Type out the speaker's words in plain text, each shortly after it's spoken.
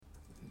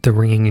The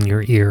ringing in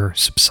your ear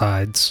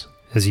subsides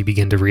as you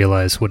begin to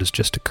realize what has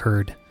just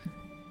occurred.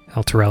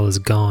 Elturel is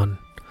gone.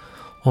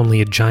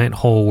 Only a giant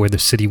hole where the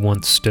city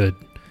once stood.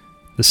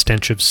 The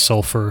stench of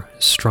sulfur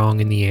is strong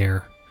in the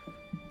air.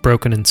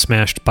 Broken and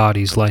smashed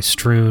bodies lie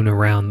strewn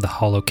around the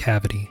hollow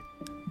cavity.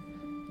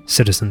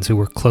 Citizens who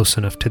were close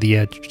enough to the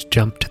edge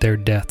jump to their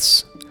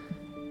deaths.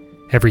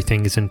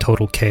 Everything is in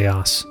total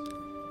chaos.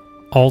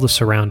 All the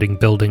surrounding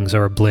buildings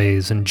are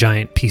ablaze, and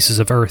giant pieces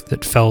of earth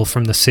that fell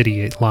from the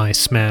city lie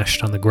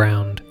smashed on the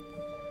ground.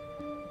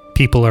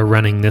 People are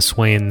running this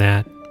way and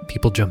that.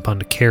 People jump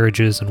onto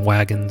carriages and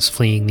wagons,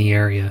 fleeing the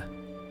area.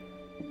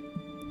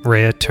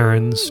 Rhea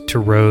turns to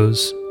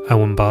Rose,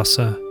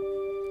 Awambasa,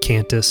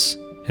 Cantus,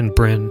 and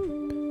Bryn.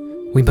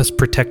 We must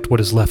protect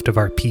what is left of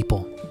our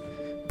people.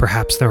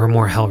 Perhaps there are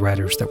more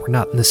Hellriders that were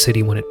not in the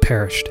city when it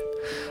perished.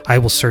 I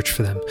will search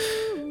for them.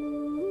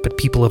 But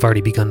people have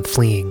already begun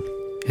fleeing,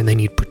 and they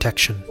need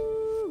protection.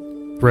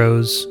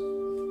 Rose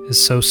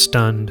is so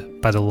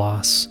stunned by the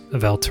loss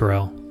of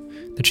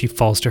Elturel that she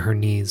falls to her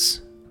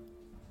knees.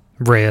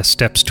 Rhea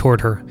steps toward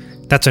her.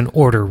 That's an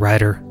order,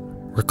 Rider.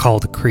 Recall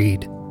the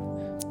creed.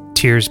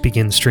 Tears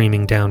begin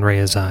streaming down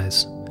Rhea's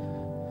eyes.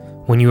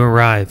 When you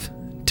arrive,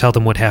 tell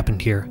them what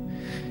happened here.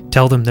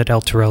 Tell them that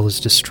Elturel is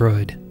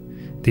destroyed.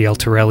 The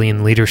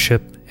Elturelian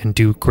leadership and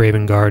Duke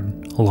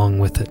Ravengard along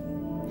with it.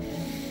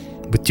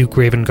 With Duke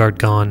Ravengard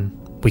gone,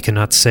 we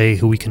cannot say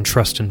who we can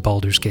trust in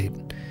Baldur's Gate.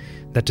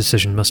 That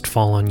decision must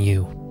fall on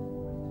you.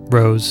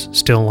 Rose,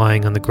 still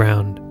lying on the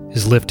ground,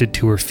 is lifted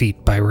to her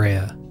feet by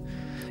Rhea.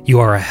 You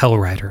are a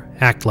Hellrider.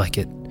 Act like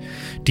it.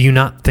 Do you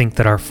not think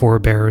that our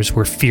forebears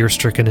were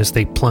fear-stricken as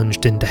they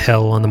plunged into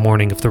hell on the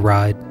morning of the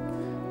ride?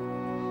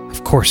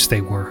 Of course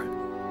they were.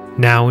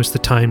 Now is the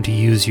time to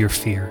use your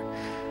fear.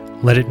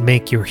 Let it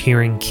make your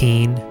hearing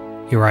keen,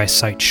 your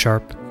eyesight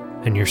sharp,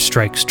 and your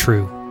strikes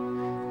true.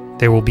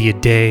 There will be a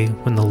day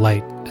when the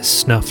light is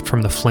snuffed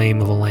from the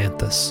flame of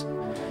Alanthus.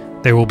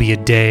 There will be a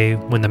day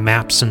when the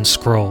maps and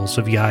scrolls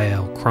of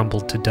Yael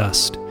crumble to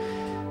dust.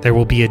 There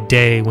will be a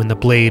day when the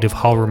blade of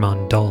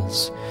Halruman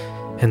dulls.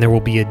 And there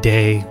will be a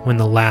day when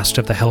the last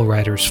of the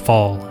Hellriders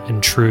fall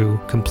and true,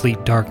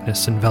 complete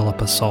darkness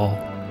envelop us all.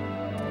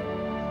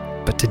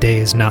 But today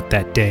is not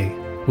that day.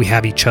 We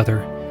have each other,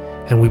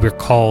 and we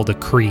recall the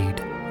creed.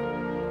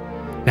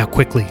 Now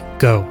quickly,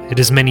 go. It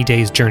is many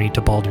days' journey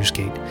to Baldur's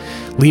Gate.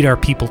 Lead our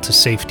people to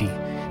safety.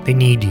 They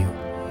need you.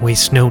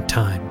 Waste no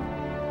time.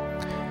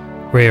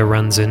 Rhea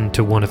runs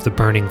into one of the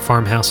burning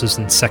farmhouses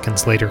and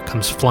seconds later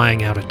comes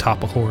flying out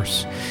atop a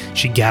horse.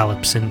 She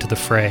gallops into the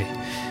fray.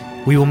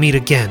 We will meet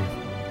again,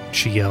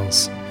 she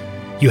yells.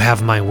 You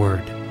have my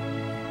word.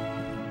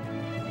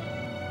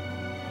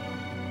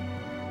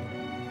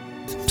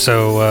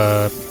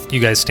 So, you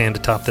guys stand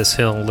atop this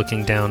hill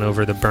looking down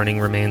over the burning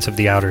remains of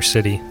the outer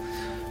city.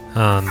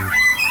 And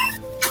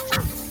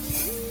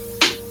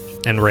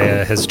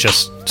Rhea has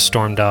just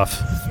stormed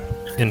off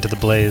into the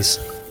blaze.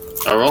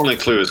 Our only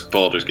clue is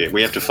Baldur's Gate.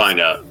 We have to find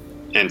out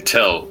and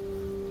tell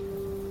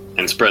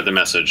and spread the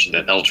message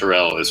that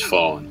Elturel is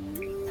fallen.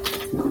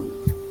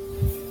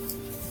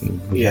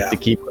 We have to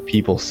keep our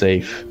people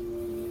safe.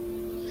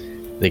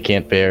 They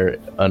can't bear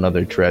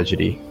another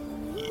tragedy,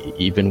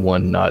 even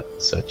one not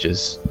such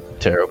as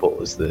terrible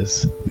as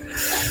this.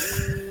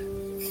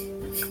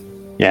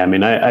 Yeah, I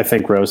mean, I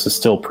think Rose is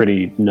still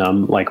pretty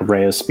numb. Like,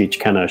 Rhea's speech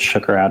kind of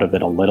shook her out of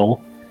it a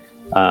little.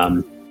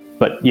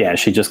 But yeah,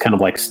 she just kind of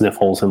like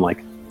sniffles and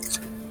like,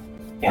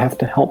 you have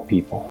to help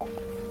people.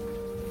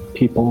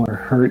 People are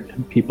hurt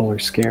and people are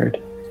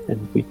scared,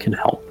 and we can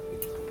help.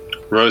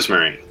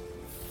 Rosemary,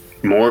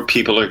 more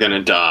people are going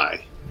to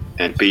die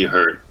and be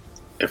hurt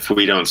if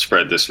we don't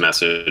spread this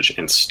message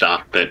and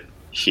stop it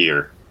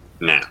here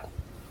now.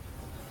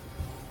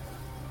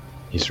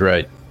 He's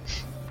right.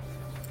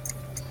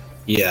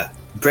 Yeah.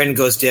 Brendan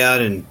goes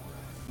down and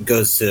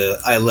goes to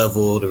eye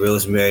level to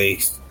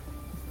Rosemary,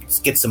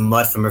 gets some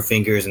mud from her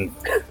fingers and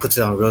puts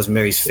it on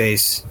Rosemary's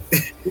face.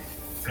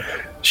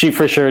 She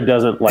for sure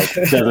doesn't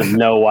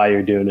know why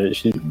you're doing it.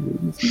 She,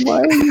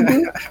 why are you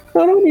doing it? I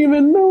don't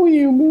even know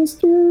you,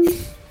 mister.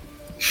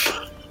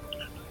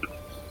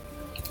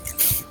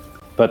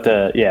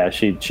 But yeah,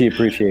 she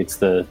appreciates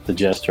the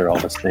gesture all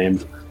the same.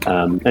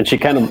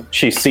 And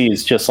she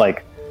sees just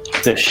like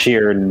the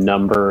sheer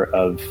number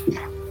of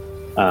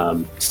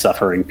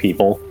suffering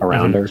people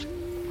around her,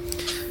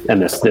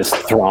 and this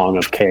throng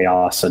of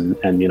chaos and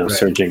right.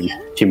 Surging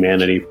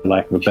humanity, for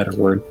lack of a better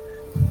word,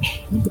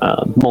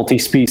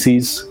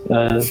 multi-species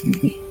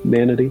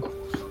humanity,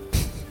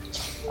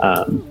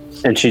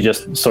 and she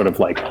just sort of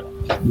like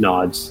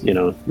nods,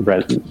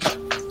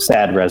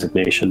 sad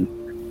resignation.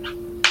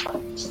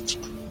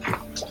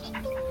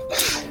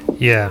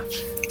 Yeah.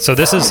 So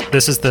this is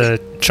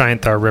the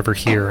Chianthar River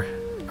here,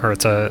 or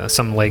it's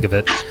some leg of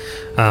it,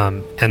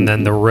 and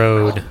then the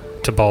road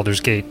to Baldur's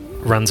Gate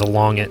runs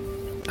along it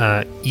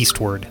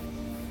eastward.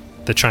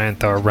 The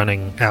Chianthar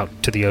running out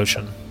to the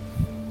ocean.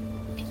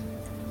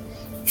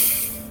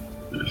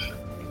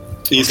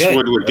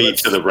 Eastward would be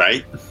to the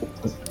right?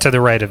 To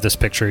the right of this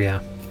picture, yeah.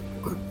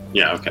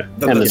 Yeah, okay.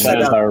 But And the let's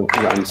head out. centaur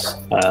runs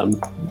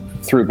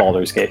through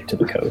Baldur's Gate to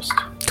the coast.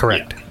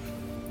 Correct.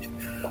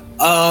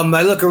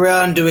 I look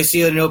around. Do I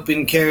see an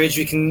open carriage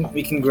we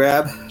can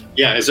grab?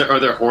 Yeah, are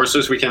there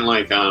horses we can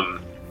like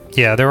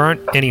Yeah, there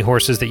aren't any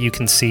horses that you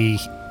can see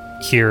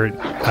here.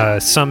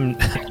 Some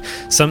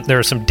there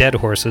are some dead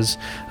horses,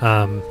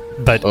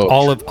 but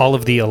all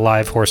of the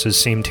alive horses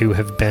seem to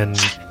have been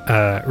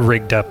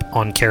rigged up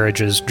on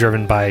carriages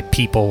driven by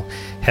people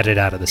headed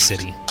out of the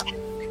city.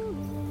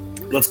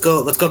 Let's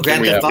go. Grand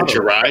can we Theft catch a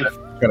Auto. ride?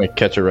 Gonna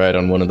catch a ride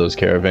on one of those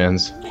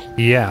caravans.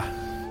 Yeah.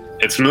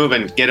 It's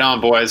moving. Get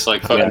on, boys.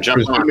 Like fucking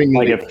jump on.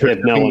 Like if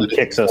no one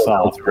kicks us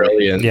off.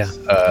 Brilliant.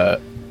 Yeah.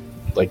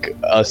 Like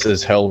us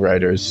as Hell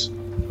Riders,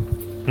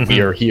 Mhm. we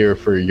are here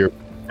for your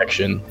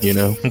protection. You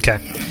know. Okay.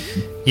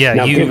 Yeah,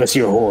 Now you give us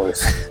your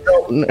horse.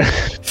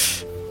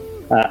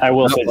 I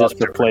will say, just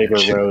for flavor,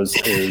 Rose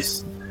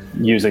is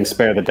using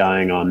Spare the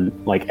Dying on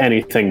like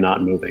anything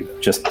not moving,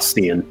 just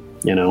seeing.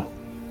 You know,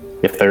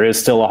 if there is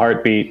still a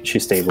heartbeat, she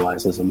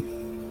stabilizes them.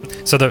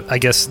 So I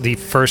guess the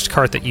first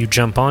cart that you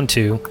jump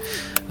onto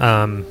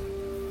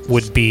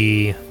would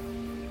be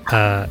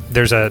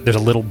there's a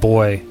little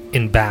boy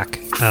in back,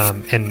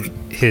 and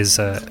his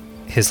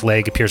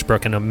leg appears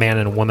broken. A man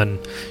and a woman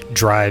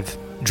drive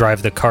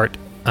the cart,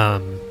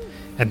 and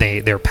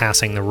they're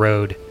passing the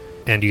road,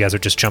 and you guys are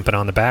just jumping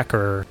on the back,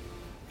 or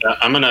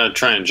I'm gonna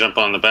try and jump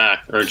on the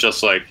back, or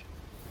just like,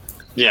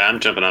 yeah, I'm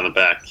jumping on the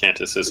back.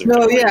 Cantus isn't. No,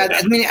 gonna yeah, do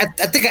that. I mean,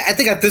 I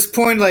think at this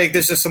point, like,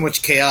 there's just so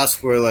much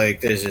chaos where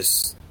like there's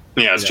just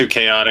Yeah, it's too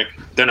chaotic.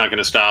 They're not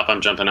gonna stop. I'm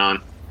jumping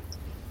on.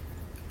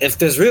 if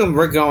there's real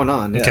work going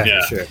on. Yeah, Okay.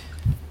 Yeah. sure.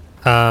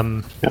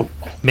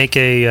 make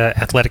a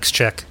athletics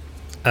check.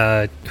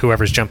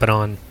 Whoever's jumping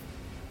on,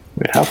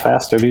 Wait, how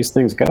fast are these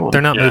things going?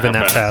 they're not Yeah, moving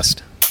how that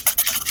fast.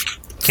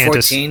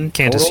 Cantus, 14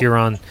 Cantus, total? you're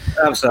on.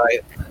 I'm sorry.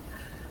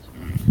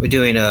 We're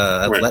doing Where?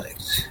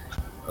 athletics.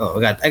 Oh,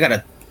 I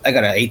got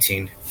a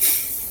 18.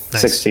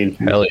 Nice. 16.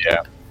 Hell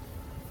yeah.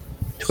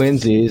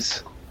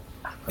 Twinsies.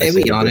 Hey,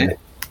 we on it.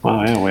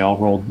 Wow, yeah, we all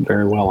rolled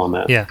very well on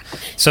that. Yeah.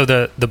 So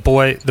the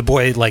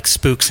boy like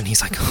spooks, and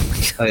he's like, oh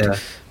my god. Oh yeah.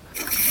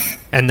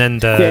 And then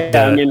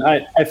I mean,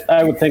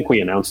 I would think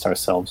we announced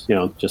ourselves, you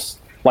know, just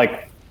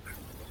like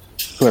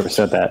whoever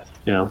said that,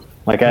 you know,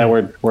 like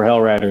we're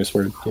Hell Riders,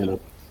 we're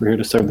here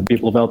to serve the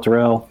people of El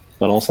Terrell,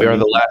 but also We are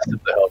the last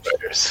of the Hell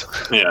Riders.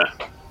 Yeah.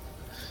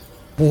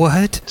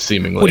 what?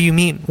 Seemingly. What do you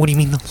mean? What do you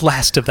mean the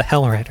last of the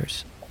Hell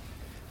Riders?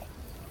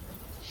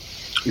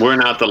 We're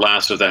not the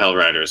last of the Hell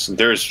Riders.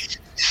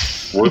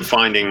 We're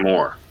finding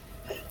more.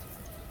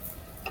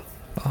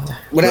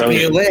 What happened to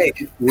Really? your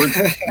leg?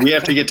 We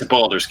have to get to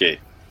Baldur's Gate.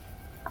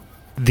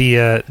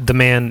 The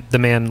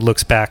man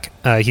looks back.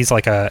 He's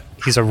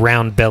a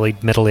round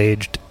bellied, middle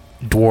aged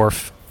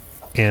dwarf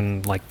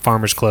in like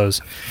farmer's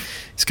clothes.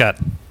 He's got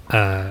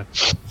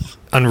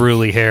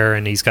unruly hair,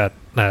 and he's got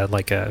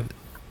like a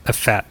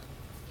fat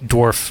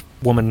dwarf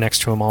woman next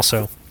to him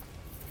also.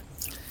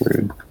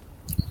 rude.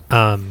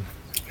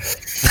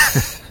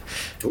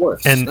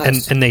 Dwarfs. And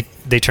nice. and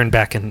they turn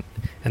back and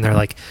they're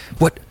like,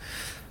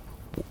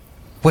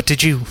 what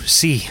did you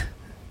see?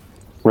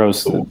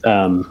 Rose,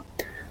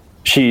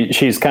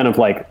 she's kind of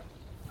like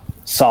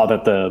saw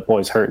that the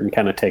boy's hurt and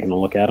kind of taken a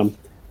look at him,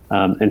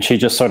 and she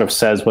just sort of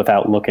says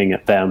without looking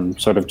at them,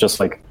 sort of just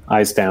like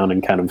eyes down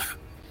and kind of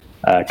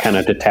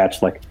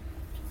detached, like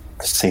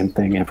the same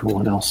thing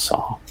everyone else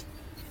saw.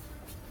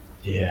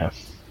 Yeah.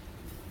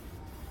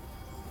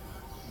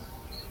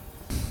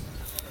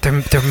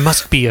 There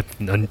must be a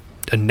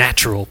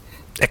natural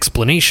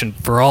explanation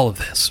for all of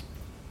this,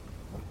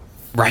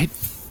 right?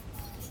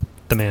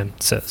 The man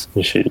says.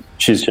 And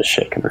she's just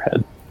shaking her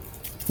head,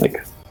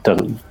 like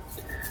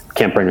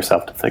can't bring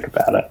herself to think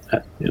about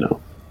it, you know.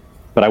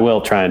 But I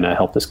will try and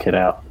help this kid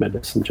out.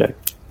 Medicine check.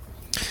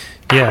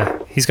 Yeah,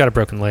 he's got a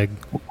broken leg.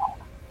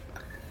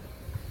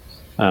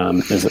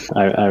 Is it?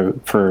 I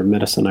for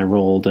medicine I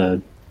rolled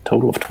a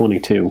total of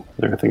 22. Is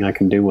there anything I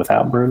can do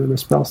without burning a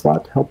spell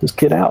slot to help this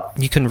kid out?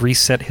 You can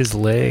reset his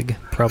leg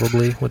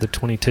probably with a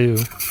 22.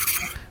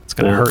 It's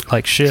gonna Yeah. hurt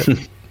like shit.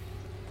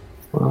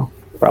 Well,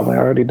 probably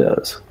already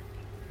does.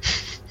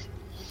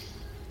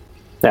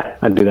 Yeah,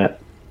 I'd do that.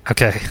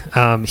 Okay.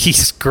 He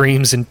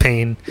screams in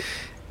pain,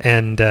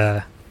 and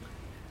I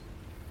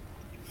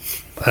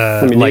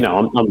mean, like you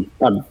know,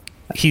 I'm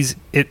he's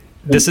it.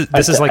 This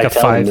is like I a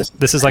tell him five.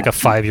 This is like a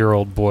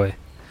 5-year-old boy.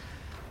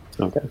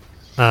 okay.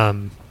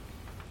 And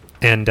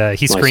he Well, I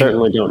screams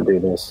certainly don't do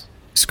this.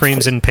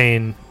 screams in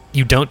pain.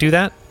 You don't do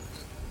that?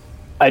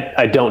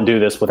 I don't do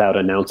this without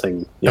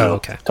announcing, you know,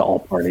 okay. to all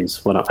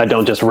parties. I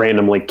don't just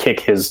randomly kick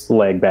his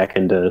leg back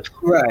into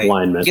Right.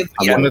 alignment.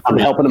 Yeah. I'm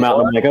helping him out.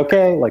 And I'm like,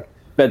 okay, like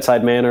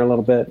bedside manner a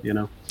little bit, you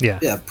know. Yeah.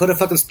 Yeah, put a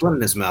fucking splint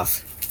in his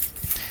mouth.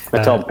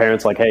 I tell the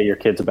parents like, hey, your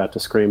kid's about to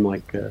scream,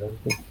 like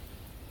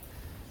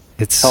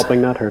It's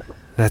helping, not hurt.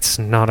 That's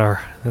not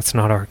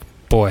our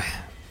boy.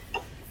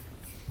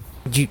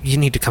 You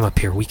need to come up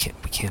here. We can't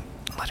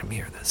let him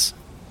hear this.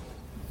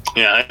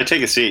 Yeah, I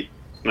take a seat.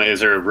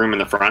 Is there a room in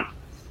the front?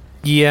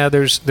 Yeah,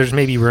 there's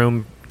maybe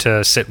room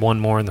to sit one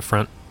more in the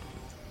front.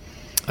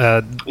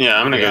 Yeah,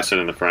 I'm gonna go sit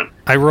in the front.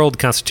 I rolled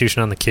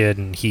Constitution on the kid,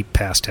 and he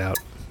passed out.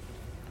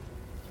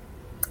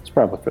 It's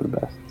probably for the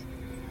best.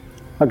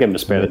 I'll give him to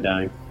spare the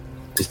dying.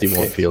 Just he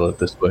won't feel it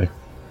this way.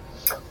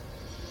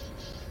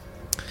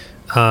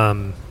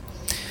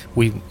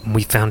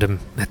 We found him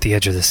at the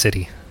edge of the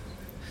city.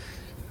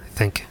 I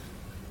think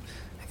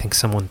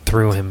someone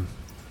threw him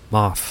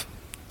off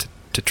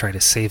to try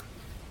to save.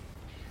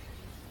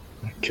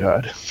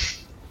 God.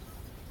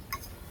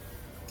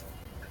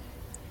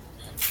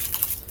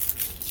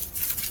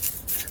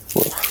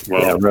 Well,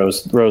 Yeah,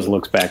 Rose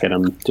looks back at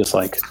him, just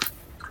like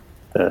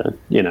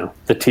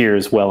the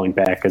tears welling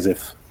back as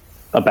if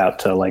about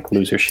to like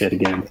lose her shit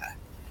again.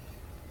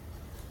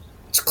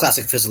 It's a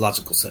classic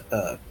physiological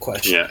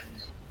question.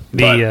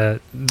 yeah.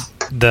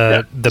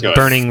 The go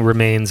burning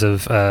remains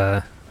of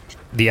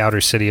the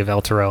outer city of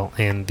Elturel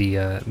and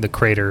the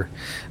crater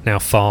now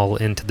fall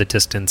into the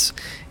distance,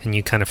 and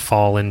you kind of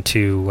fall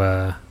into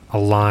a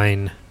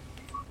line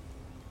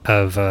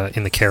of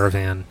in the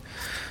caravan.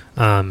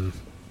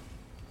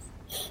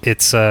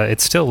 It's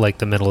still like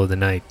the middle of the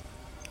night,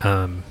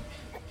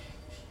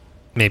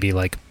 maybe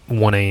like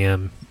 1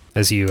 a.m.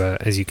 as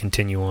you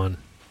continue on.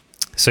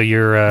 So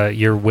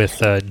you're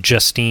with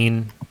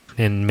Justine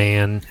and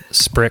Man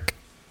Sprick,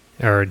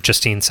 or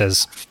Justine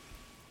says,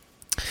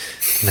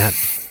 that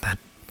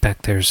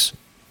back there's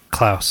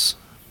Klaus.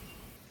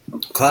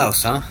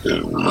 Klaus, huh?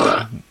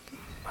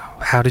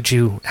 How did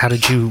you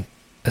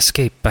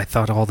escape? I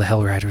thought all the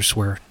Hell Riders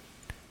were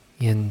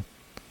in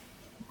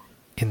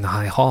the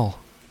High Hall.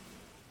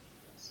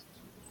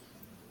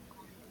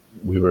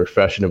 We were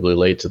fashionably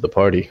late to the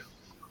party.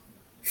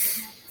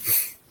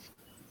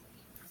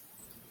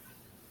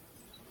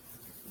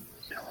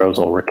 Rose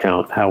will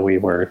recount how we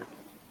were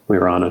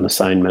on an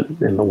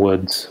assignment in the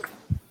woods,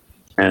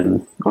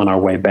 and on our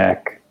way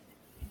back,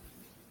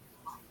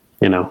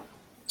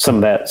 some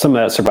of that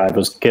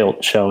survivor's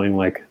guilt showing,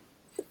 like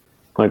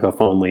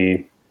if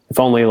only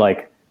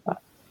like,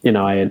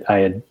 I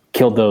had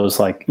killed those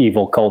like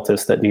evil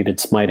cultists that needed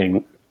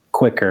smiting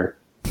quicker,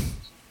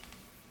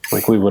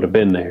 like we would have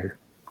been there.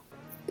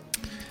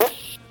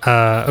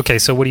 Okay,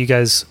 so what are you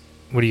guys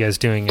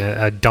doing?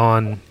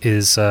 Dawn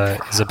is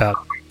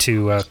about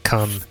to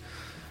come,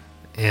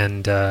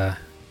 and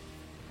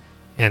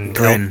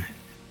Bryn.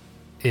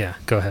 yeah,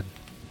 go ahead.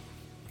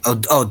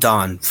 Oh,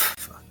 Dawn.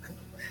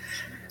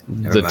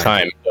 The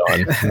time, Dawn,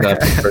 not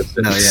the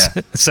person. Oh, yeah.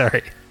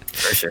 Sorry.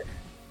 For sure.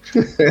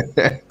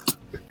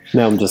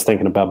 Now I'm just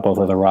thinking about both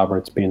of the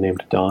Roberts being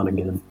named Dawn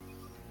again.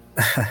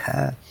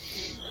 I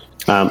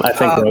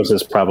think Rose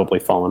has probably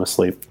fallen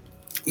asleep.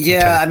 Yeah,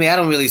 Okay. I mean, I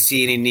don't really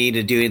see any need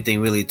to do anything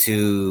really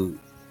too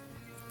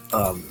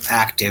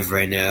active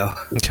right now,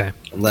 Okay.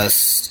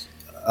 unless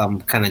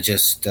I'm kind of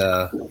just...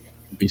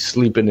 Be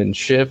sleeping in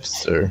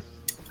shifts, or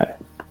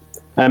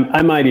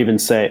I might even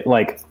say,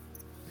 like,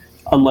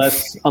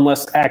 unless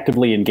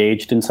actively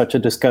engaged in such a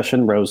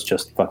discussion, Rose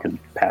just fucking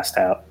passed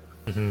out.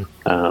 Mm-hmm.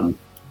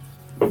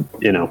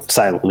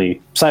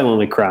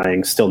 Silently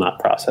crying, still not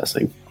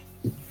processing.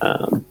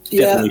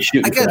 Definitely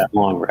shooting for that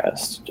long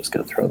rest. Just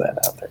gonna throw that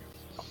out there.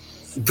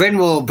 Bryn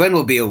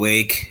will be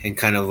awake and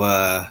kind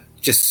of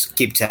just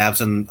keep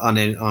tabs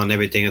on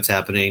everything that's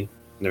happening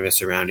in the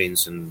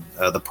surroundings and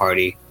the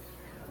party,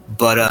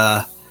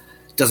 but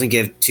doesn't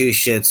give two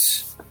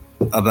shits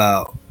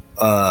about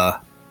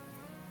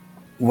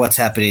what's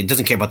happening.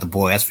 Doesn't care about the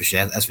boy. That's for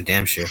sure. That's for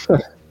damn sure.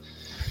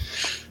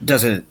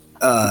 Doesn't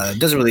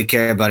really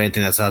care about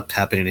anything that's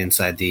happening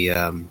inside the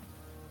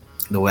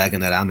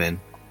wagon that I'm in.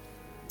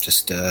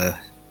 Just trying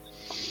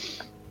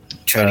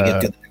to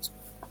get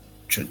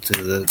to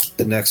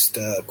the next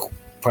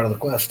part of the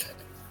quest.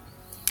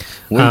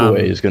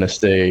 Windaway is going to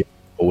stay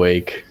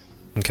awake,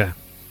 Okay.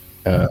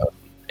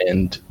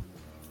 and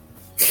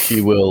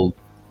she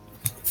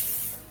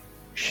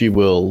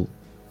will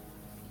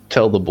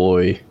tell the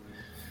boy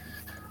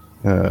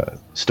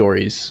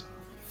stories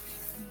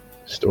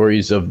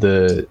of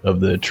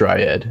the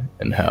triad,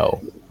 and how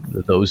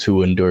those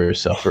who endure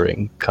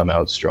suffering come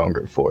out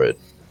stronger for it.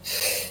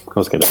 I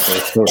was gonna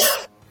say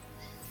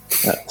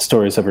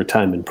stories of her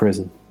time in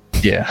prison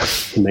Yeah.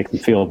 to make them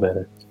feel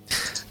better.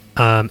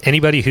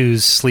 Anybody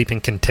who's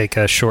sleeping can take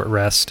a short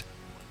rest.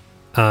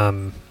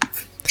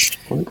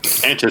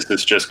 Antis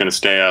is just going to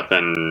stay up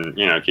and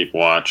keep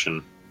watch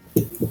and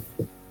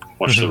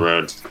watch the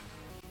road.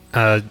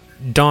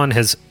 Dawn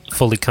has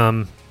fully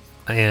come,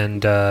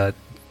 and the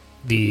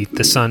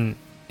sun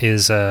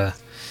is at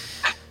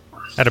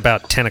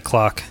about 10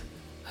 o'clock,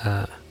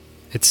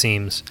 it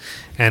seems,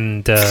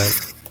 and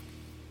kind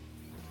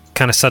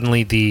of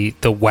suddenly the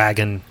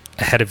wagon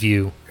ahead of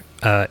you,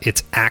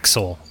 its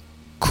axle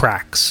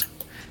cracks,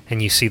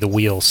 and you see the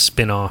wheels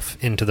spin off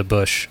into the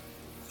bush,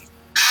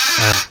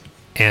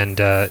 and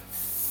the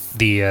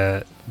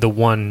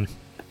one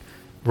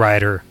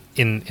rider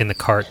in the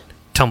cart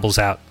tumbles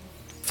out,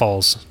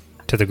 falls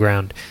to the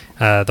ground.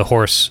 The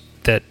horse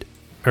that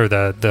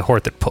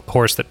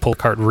pulled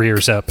cart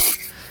rears up,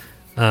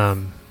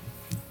 and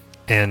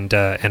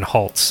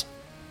halts.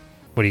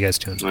 What are you guys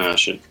doing? Oh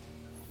shit.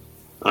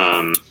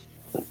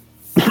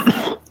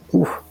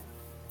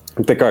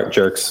 Picard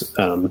jerks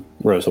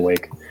Rose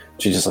awake.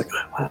 She's just like,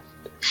 what?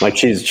 Like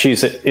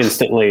she's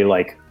instantly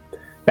like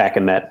back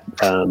in that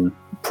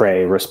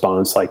prey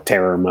response, like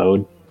terror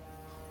mode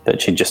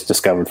that she just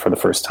discovered for the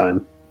first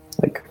time,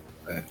 like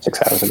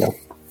 6 hours ago.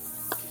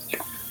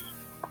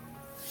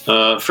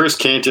 First,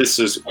 Cantus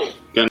is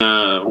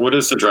gonna. What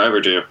does the driver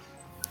do?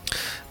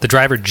 The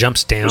driver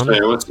jumps down.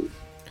 Okay,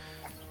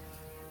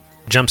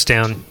 jumps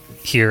down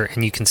here,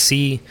 and you can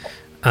see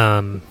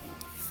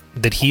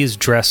that he is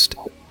dressed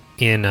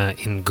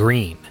in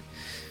green,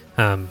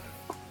 the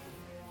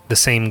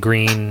same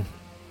green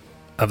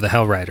of the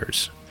Hell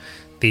Riders.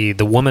 The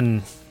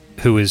woman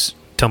who is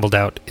tumbled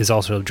out is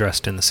also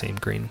dressed in the same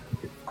green.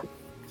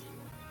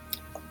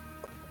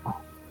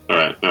 All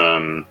right.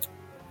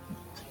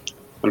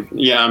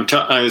 Yeah,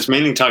 I was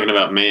mainly talking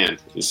about Man.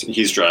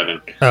 He's driving.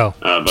 Oh,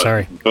 but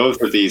sorry.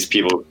 Both of these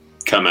people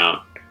come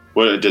out.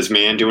 What does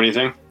Man do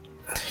anything?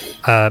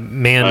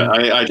 Man,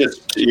 I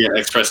just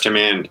expressed to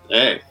Man,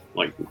 hey,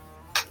 like,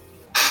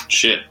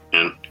 shit,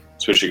 man.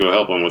 So we should go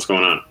help him. What's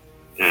going on?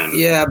 And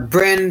Yeah,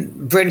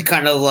 Bryn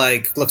kind of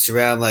like looks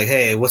around, like,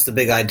 hey, what's the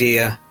big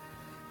idea?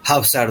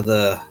 Hops out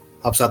the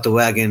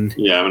wagon.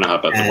 yeah, I'm gonna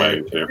hop out the And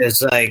wagon too.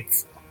 It's like,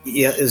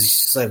 it's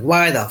just like,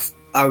 why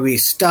are we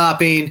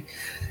stopping?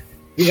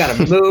 You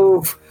gotta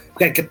move.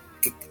 We gotta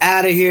get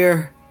out of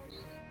here.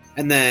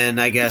 And then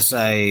I guess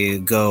I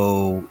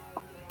go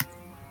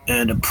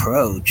and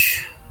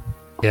approach.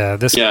 yeah,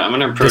 this I'm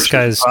gonna approach this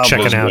guy's Pablo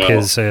checking as out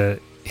well.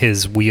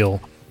 his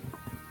wheel.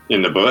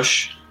 In the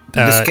bush.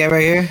 This guy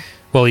right here.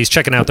 Well, he's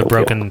checking out the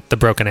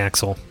broken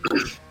axle.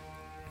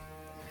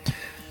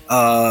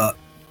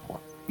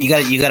 You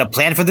got a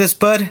plan for this,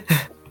 bud?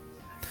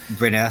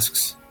 Bryn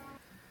asks.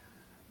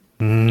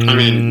 I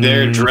mean,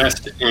 they're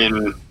dressed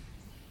in.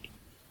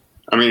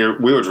 I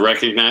mean, we would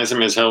recognize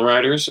them as Hell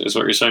Riders, is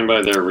what you're saying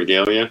by their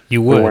regalia.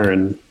 You We're would.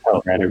 wearing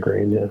Rider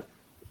green, yeah.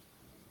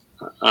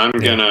 I'm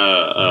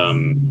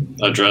gonna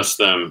address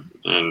them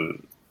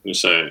and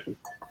say,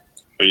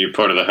 "Are you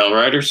part of the Hell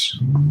Riders?"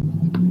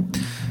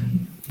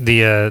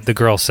 The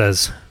girl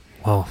says,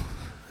 "Well,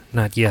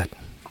 not yet.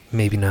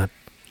 Maybe not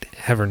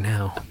ever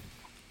now."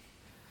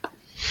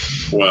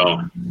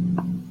 Well,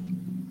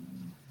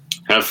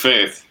 have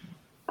faith,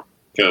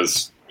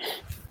 because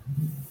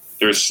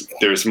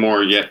there's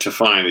more yet to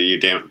find that you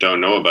don't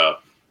know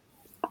about.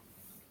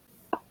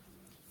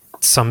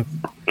 Some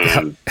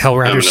And Hell I'm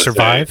Riders gonna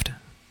survived.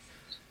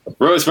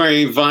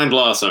 Rosemary Vine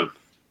Blossom.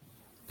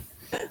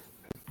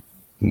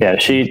 Yeah,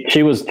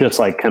 she was just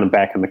like kind of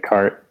back in the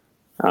cart,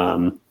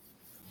 and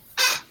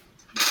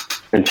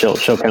she'll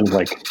kind of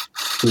like,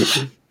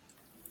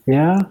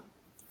 yeah.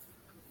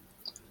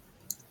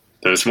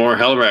 There's more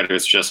Hell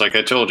Riders, just like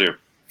I told you.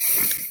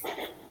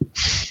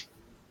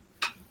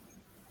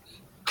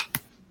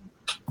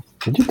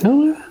 Did you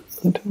tell her?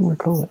 I don't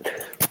recall it.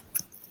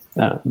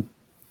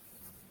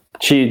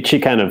 She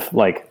kind of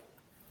like,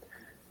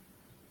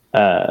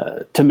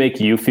 to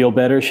make you feel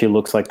better, she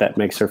looks like that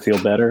makes her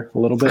feel better a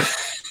little bit.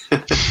 You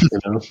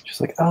know,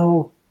 she's like,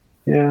 oh,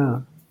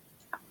 yeah.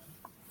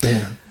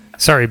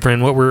 Sorry,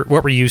 Bryn. What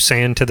were you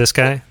saying to this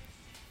guy?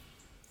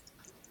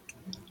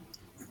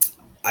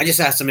 I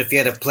just asked him if he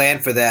had a plan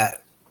for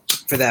that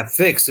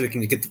fix so we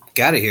can get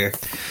out of here.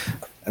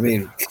 I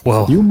mean,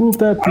 Well, You move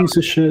that piece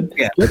of shit.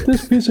 Yeah. Get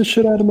this piece of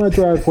shit out of my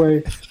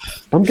driveway.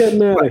 I'm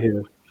getting out of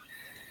here.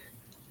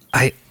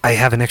 I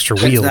have an extra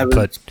That's wheel, not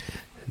but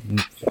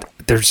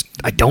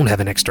I don't have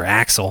an extra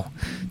axle.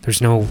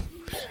 There's no.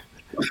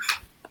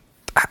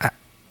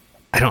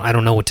 I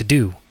don't know what to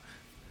do.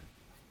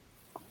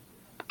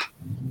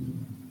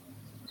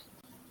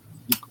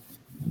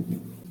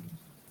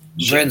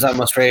 Bryn's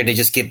almost ready to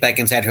just get back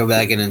inside her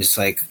wagon and just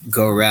like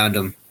go around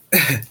him.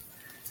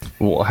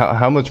 Well,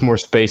 how much more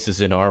space is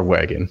in our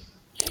wagon?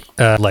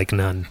 Like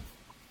none.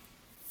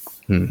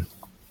 Yeah,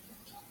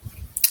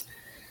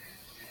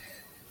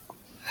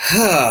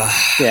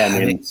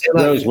 I mean,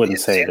 Rose wouldn't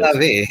say C'est la it.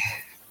 vie.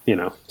 You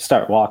know,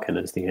 start walking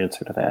is the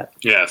answer to that.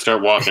 Yeah,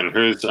 start walking.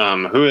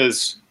 Who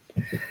is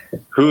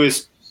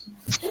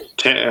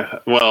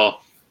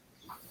well,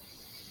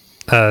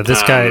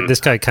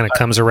 This guy kind of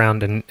comes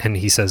around and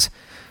he says,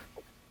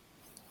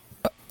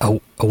 "A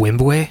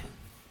Wimbwe?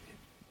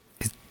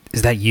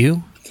 Is that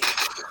you?"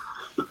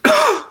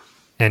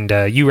 And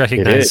you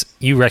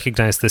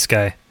recognize this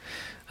guy.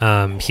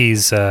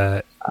 He's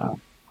a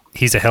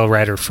Hell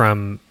Rider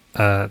from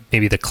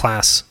maybe the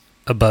class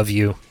above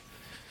you.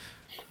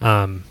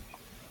 And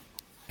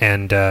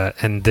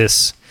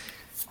this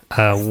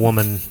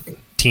woman,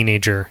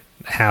 teenager,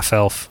 half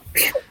elf,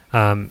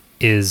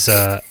 is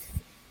a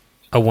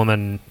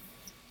woman,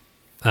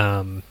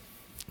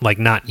 like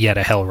not yet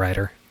a Hell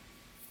Rider,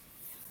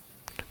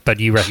 but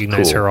you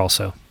recognize Cool. her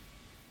also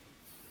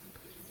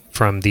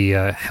from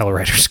the Hell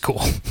Rider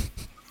school.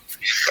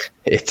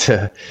 It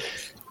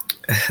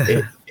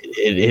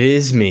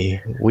is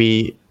me.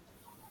 We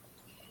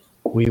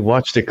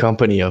watched a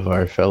company of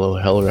our fellow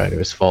Hell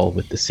Riders fall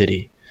with the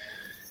city.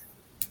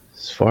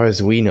 As far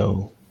as we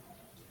know,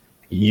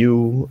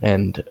 you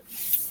and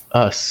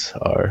us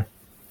are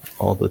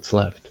all that's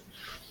left.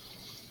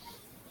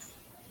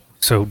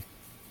 So,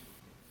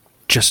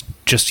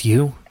 just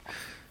you?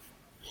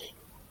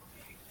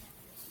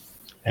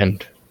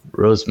 And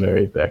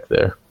Rosemary back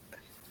there.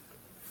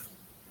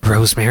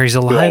 Rosemary's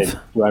alive?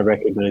 Do I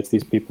recognize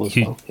these people as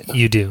well? Yeah.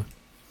 You do.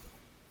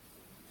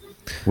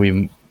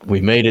 We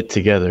made it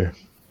together.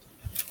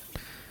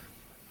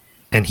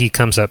 And he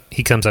comes up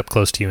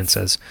close to you and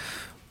says,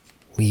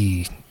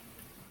 "We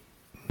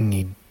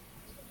need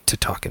to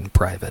talk in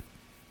private."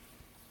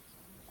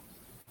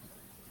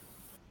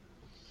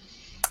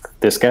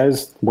 This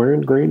guy's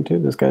wearing green too?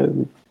 This guy? I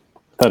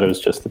thought it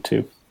was just the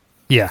two.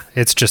 Yeah,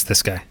 it's just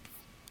this guy.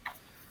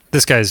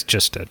 This guy's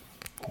just a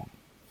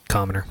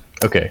commoner.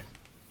 Okay.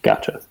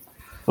 Gotcha.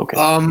 Okay.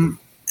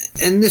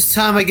 And this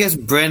time, I guess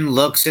Bryn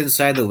looks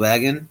inside the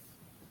wagon,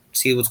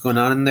 see what's going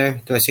on in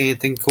there. Do I see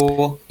anything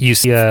cool? You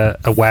see a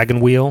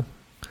wagon wheel.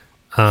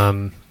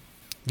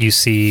 You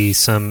see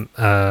some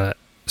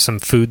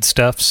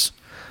foodstuffs.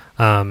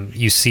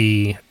 You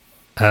see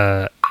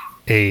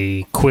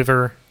a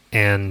quiver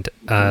and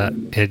a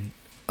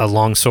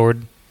long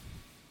sword.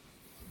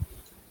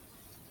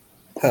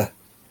 Huh.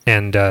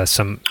 And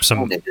some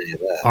I didn't do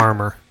that.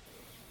 armor.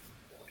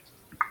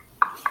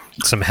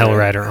 Some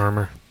Hellrider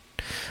armor.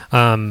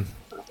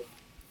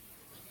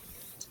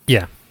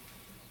 Yeah.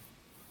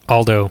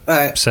 Aldo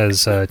Alright.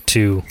 says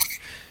to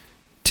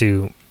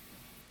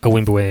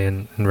Owimbuwe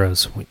and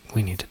Rose,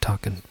 we need to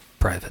talk in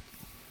private.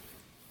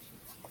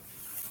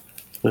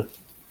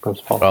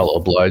 I'll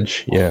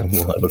oblige. Yeah,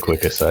 we'll have a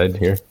quick aside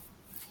here.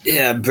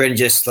 Yeah, Bryn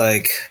just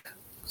like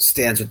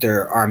stands with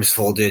their arms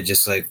folded,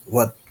 just like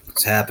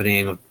what's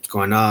happening, what's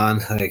going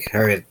on, like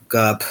hurry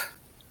up.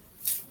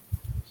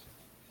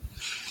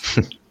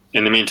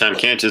 In the meantime,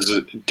 Cantus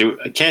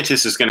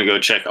is going to go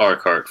check our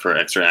cart for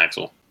extra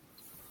axle.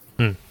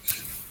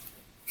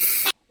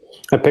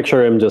 I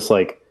picture him just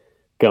like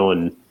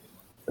going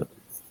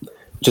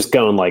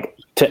like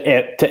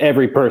to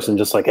every person,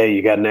 just like, "Hey,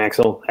 you got an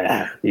axle?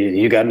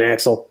 You got an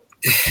axle?"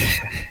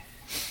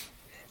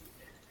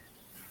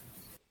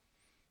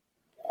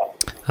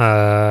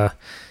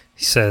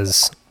 He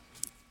says,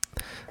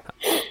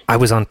 "I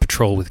was on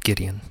patrol with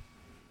Gideon.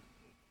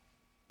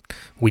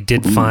 We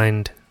did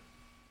find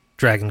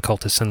dragon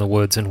cultists in the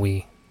woods, and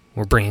we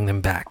were bringing them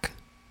back.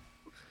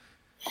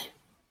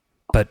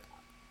 But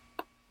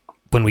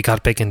when we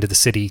got back into the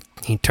city,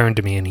 he turned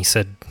to me and he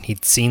said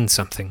he'd seen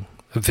something,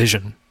 a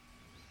vision.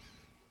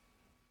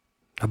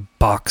 A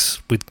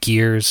box with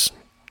gears.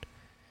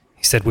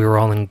 He said we were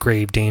all in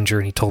grave danger,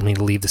 and he told me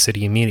to leave the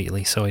city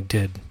immediately, so I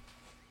did.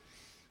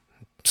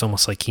 It's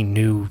almost like he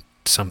knew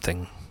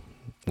something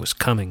was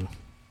coming."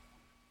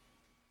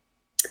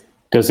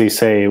 Does he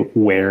say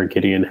where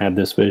Gideon had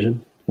this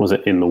vision? Was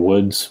it in the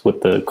woods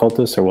with the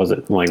cultists, or was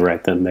it like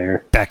right then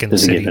there? Back in the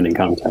Does he city. give any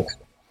context?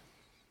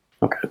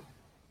 Okay.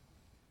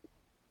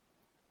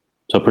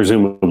 So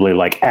presumably,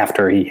 like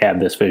after he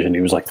had this vision,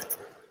 he was like,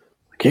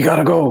 "You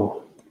gotta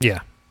go." Yeah.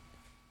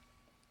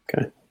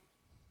 Okay.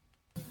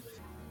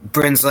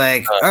 Bryn's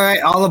like, all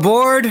right, all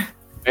aboard.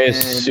 I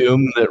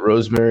assume that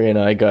Rosemary and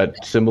I got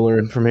similar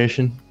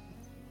information.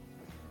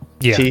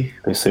 Yeah. T?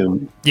 I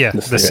assume. Yeah,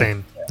 the the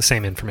same.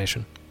 same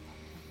information.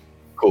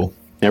 Cool.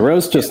 Yeah,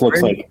 Rose just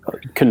looks like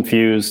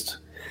confused,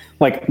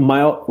 like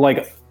not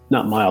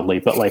mildly,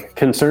 but like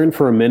concerned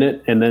for a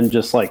minute, and then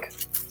just like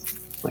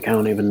I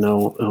don't even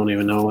know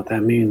what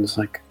that means.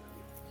 Like,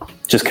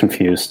 just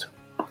confused.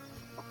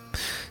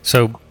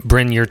 So,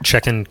 Bryn, you're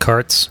checking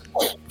carts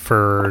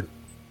for...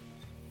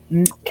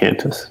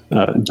 Cantus.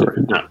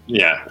 No,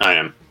 yeah, I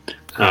am.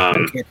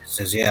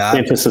 Says, yeah.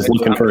 Cantus is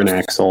looking for an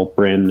axle.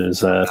 Bryn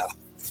is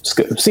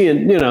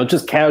seeing,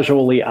 just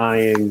casually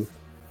eyeing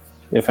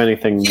if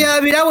anything. Yeah,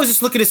 I mean, I was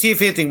just looking to see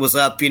if anything was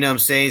up. You know what I'm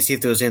saying? See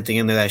if there was anything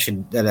in there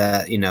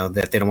that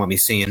they don't want me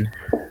seeing.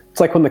 It's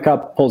like when the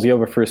cop pulls you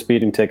over for a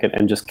speeding ticket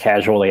and just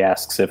casually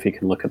asks if he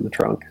can look in the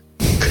trunk.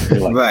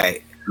 You're like,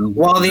 Right.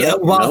 While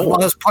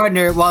his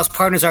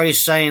partner's already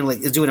shining, like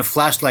is doing a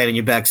flashlight in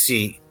your back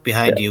seat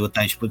behind you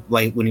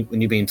when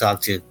you're being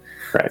talked to.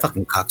 Right.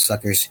 Fucking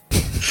cocksuckers.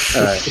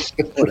 All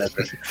right.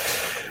 Whatever.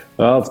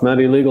 Well, it's not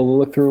illegal to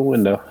look through a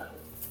window.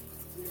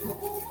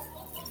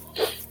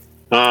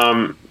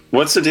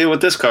 What's the deal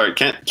with this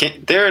cart?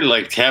 They're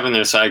like having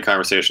their side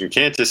conversation.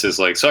 Cantus is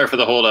like, "Sorry for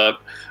the hold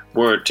up.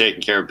 We're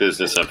taking care of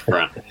business up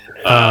front."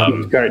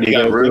 You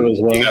got room?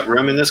 as well? You got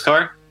room in this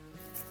car?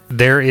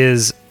 There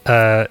is,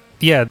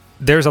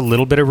 there's a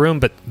little bit of room,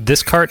 but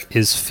this cart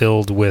is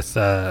filled with,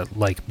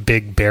 like,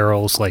 big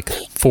barrels, like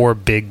 4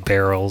 big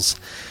barrels,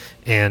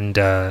 and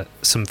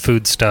some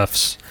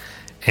foodstuffs,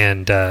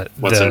 and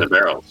What's in the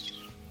barrels?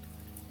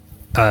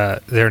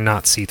 they're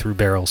not see-through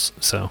barrels,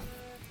 so...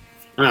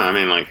 No, I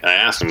mean, like, I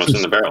asked him what's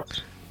in the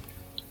barrels.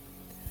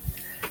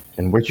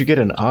 And where'd you get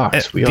an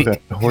ox? We all got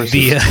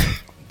horses.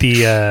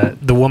 The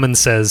woman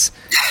says,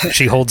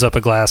 she holds up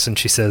a glass and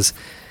she says,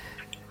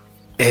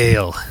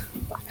 "Ale,"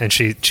 and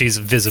she's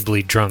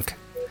visibly drunk,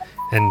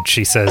 and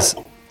she says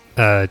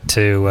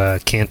to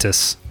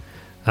Cantus,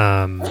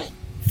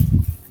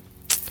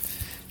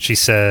 she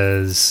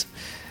says,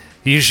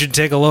 You should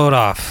take a load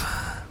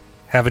off.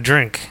 Have a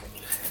drink.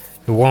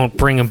 It won't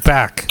bring him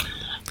back,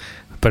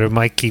 but it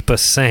might keep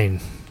us sane.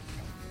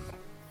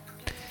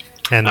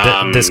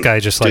 And this guy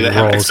just like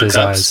rolls his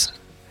eyes.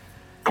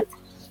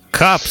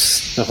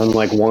 Cups. Nothing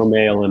like warm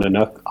ale in an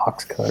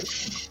ox cart.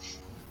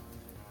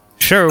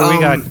 Sure, we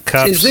got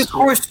cups. Is this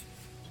horse?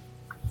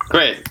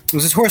 Great.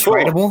 Was this horse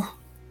rideable?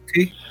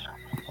 Okay.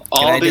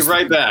 I'll be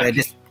right back.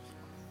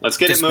 Let's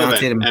get it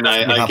moving. And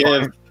I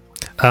give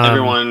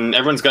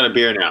everyone's got a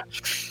beer now.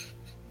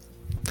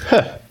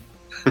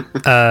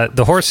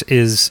 The horse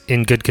is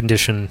in good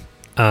condition.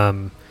 Yeah,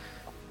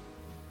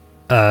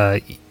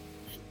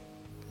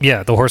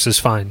 the horse is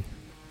fine.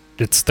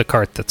 It's the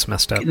cart that's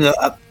messed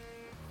up.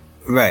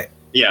 Right.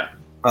 Yeah.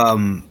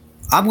 I'm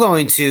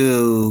going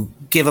to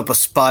give up a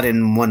spot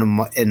in one of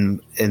my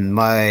in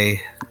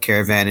my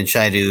caravan and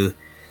try to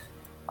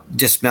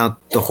dismount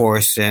the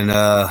horse and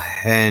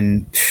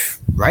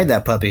ride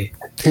that puppy.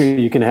 Here,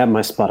 you can have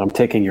my spot. I'm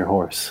taking your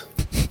horse.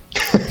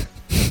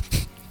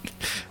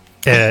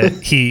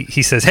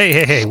 He says,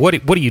 "Hey! What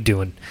are you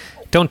doing?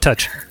 Don't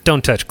touch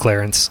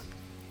Clarence."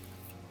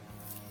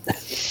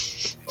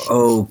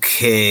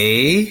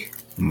 Okay,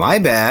 my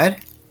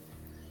bad.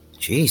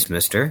 Jeez,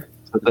 mister.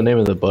 Is that the name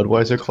of the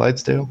Budweiser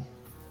Clydesdale?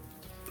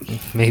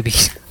 Maybe.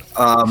 So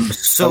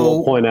I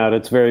will point out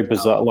it's very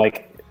bizarre.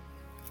 Like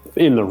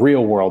in the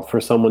real world,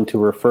 for someone to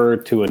refer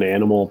to an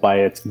animal by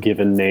its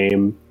given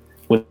name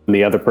when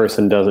the other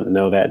person doesn't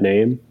know that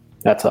name,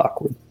 that's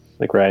awkward.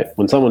 Like, right?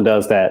 When someone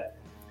does that,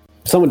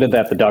 if someone did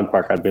that at the dog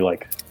park, I'd be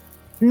like,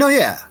 no,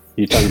 yeah.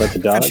 You talking about the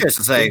dog? I'm sure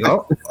it's like,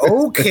 oh,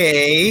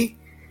 okay,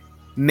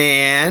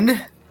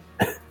 man.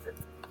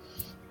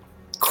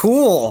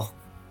 Cool.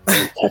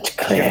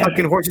 That's Your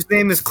fucking horse's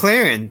name is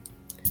Claren.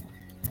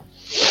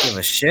 Give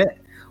a shit.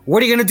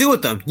 What are you gonna do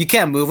with them? You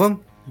can't move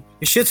them.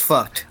 Your shit's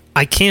fucked.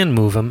 I can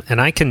move him,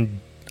 and I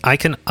can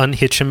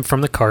unhitch him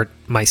from the cart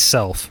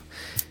myself.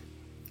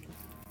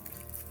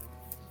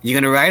 You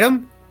gonna ride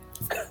him?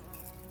 Yes.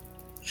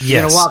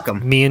 You're gonna walk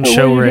him. Me and What are you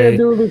Showray. gonna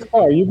do with this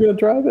car? Are you gonna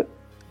drive it?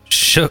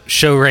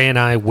 Showray and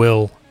I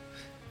will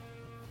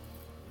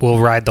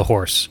ride the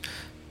horse,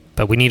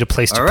 but we need a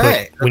place to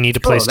right. put. We need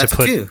a place to That's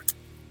put two.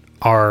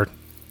 our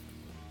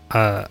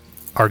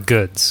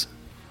goods.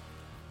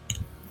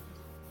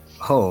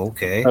 Oh,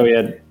 okay. Oh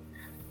yeah.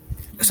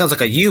 That sounds like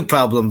a you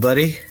problem,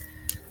 buddy.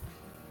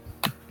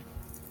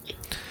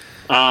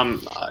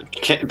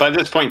 By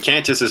this point,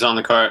 Cantus is on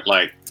the cart,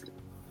 like,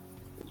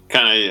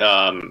 kind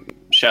of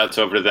shouts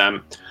over to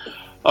them.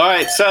 All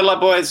right, saddle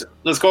up, boys.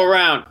 Let's go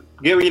around.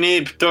 Get what you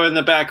need, throw it in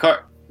the back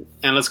cart,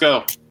 and let's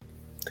go.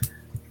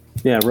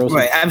 Yeah, Rose.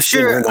 Right, I'm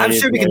sure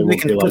we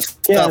can put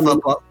stuff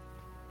up.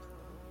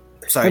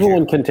 Sorry,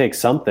 everyone can take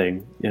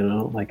something, you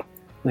know, like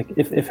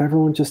if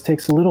everyone just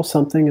takes a little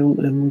something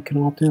and we can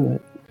all do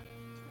it.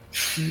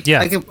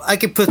 Yeah, I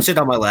can put shit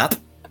on my lap.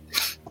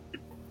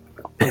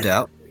 No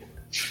doubt.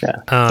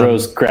 Yeah.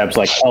 Rose grabs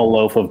like a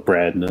loaf of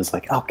bread and is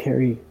like, I'll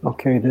carry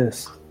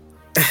this.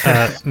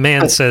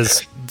 Man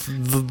says,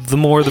 the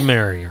more the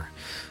merrier.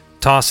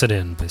 Toss it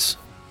in, boys.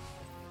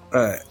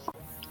 All right.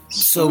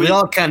 So we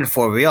all accounted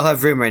for. We all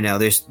have room right now.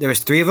 There's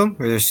 3 of them,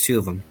 or there's 2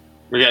 of them.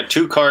 We got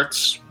 2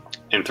 carts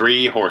and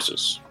 3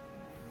 horses.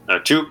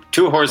 Two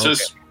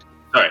horses. Okay.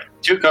 All right,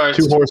 2 carts.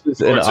 2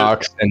 horses, an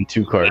ox, and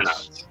 2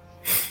 carts.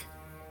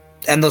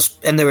 And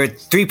there were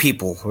 3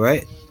 people,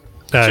 right?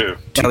 2.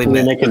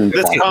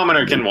 This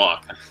commoner can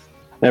walk.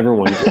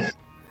 Everyone.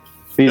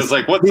 These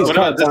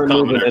carts aren't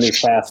moving any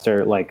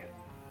faster. Like,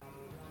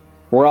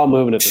 we're all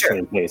moving at the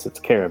same pace. It's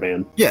a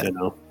caravan. Yeah. You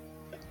know.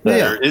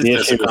 The issue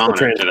is the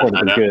transport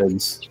of the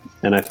goods,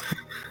 and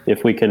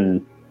if we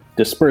can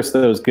disperse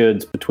those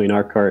goods between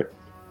our cart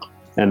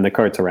and the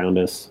carts around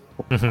us,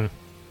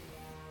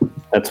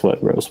 that's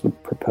what Rose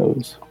would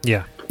propose.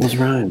 Yeah, was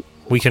rhyme.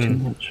 We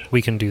can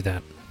do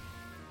that.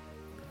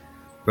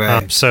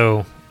 Right.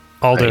 So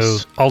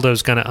Aldo's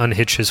gonna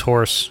unhitch his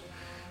horse,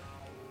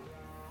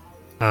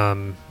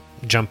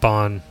 jump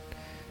on,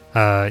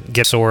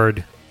 get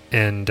sword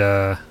and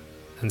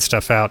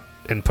stuff out,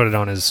 and put it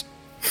on his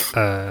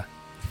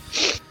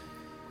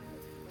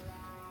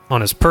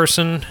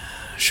person.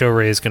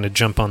 Showray is going to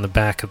jump on the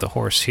back of the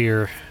horse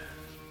here.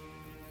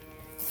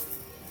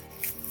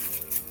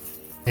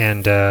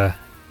 And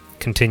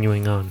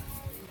continuing on.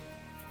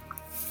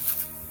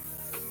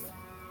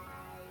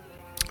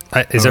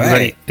 Is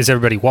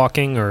everybody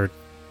walking, or?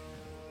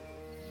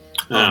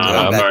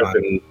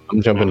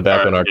 I'm jumping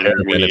back on our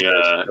caravan. We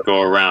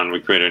go around.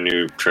 We create a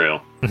new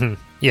trail. Mm-hmm.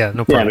 Yeah,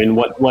 no problem. Yeah, I mean,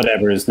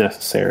 whatever is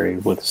necessary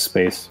with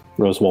space.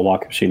 Rose will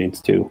walk if she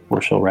needs to,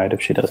 or she'll ride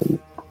if she doesn't.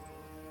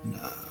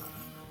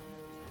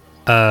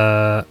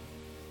 Yeah,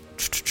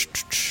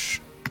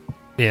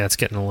 it's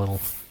getting a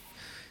little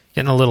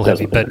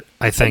heavy, but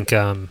I think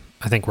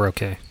we're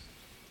okay.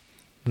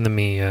 Let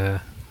me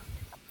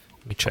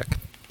check.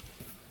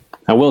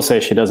 I will say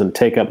she doesn't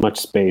take up much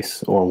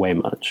space or weigh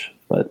much,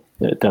 but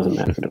it doesn't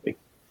matter to me.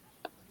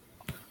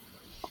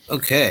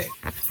 Okay,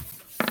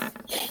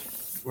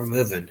 we're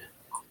moving.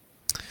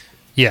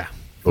 Yeah,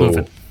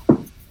 moving.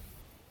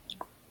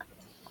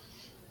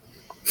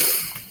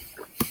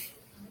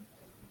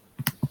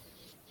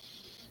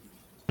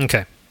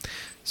 Okay.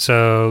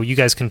 So you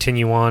guys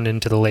continue on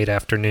into the late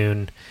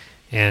afternoon,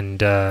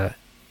 and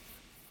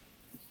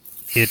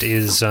it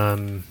is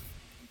it's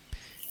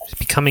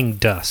becoming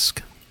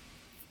dusk.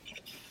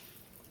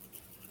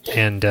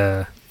 And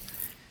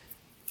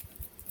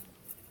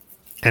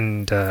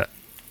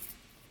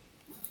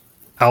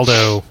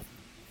Aldo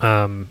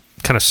kind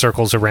of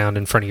circles around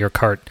in front of your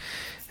cart,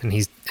 and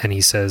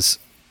he says,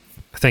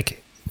 I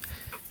think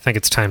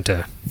it's time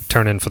to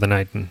turn in for the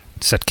night and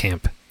set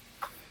camp.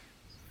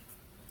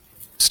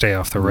 Stay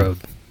off the road.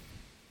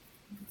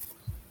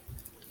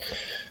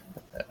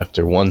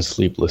 After one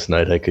sleepless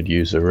night, I could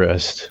use a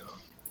rest.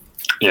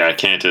 Yeah,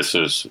 Cantus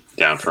is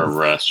down for a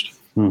rest.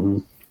 Mm-hmm.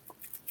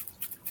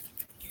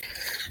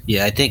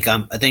 Yeah, I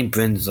think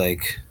Bryn's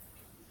like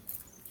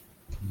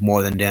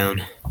more than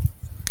down.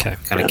 Okay.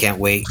 Kind of can't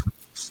wait.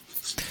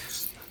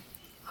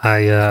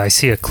 I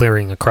see a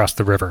clearing across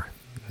the river,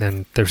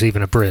 and there's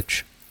even a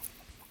bridge.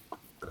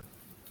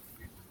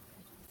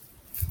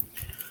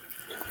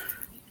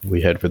 We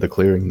head for the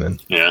clearing then.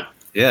 Yeah.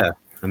 Yeah,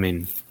 I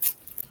mean,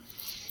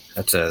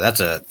 that's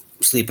a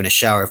sleep in a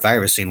shower if I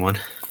ever seen one.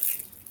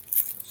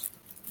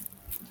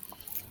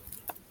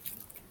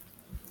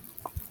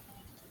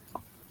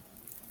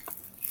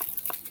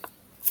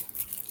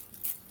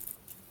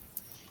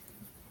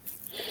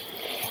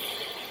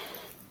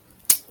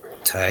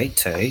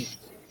 Tight.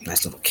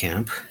 Nice little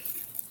camp.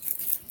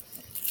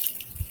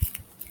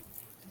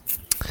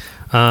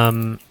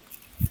 The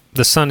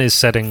sun is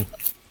setting,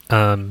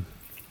 and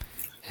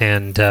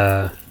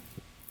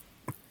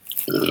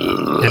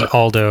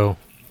Aldo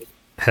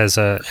has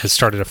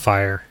started a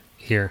fire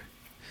here.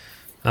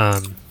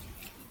 What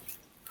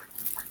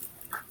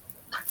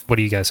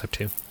are you guys up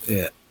to?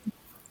 Yeah.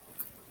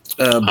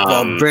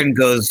 Well, Bryn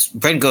goes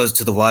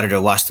to the water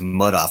to wash the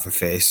mud off her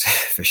face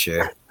for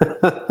sure.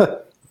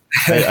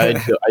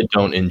 I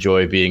don't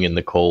enjoy being in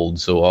the cold,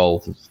 so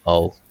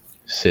I'll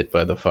sit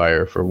by the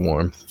fire for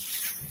warmth.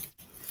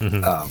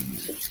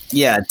 Mm-hmm.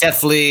 Yeah,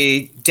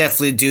 definitely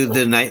do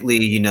the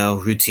nightly,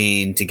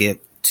 routine to get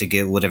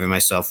whatever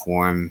myself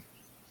warm,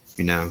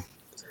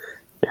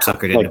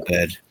 tuckered into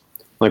bed.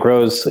 Like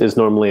Rose is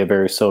normally a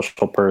very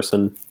social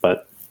person,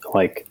 but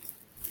like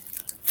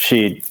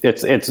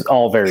it's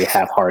all very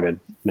half-hearted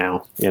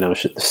now.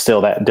 She's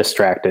still that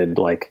distracted,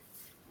 like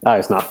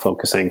eyes not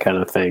focusing kind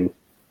of thing.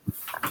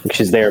 Like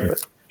she's there,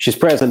 but she's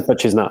present, but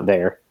she's not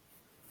there.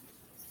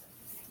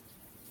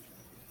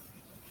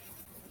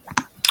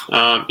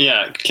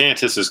 Yeah,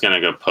 Cantus is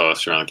gonna go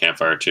post around the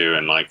campfire too,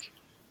 and like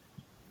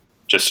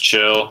just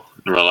chill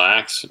and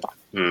relax,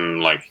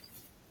 and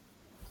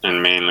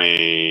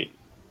mainly,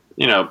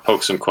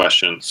 poke some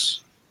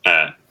questions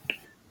at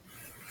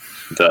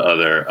the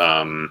other.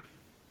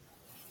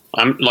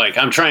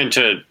 I'm trying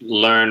to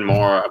learn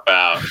more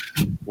about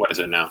what is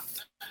it now?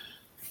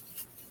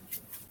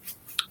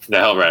 The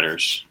Hell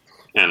Riders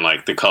and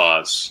like the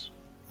cause,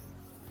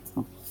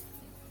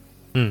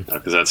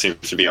 because that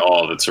seems to be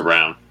all that's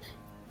around.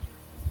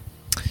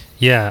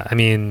 Yeah, I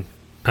mean,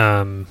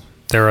 there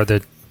are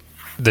the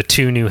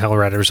two new Hell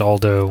Riders,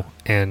 Aldo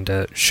and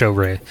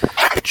Shorey.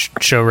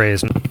 Shorey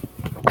is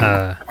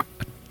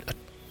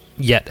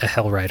yet a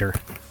Hell Rider.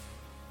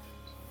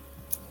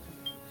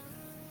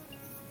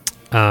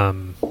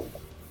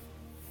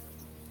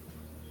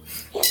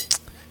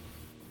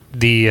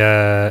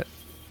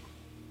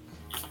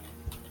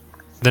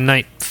 The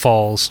night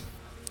falls,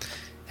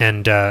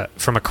 and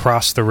from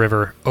across the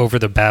river, over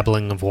the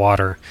babbling of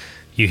water,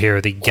 you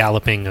hear the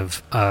galloping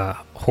of a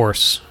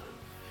horse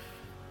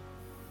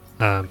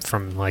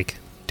from like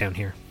down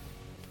here,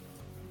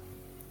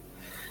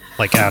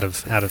 like out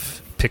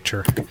of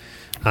picture.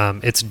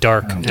 It's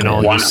dark, and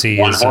all you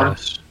see is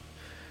horse.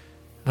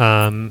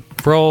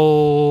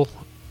 Roll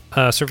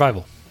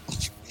survival.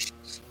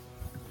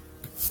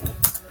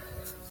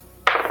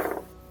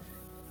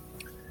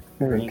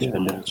 Very good.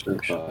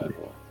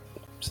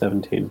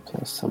 17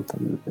 plus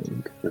something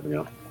big. There we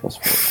go. Plus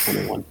 4,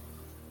 21.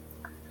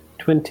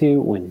 20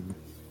 win.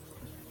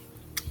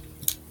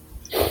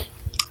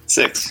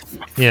 6.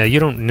 Yeah, you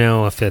don't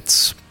know if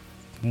it's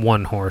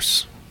one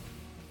horse.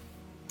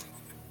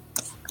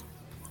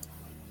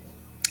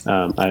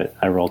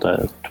 I rolled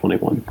a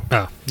 21.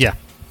 Oh, yeah.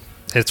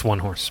 It's one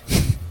horse.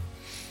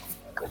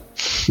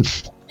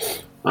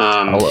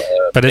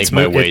 But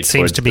it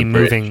seems to be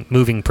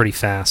moving pretty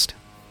fast.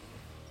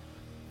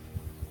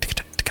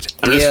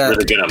 I'm just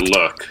really gonna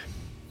look.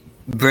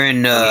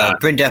 Bryn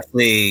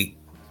definitely,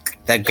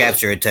 that grabs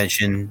her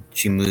attention.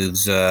 She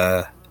moves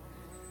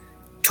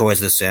towards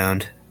the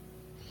sound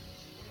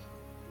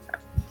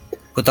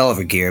with all of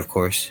her gear, of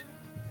course.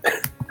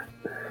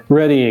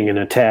 Readying an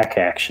attack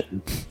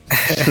action.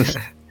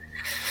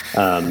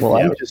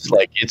 I'm just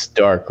like, it's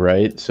dark,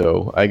 right?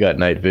 So I got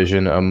night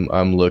vision.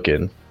 I'm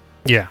looking.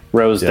 Yeah.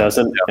 Rose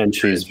doesn't, and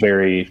she's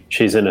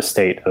in a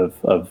state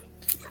of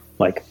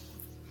like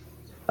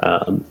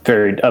a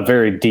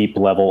very deep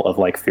level of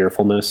like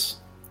fearfulness.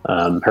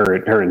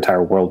 Her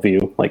entire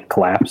worldview like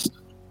collapsed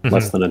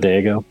less than a day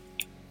ago.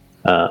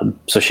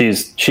 So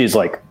she's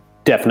like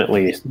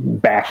definitely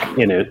back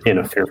in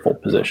a fearful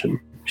position.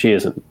 She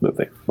isn't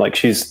moving. Like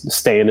she's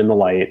staying in the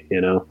light,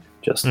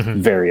 just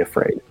very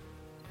afraid.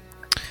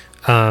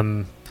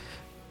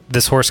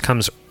 This horse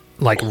comes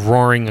like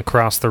roaring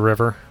across the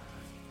river.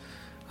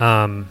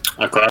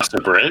 Across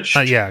the bridge?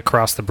 Yeah,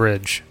 across the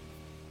bridge.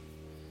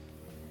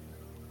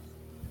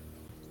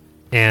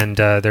 And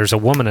there's a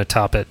woman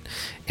atop it,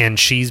 and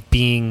she's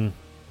being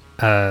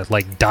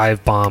like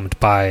dive bombed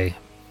by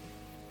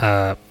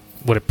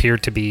what appear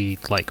to be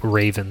like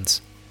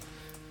ravens.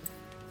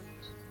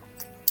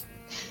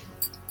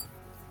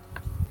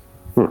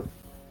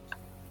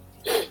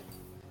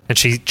 And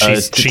she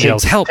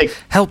yells, "Help!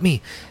 Help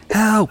me!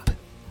 Help!"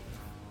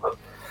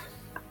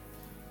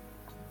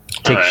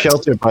 Take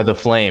shelter by the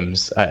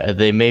flames.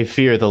 They may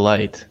fear the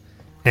light.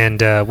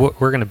 And we're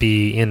going to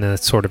be in a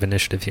sort of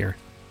initiative here.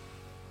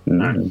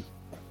 Mm.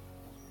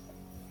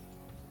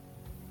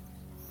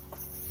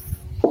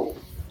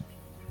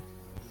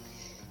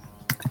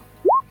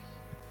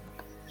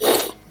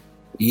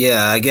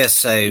 Yeah, I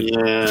guess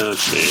Yeah, let's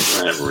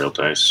see. I have real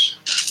dice.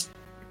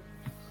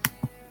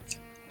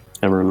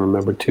 Everyone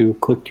remember to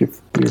click your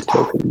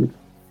token.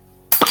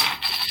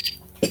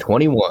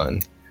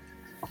 21.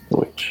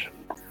 Which...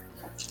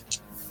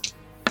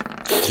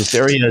 This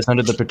area is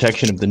under the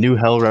protection of the new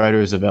Hell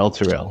Riders of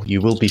Elturel.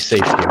 You will be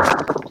safe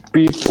here.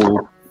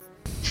 People.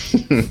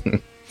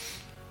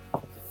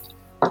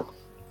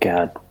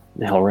 God,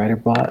 the Hell Rider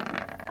bot.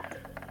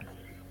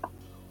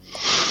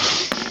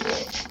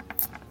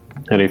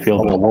 How do you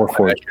feel about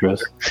Warforged,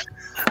 Chris?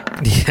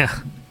 Yeah.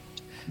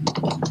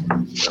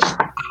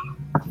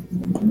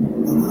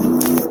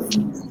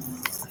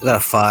 I got a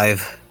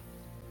 5.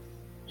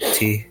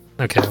 T.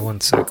 Okay,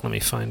 one sec. Let me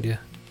find you.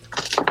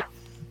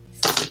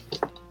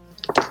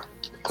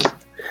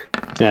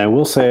 Yeah, I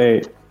will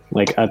say,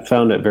 like, I've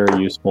found it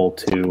very useful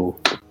to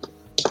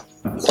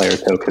player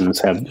tokens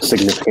have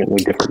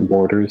significantly different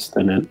borders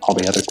than all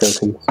the other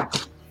tokens.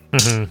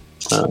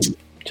 Mm-hmm.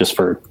 Just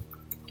for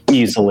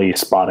easily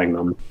spotting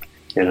them,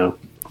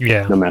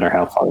 Yeah. no matter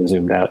how far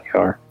zoomed out you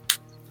are.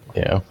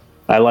 Yeah.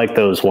 I like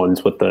those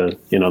ones with the,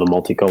 the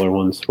multicolor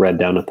ones, red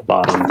down at the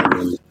bottom and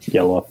then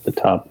yellow up the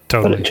top.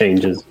 Totally. But it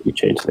changes, you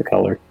change the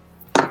color.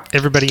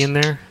 Everybody in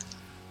there?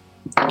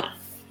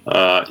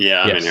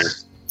 Yeah, I'm in here.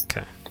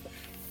 Okay.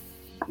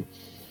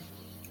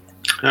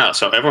 Ah,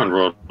 so everyone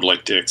rolled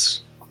like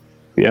dicks.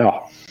 Yeah.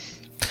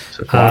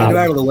 Get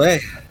out of the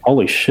way.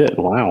 Holy shit,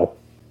 wow.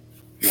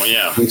 Well,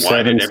 yeah. 2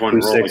 Why did 7s,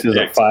 everyone 2 roll like 6s, a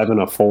dicks? 5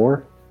 and a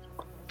 4.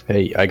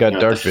 Hey, I got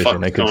What dark the vision.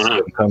 fuck's I could going see on?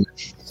 it coming.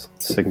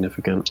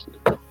 Significant.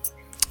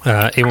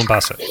 A1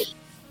 Basa.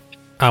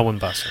 A1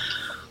 Basa.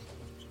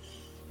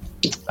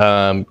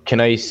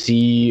 Can I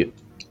see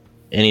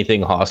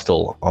anything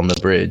hostile on the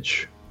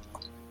bridge?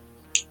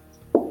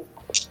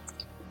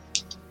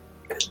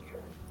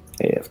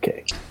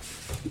 AFK.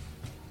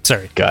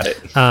 Sorry. Got it.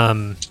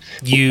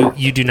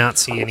 You do not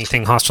see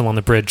anything hostile on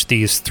the bridge.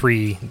 These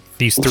three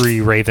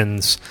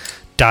ravens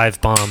dive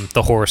bomb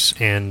the horse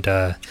and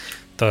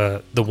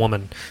the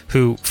woman,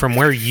 who from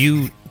where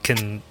you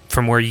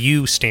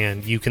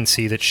stand, you can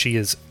see that she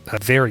is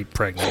very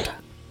pregnant.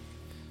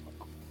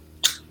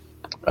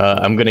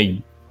 I'm gonna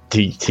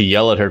to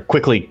yell at her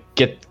quickly.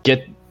 Get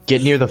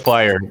near the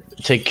fire.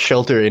 Take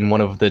shelter in one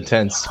of the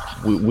tents.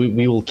 We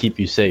will keep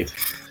you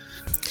safe.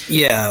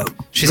 Yeah.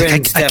 She's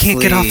like, I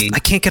can't get off. I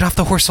can't get off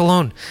the horse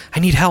alone. I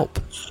need help.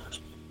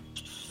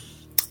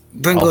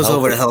 Bryn goes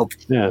over to help.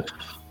 Yeah.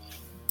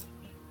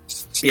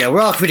 Yeah,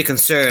 we're all pretty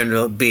concerned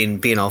about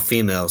being all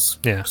females.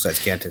 Yeah. Besides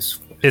Cantus.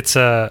 It's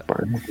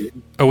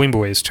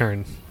Owimboe's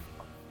turn.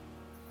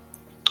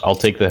 I'll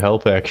take the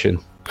help action.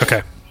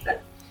 Okay.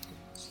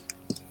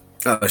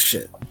 Oh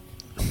shit.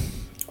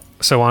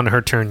 So on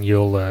her turn,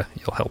 you'll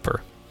help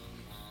her.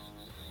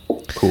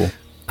 Cool.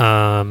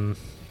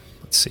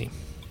 Let's see.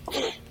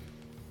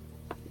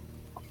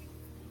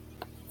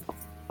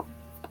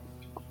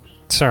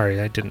 Sorry,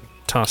 I didn't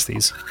toss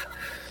these.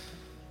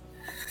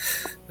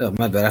 Oh,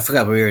 my bad. I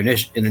forgot we were in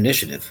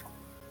initiative.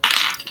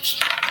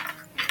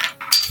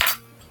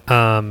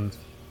 Yeah,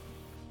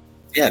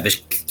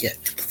 bitch. Get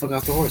the fuck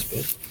off the horse,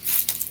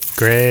 bitch.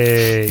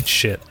 Great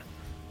shit.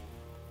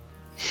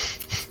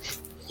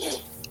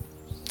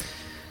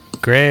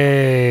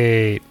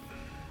 Great.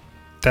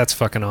 That's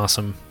fucking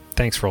awesome.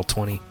 Thanks,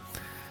 Roll20.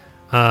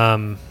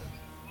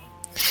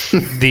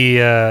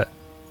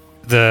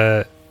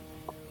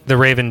 The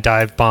raven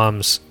dive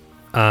bombs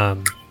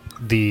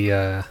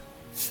the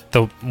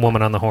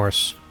woman on the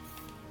horse.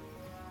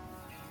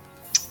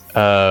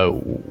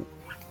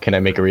 Can I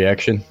make a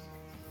reaction?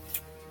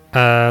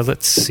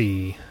 Let's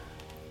see.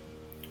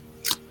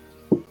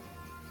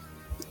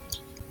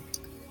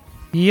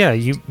 Yeah,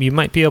 you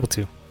might be able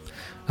to.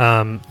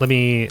 Let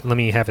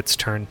me have its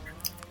turn.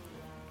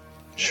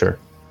 Sure.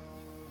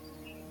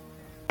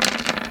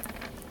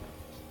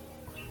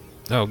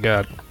 Oh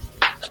god.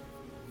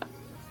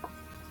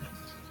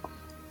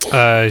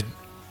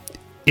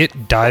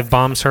 It dive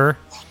bombs her,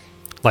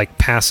 like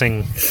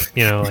passing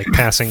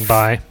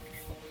by,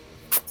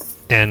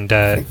 and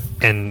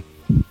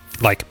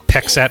like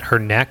pecks at her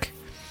neck,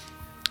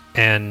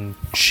 and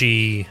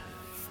she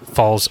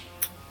falls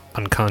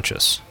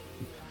unconscious.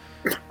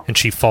 And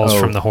she falls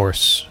from the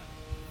horse.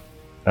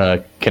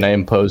 Can I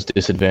impose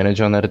disadvantage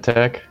on that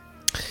attack?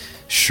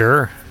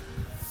 Sure.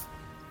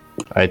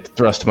 I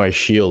thrust my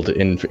shield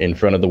in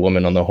front of the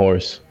woman on the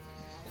horse.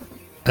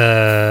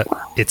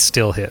 It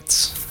still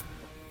hits.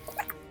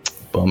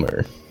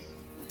 Bummer.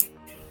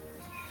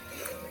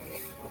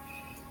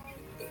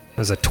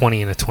 There's a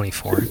 20 and a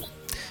 24.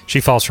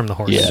 She falls from the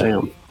horse. Yeah.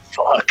 Damn.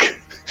 Fuck.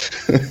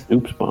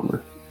 Oops,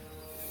 bummer.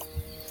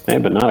 Hey,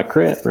 but not a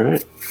crit,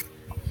 right?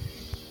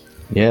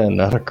 Yeah,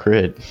 not a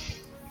crit.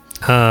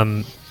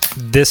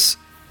 This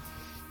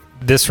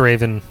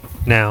raven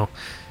now,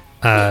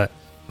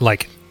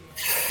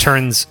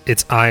 turns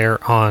its ire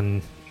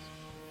on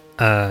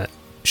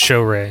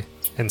Shorei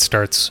and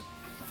starts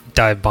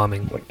dive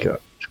bombing. Oh my god.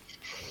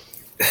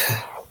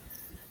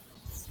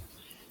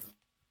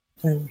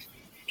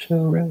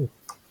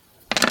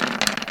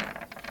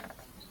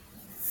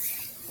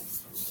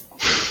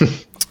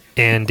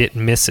 And it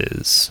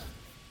misses.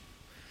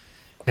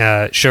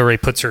 Shorei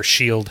puts her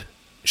shield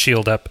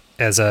up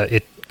as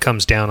it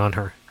comes down on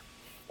her.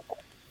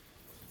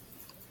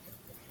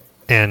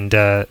 And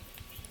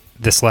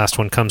this last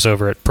one comes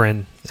over at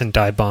Bryn and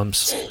dive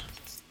bombs.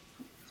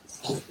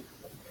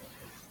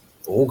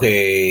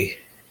 Okay.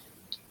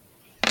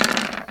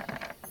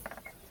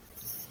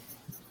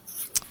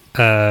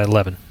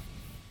 11.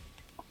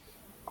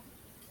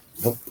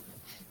 Nope.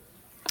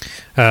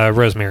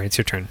 Rosemary, it's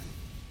your turn.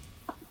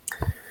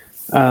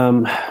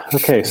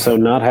 Okay, so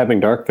not having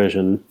dark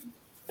vision,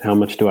 how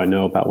much do I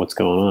know about what's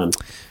going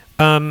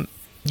on?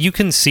 You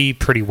can see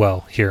pretty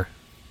well here.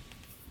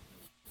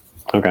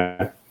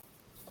 Okay.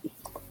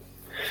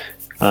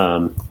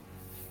 So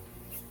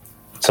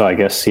I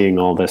guess seeing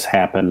all this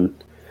happen,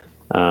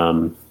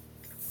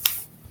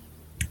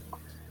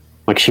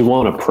 she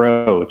won't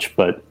approach,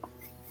 but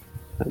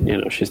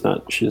she's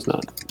not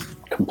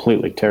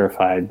completely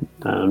terrified.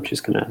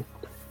 She's gonna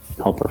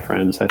help her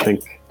friends, I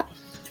think.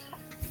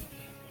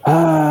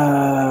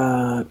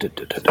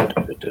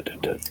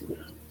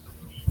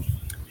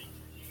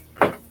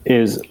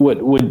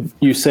 Would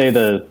you say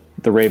the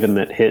raven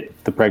that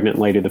hit the pregnant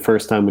lady the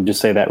first time, would you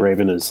say that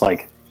raven is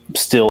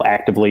still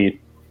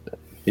actively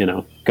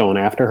going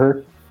after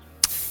her?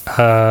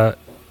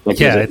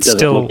 It's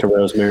still. It look to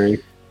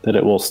Rosemary that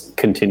it will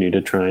continue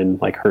to try and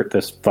hurt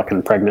this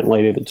fucking pregnant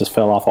lady that just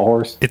fell off a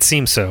horse? It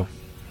seems so.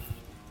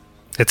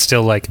 It's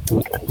still like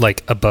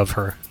above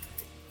her.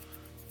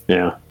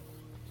 Yeah.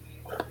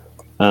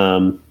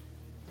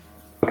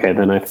 Okay,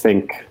 then I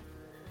think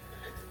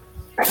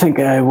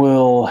I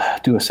will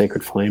do a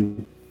sacred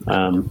flame.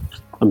 I'm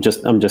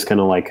just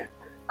gonna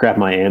grab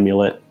my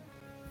amulet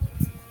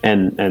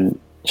and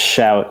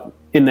shout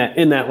in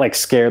that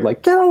scared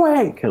get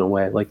away kind of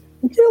way,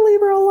 you leave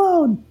her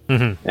alone.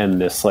 Mm-hmm.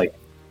 And this the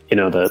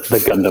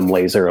Gundam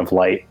laser of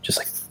light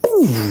just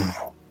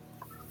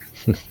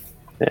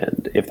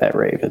and if that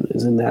raven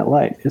is in that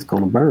light, it's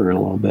gonna burn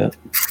a little bit.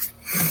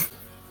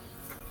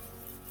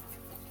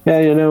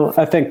 Yeah,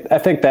 I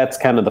think that's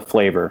kind of the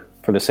flavor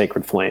for the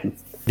sacred flame.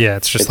 Yeah,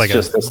 it's just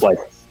this white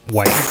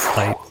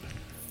light.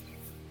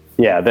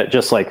 Yeah, that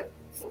just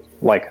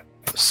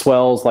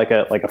swells like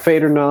a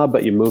fader knob,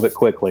 but you move it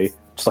quickly,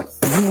 just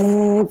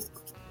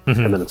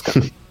Mm-hmm. and then it's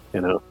gone.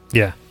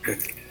 Yeah.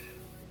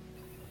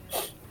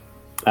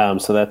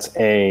 So that's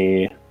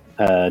a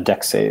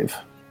dex save,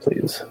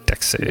 please.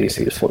 Dex save.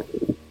 DC is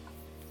 14.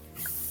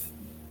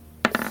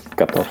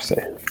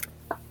 14.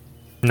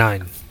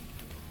 9.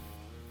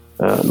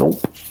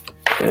 Nope.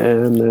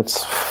 And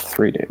that's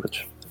 3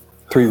 damage.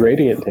 3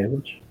 radiant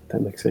damage.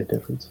 That makes a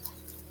difference.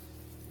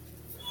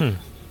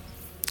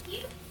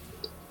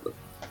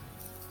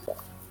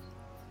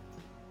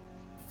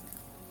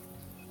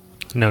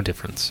 No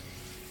difference.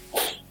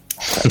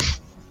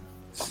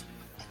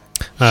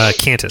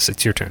 Cantus,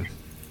 it's your turn.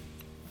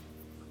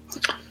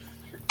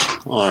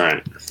 All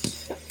right.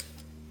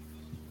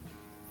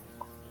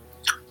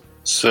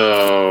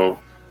 So,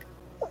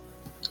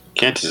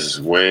 Cantus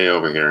is way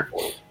over here.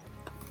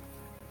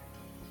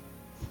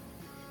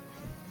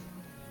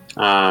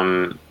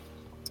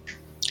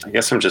 I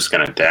guess I'm just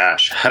gonna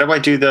dash. How do I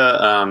do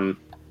the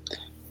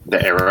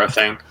arrow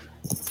thing?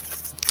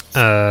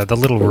 The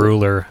little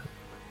ruler.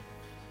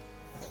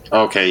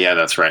 Okay, yeah,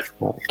 that's right.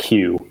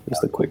 Q is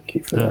the quick key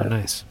for that. Oh,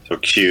 nice. So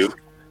Q.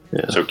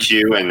 Yeah. So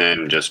Q and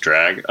then just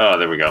drag. Oh,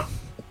 there we go.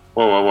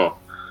 Whoa.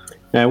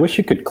 Yeah, I wish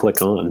you could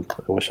click on.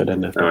 I wish I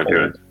didn't have to.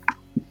 Do it.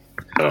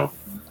 So,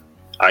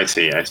 I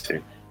see.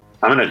 I'm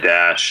gonna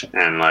dash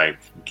and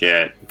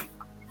get.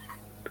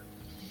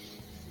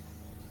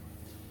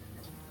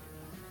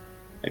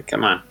 Hey,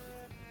 come on.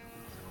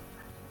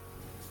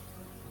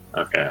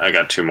 Okay, I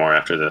got 2 more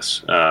after this.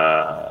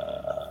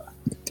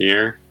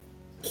 Deer.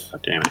 Oh,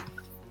 damn it.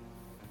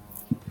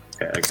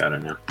 Okay, I got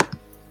it now.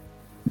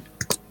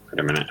 Wait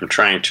a minute. I'm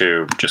trying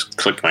to just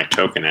click my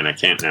token and I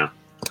can't now.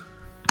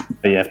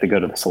 But you have to go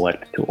to the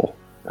select tool.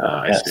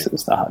 I S see.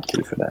 is the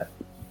hotkey for that.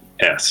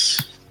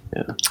 S.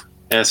 Yeah.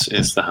 S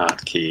is the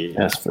hotkey.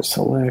 S for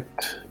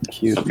select.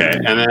 Q. Okay,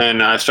 and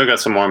then I've still got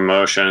some more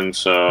motion,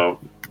 so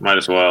might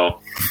as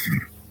well.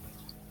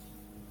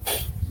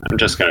 I'm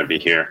just going to be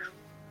here.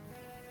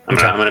 I'm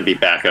going to be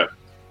backing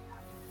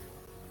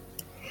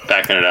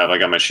it up. I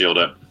got my shield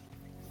up.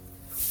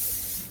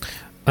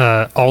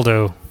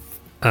 Aldo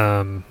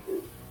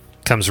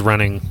comes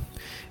running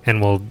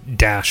and will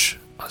dash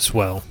as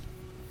well.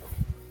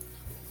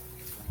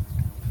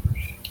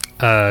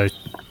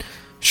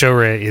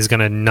 Shorei is going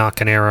to knock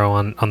an arrow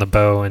on the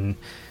bow and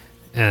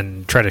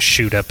try to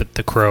shoot up at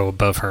the crow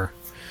above her.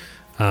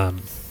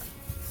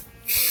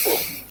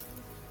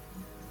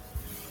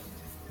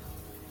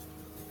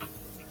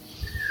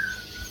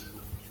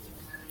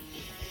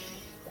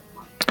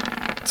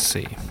 Let's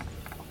see.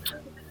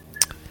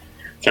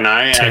 Can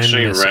I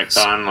actually misses.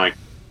 retcon like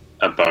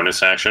a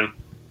bonus action?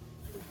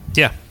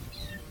 Yeah.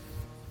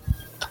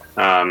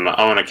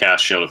 I want to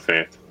cast Shield of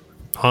Faith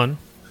On?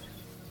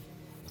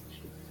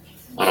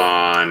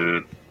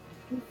 on.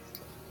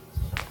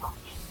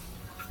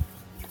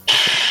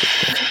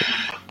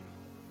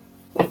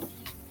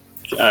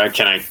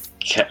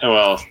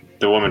 Well,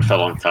 the woman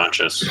fell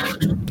unconscious.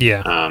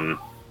 Yeah.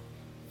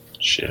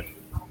 Shit.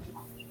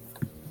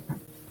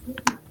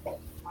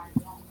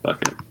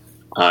 Fuck it.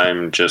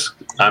 I'm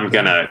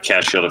gonna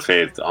cast Shield of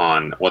Faith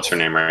on what's her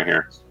name right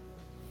here.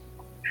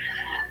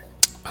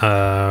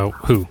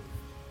 Who?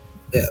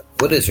 Yeah.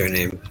 What is her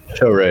name?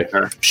 Shorei.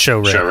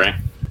 Shorei.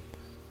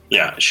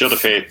 Yeah, Shield of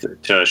Faith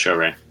to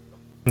Shorei.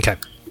 Okay.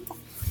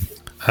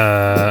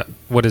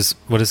 What is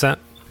that?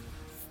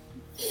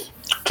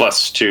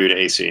 +2 to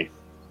AC.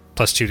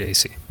 +2 to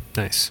AC.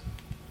 Nice.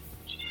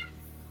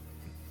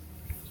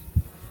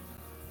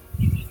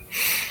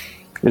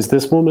 Is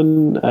this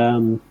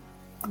woman,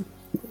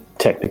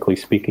 technically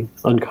speaking,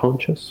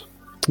 unconscious?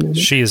 Maybe?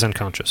 She is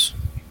unconscious.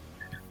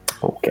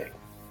 Okay.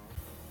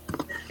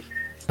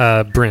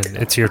 Bryn,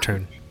 it's your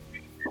turn.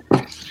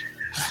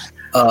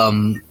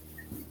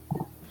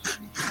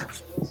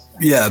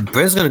 Yeah,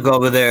 Bryn's gonna go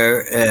over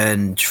there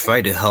and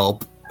try to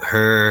help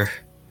her,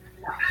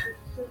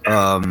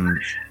 and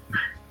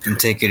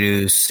take her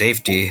to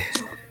safety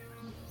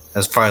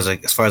as far as I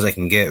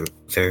can get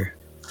with her.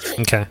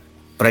 Okay.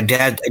 But I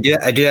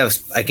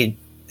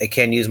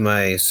can use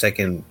my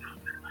second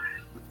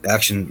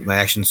action, my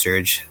action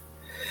surge.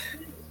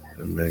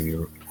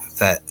 If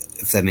that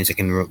means I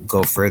can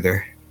go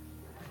further.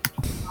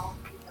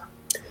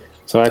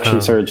 So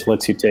action surge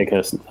lets you take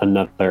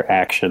another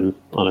action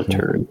on a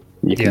turn.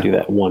 You can do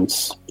that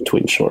once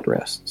between short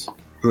rests.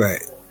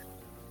 Right.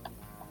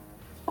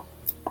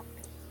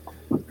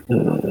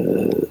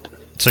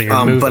 So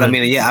you're moving. But I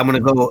mean, yeah, I'm gonna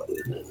go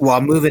while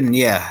I'm moving.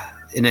 Yeah,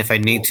 and if I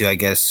need to, I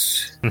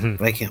guess. Mm-hmm.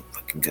 But I can't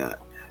fucking God.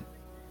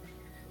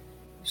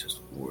 This is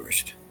the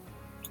worst.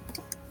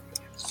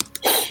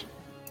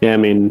 Yeah, I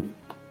mean,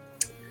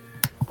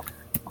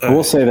 I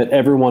will say that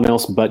everyone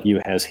else but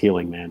you has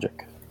healing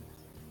magic.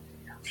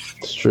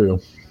 It's true.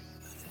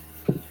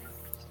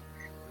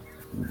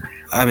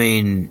 I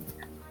mean,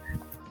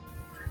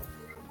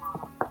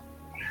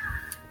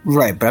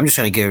 right, but I'm just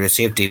trying to get her to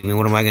safety. I mean,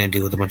 what am I going to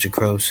do with a bunch of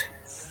crows?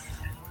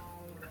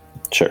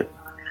 Sure.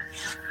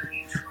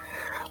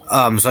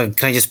 So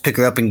can I just pick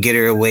her up and get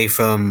her away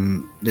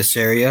from this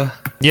area?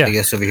 Yeah. I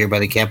guess over here by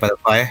the camp by the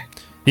fire.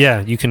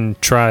 Yeah, you can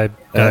try.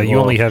 You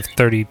only have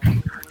 30,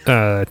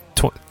 35?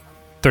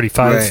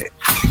 Right.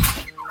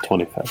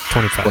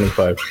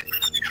 25.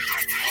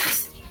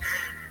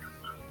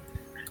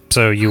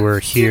 So you were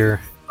here.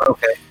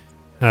 Okay.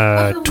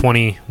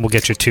 20 will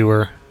get you to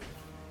her.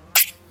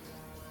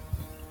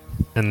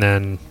 And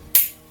then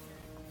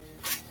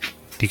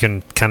you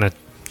can kind of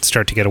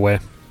start to get away.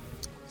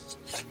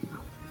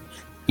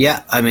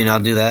 Yeah, I mean, I'll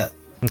do that.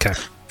 Okay.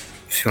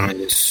 If you want to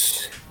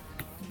just...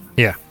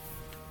 Yeah.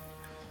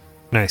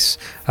 Nice.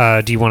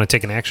 Do you want to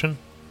take an action?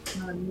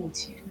 No,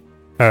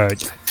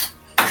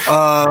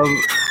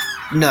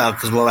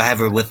 because I have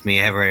her with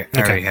me. I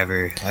already have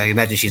her. I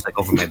imagine she's like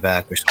over my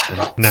back or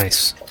something.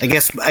 Nice. I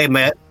guess I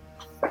might.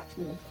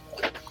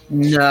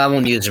 No, I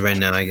won't use it right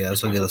now. I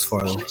guess I'll get this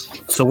far.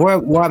 So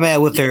where am I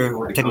at with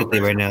her technically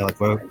right now?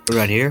 Like we're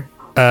right here.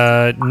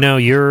 No,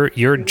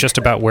 you're just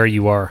about where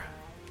you are.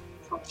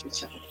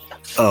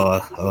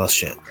 Oh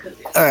shit.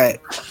 All right.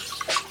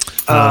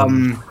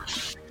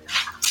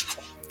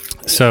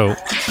 So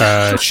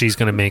she's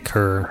gonna make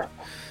her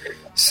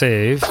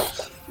save.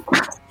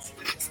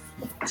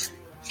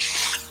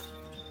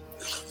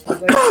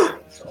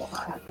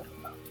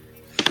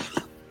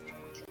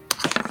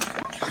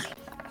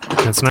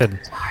 That's not good.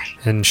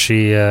 And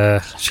she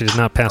did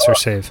not pass her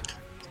save.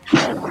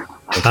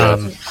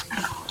 Okay.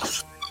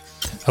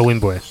 A win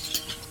boy.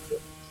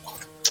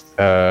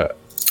 I'm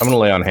gonna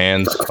lay on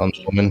hands on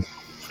the woman.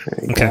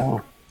 Okay.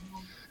 Go.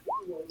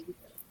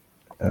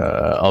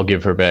 I'll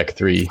give her back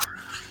 3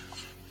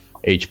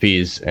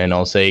 HPs, and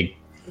I'll say,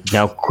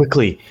 now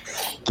quickly,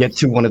 get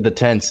to one of the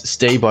tents.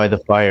 Stay by the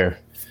fire.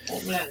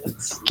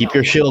 Keep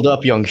your shield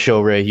up, young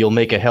Shorei. You'll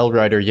make a Hell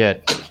Rider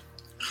yet.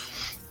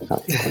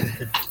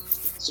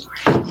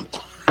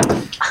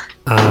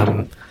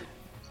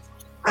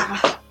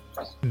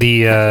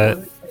 this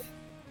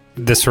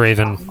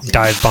raven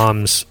dive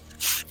bombs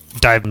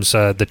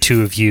the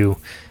two of you,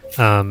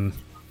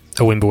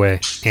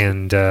 Owimbwe,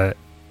 and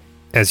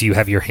as you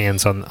have your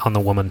hands on the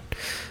woman.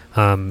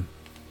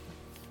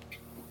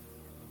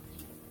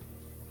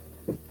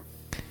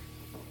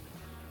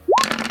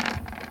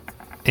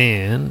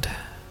 And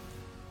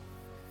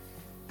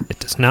it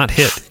does not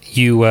hit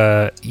you.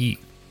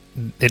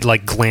 It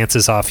like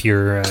glances off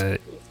your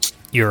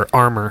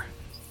armor.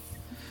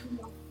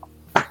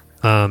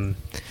 But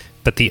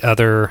the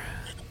other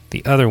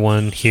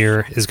one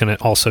here is going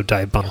to also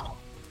dive bomb.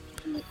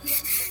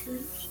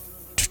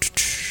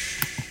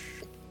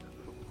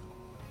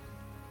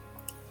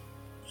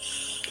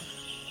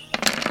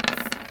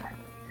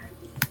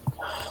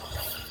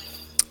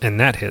 And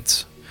that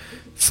hits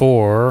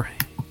for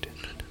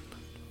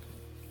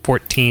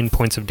 14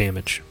 points of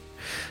damage.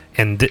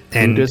 And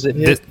Who does it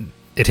hit?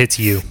 It hits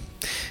you.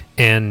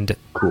 And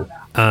Cool.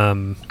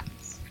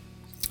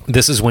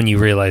 This is when you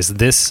realize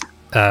this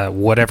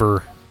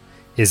whatever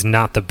is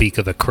not the beak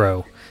of a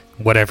crow.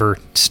 Whatever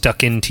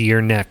stuck into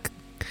your neck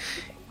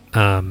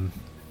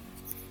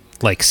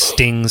like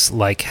stings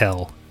like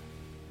hell.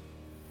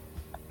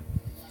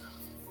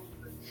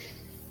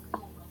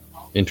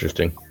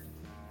 Interesting.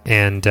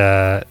 And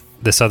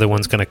this other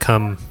one's going to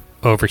come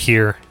over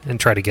here and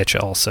try to get you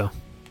also.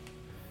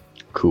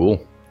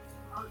 Cool.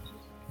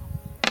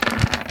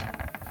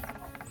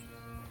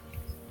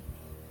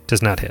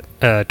 Does not hit.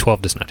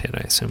 12 does not hit, I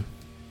assume.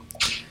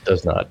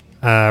 Does not.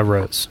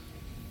 Rose.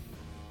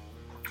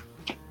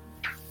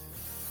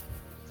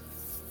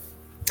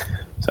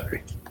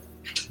 Sorry.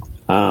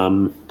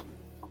 Okay,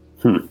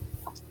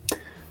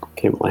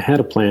 well, I had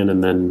a plan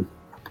and then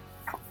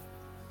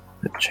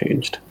it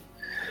changed.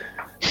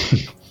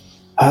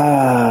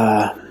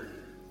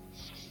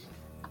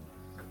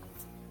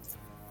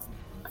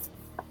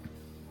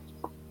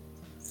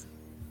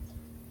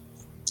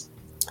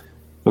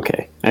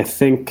 Okay, I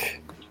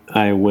think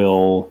I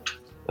will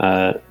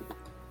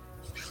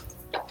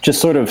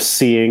just sort of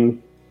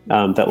seeing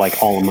that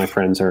like all of my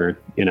friends are,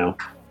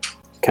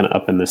 kind of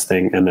up in this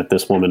thing, and that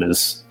this woman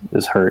is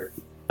hurt.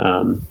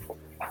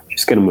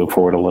 She's going to move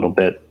forward a little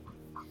bit,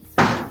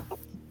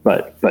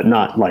 but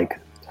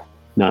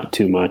not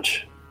too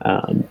much.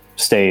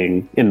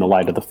 Staying in the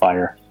light of the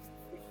fire,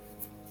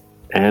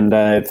 and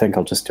I think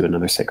I'll just do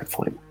another Sacred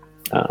Flame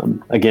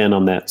again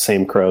on that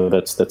same crow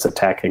that's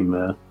attacking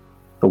the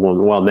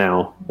one. Well,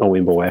 now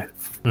Owimbwe.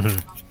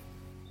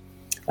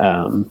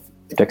 Mm-hmm.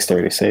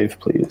 Dexterity save,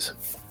 please.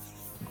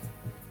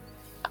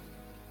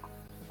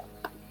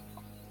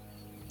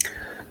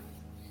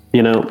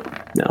 No,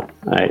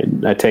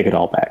 I take it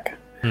all back.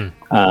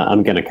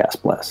 I'm gonna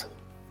cast Bless.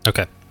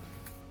 Okay.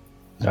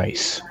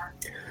 Nice.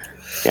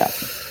 Yeah.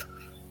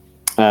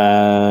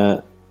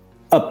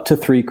 Up to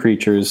 3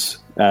 creatures,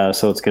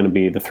 so it's going to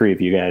be the 3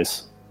 of you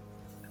guys.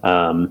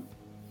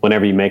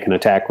 Whenever you make an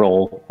attack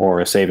roll or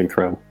a saving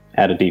throw,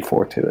 add a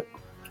d4 to it.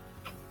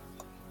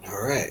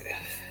 All right.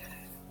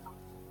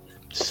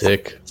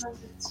 Sick.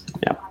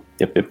 Yeah.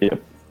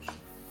 Yep.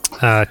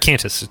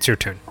 Cantus, it's your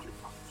turn.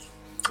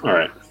 All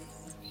right.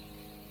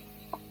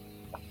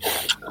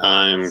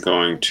 I'm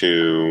going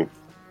to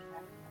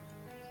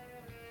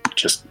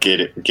just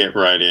get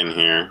right in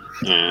here,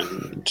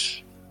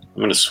 and I'm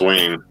going to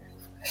swing.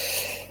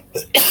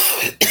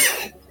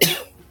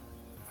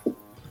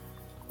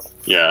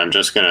 Yeah, I'm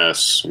just going to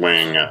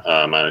swing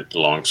my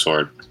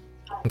longsword.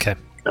 Okay.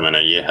 I'm going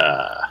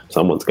to,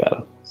 Someone's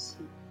got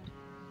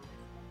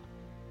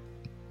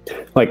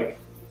to. Like,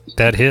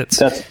 that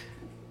hits.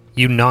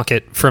 You knock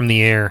it from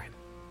the air,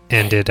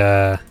 and it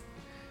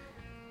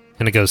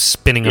goes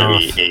spinning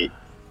off. 8.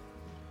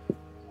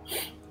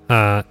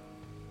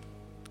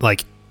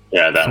 Like,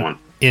 yeah, that one.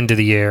 Into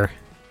the air.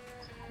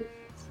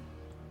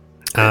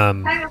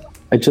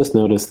 I just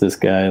noticed this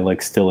guy,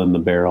 like, still in the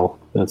barrel.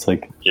 That's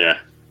like... Yeah.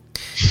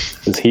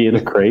 Is he in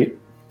a crate?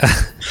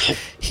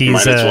 He's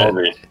might as well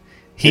be.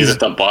 He's at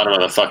the bottom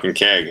of the fucking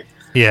keg.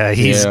 Yeah,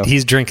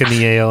 he's drinking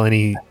the ale,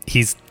 and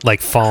he's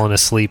like falling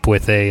asleep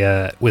with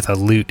a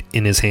lute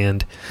in his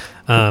hand.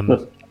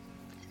 Let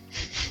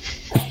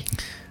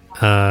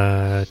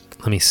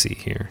me see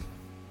here.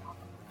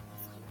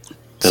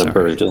 And a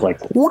bird just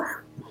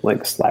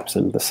like slaps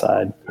into the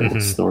side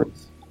and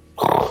snorts.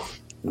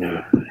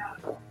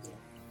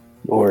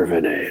 More of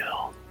an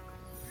ale.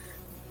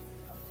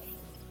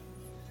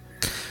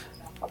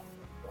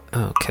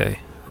 Okay.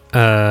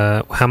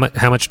 How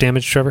much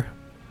damage, Trevor?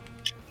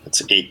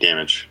 It's 8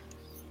 damage.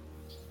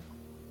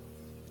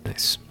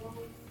 Nice.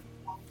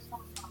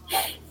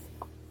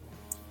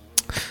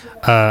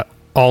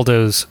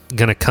 Aldo's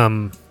gonna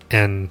come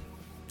and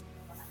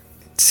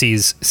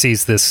sees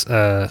this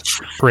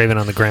raven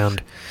on the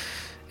ground,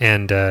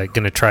 and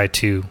gonna try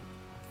to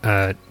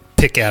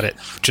pick at it,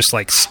 just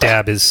like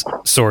stab his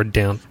sword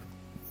down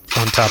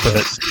on top of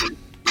it.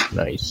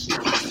 Nice.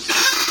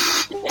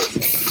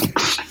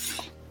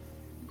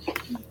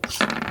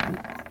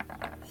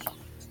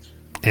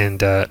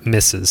 And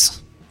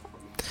misses.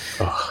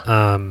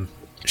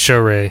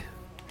 Shorei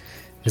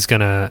is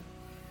gonna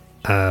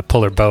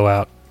pull her bow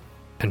out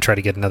and try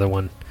to get another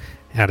one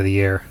out of the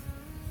air.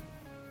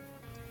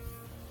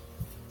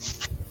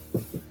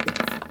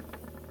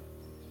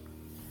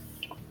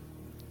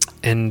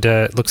 And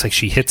it looks like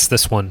she hits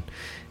this one,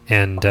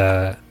 and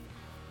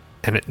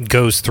it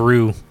goes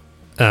through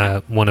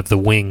one of the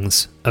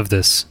wings of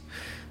this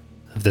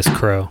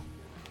crow.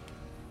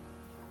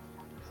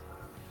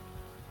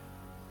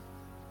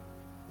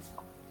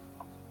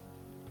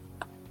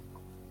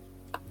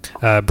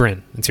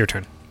 Bryn, it's your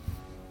turn.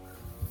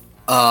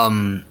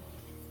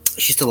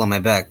 She's still on my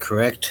back,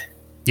 correct?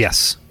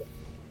 Yes.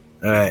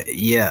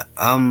 Yeah.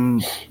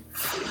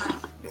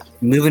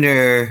 Moving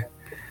her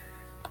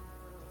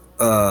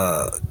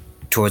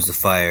towards the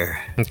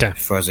fire. Okay. As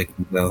far as I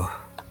can go.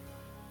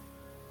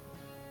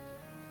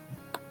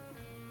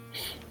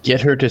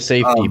 Get her to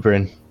safety,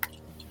 Bryn.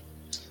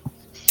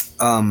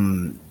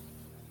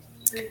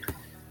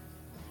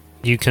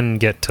 You can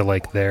get to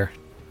like there.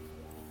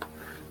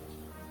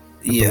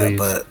 Yeah, believe.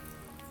 but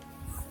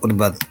what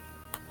about?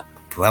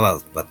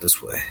 How about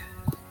this way?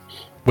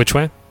 Which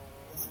way?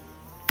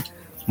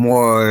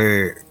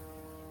 More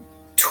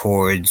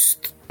towards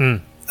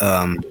Mm.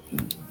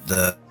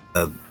 The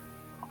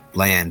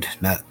land,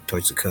 not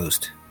towards the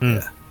coast.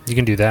 Mm. You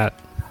can do that.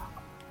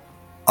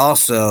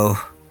 Also,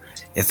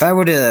 if I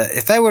were to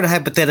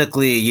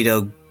hypothetically,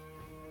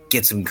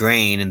 get some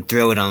grain and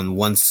throw it on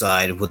one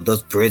side, would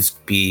those birds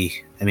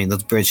be? I mean,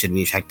 those birds should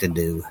be attracted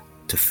to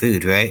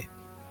food, right?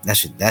 That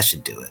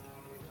should do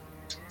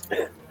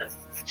it.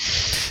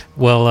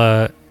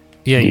 Well,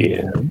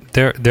 yeah.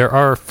 There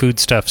are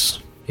foodstuffs,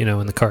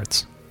 in the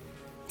carts.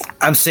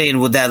 I'm saying,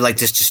 would that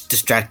just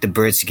distract the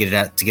birds to get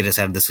us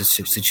out of this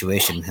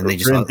situation, and they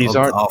just Bryn, these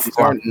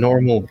aren't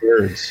normal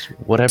birds.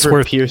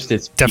 Whatever pierced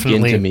its beak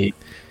into me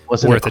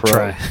wasn't worth a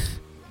try.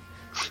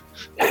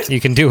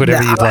 You can do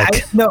whatever you'd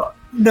like. No,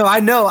 I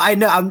know. I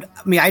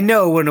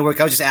know it wouldn't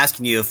work. I was just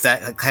asking you if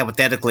that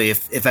hypothetically,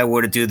 if I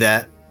were to do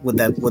that, would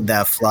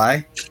that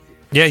fly?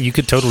 Yeah, you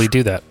could totally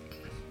do that.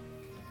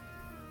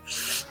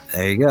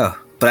 There you go.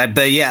 But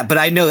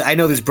I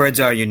know these birds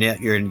are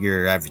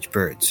your average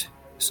birds.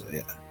 So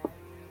yeah,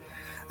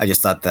 I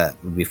just thought that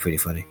would be pretty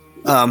funny.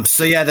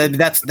 So yeah,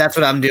 that's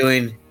what I'm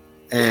doing.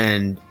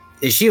 And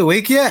is she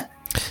awake yet?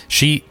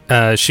 She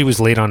was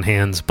laid on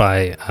hands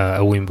by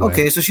a wing boy.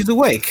 Okay, so she's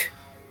awake.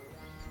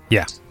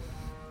 Yeah.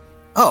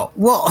 Oh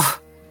well.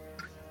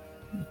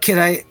 Can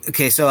I?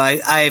 Okay, so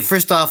I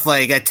first off,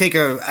 I take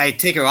her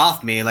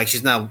off me,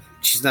 she's not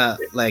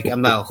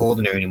I'm not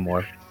holding her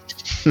anymore.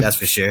 That's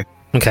for sure.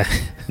 Okay.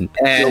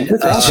 And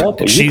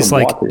she's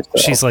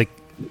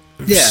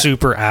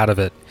super out of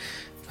it.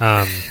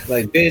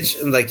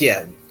 Bitch, I'm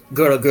yeah,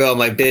 girl,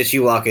 my bitch,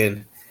 you walk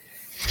in.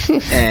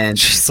 And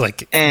she's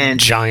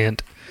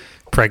giant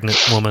pregnant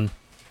woman.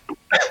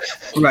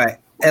 Right.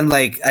 And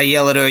I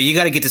yell at her, "You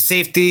got to get to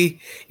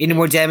safety. Any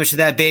more damage to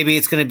that baby,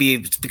 it's gonna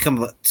become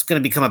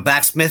a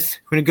blacksmith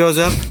when it grows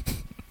up."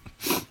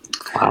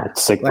 Wow,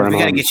 it's sick. We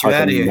gotta get you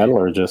out of here.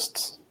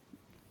 Metallurgist.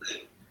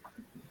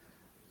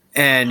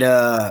 And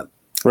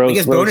Rose, I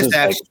guess Rose bonus is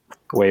action.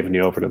 Waving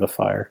you over to the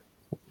fire.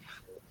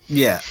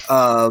 Yeah.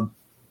 I'll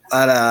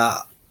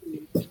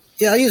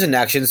use an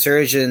action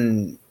surge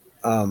and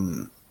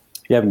You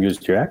haven't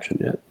used your action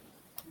yet.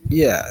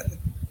 Yeah.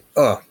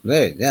 Oh,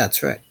 there. Yeah,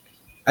 that's right.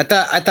 I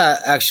thought.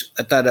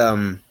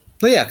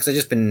 Well, yeah, because I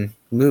just been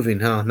moving,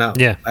 huh? No.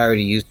 Yeah. I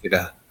already used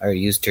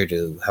her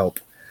to help.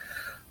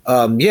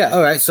 Yeah.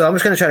 All right. So I'm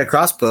just gonna try to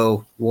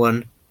crossbow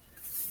one.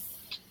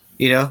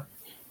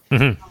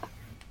 Mm-hmm.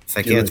 If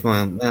I can, it's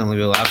my only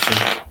real option.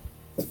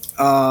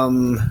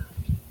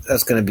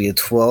 That's gonna be a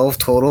 12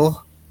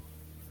 total.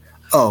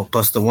 Oh,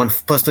 plus the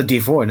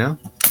D4 now.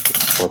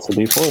 What's the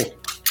D4?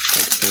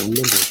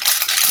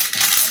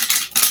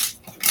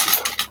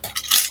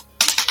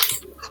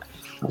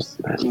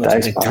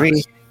 That's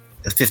 3.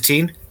 That's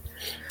 15.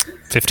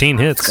 15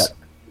 hits.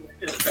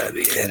 That'd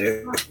be a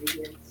hitter.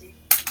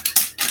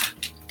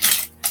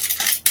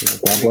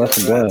 God bless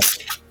and bless.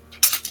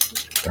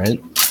 Right?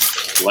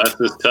 Less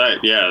is tight.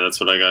 Yeah, that's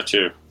what I got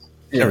too.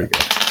 There we go.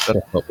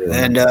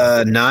 And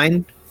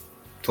 9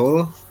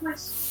 total.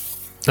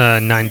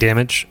 9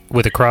 damage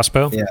with a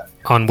crossbow. Yeah.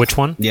 On which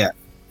one? Yeah.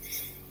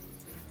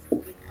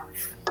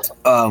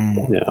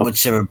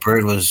 Whichever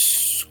bird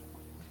was,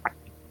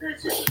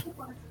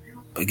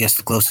 I guess,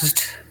 the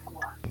closest.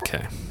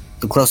 Okay.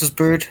 The closest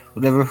bird,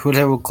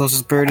 whatever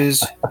closest bird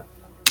is,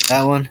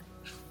 that one.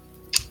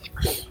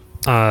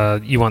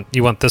 You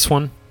want this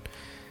one?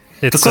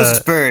 It's The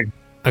closest bird.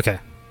 Okay.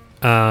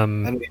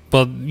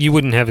 Well, you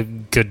wouldn't have a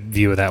good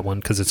view of that one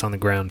because it's on the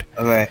ground.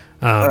 All right.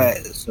 All right.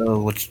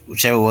 So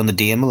whichever one the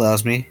DM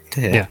allows me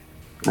to hit. Yeah.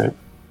 Right.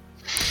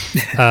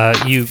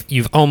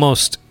 You've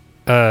almost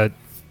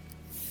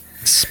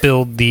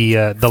spilled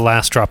the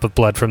last drop of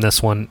blood from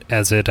this one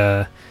as it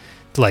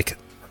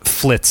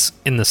flits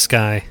in the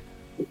sky.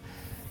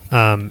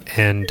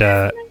 And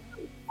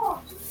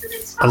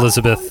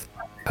Elizabeth,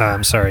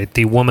 I'm sorry,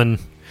 the woman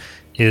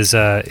is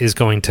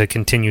going to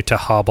continue to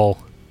hobble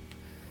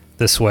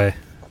this way.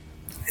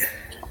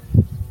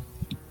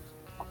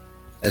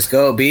 Let's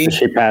go, B. As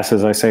she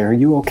passes, I say, "Are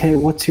you okay?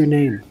 What's your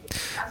name?"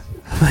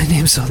 My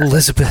name's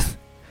Elizabeth.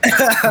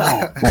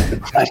 I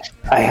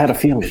had a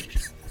feeling.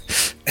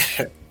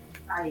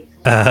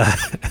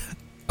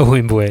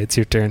 Owimbwe, it's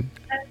your turn.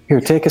 Here,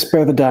 take a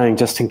spare the dying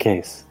just in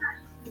case.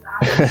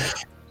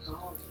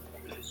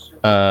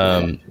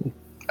 I'm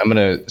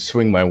gonna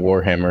swing my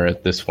warhammer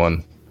at this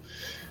one,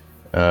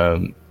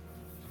 and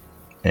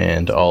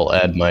I'll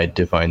add my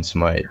divine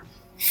smite.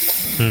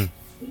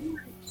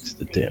 It's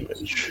the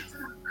damage.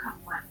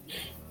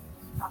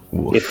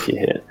 Woof. If you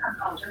hit.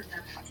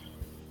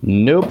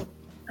 Nope,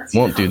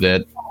 won't do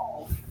that.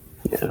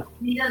 Yeah.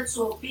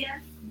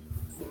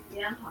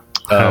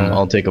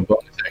 I'll take a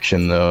bonus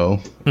action though,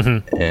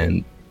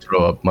 and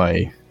throw up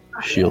my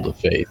shield of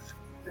faith.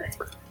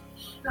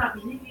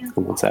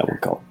 What's that one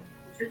called?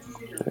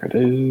 There it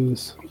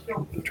is.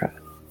 Try it.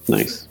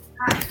 Nice.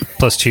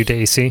 +2 to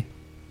AC.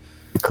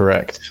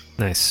 Correct.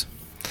 Nice.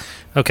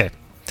 Okay.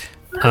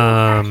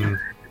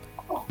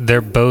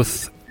 They're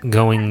both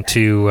going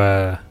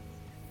to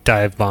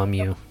dive bomb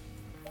you.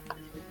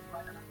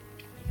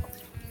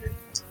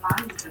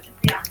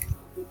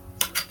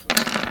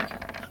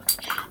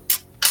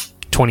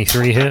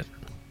 $23 hit.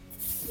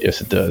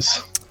 Yes, it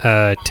does.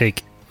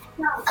 Take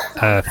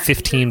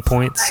 15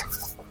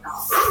 points.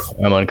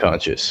 I'm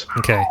unconscious.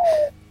 Okay.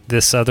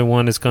 This other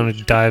one is going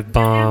to dive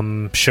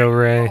bomb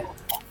Shorei.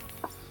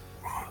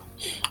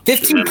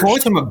 15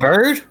 points from a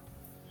bird?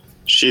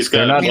 She's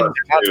got They're not- a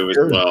 +2 as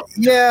well.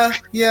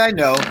 Yeah, I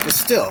know, but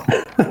still,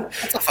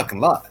 that's a fucking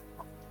lot.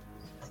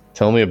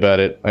 Tell me about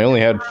it. I only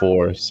had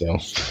 4, so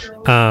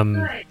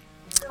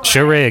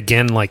Shorei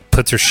again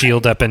puts her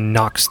shield up and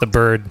knocks the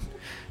bird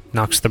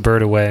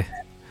away.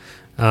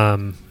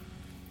 And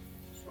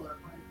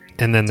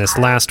then this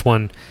last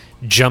one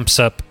jumps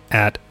up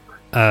at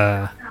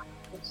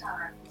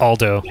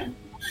Aldo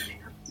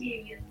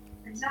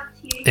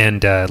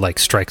and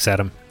strikes at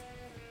him.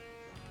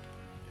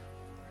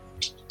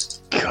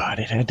 God,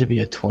 it had to be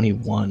a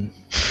 21.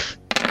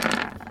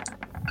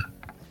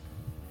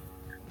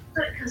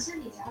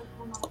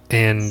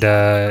 And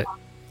it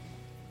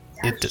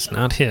does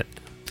not hit.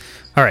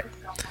 All right.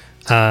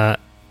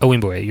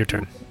 Owimbwe, your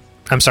turn.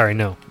 I'm sorry,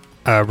 no.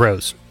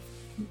 Rose.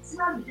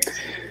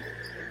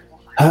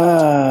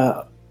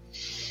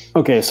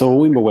 Okay, so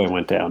Wimbawe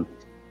went down,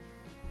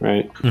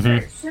 right?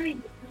 Mm-hmm.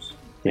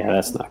 Yeah,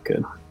 that's not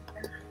good.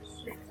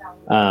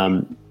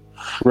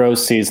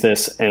 Rose sees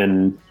this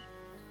and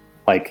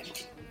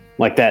like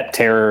that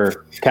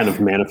terror kind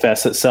of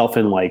manifests itself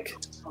in like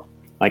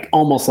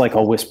almost like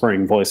a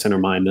whispering voice in her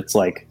mind that's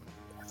like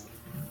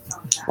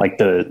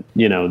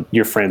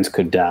your friends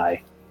could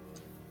die.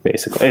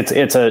 Basically,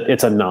 it's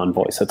a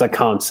non-voice. It's a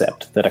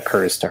concept that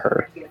occurs to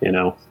her,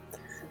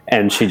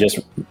 and she just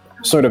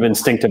sort of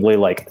instinctively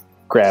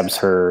grabs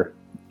her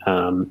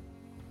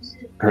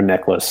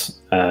necklace,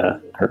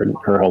 her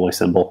holy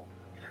symbol,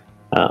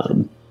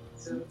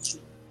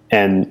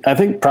 and I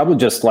think probably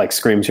just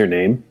screams your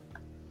name,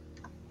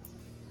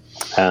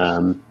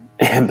 and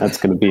that's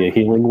going to be a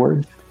healing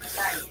word.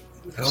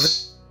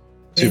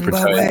 Super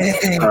tight.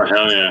 Oh,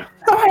 hell yeah.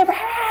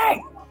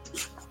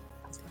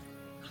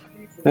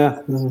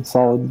 Yeah, this is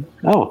solid.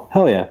 Oh,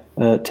 hell yeah.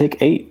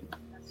 Take 8.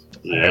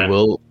 Yeah. I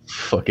will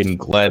fucking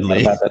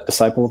gladly. About that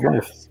Disciple of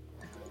Life.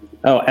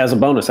 Oh, as a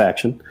bonus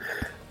action,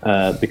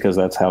 because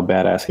that's how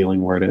badass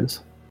healing word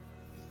is.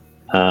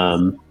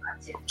 Yeah,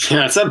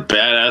 it's a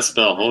badass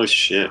spell. Holy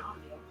shit.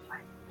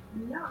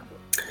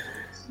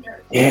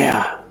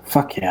 Yeah,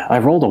 fuck yeah. I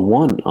rolled a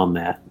 1 on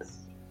that.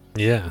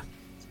 Yeah.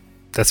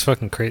 That's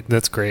fucking great.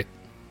 That's great.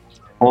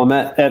 Well,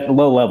 at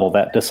low level,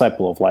 that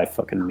Disciple of Life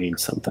fucking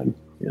means something,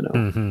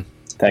 Mm-hmm.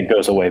 That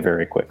goes away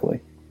very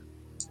quickly.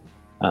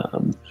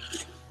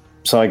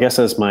 So I guess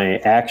as my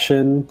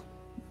action,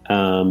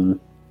 I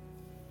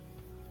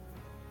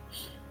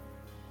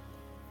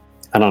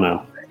don't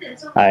know.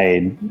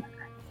 I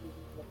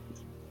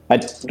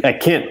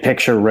can't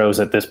picture Rose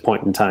at this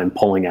point in time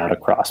pulling out a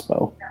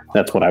crossbow.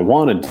 That's what I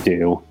wanted to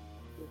do,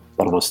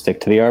 but I'm gonna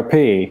stick to the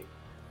RP.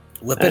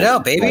 Whip it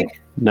out, baby.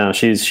 No,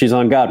 she's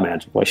on God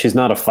magic. She's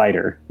not a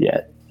fighter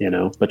yet,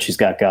 but she's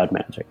got God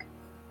magic.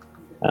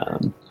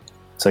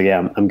 So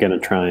yeah, I'm gonna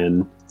try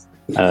and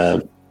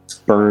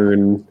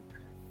burn.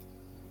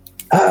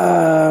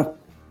 Probably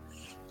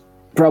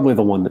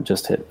the one that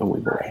just hit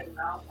Owimbwe.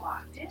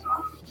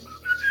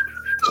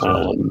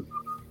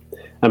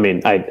 I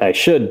mean, I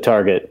should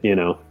target,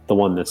 the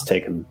one that's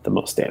taken the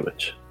most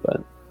damage,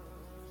 but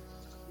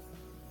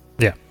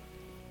Yeah.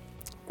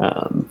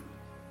 No,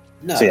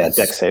 so yeah, it's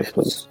dex save,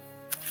 please.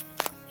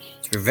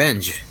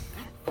 revenge.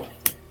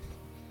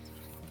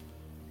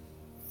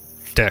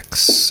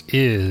 Dex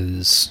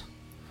is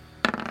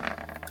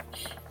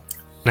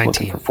 19.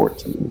 Looking for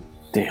 14.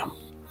 Damn,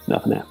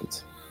 nothing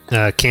happens.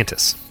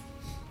 Cantus.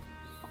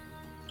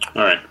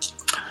 All right.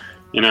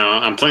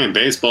 I'm playing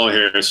baseball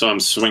here, so I'm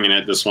swinging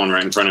at this one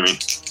right in front of me.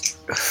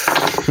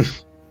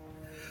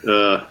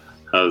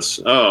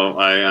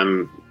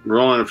 I'm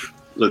rolling.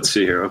 Let's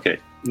see here. Okay.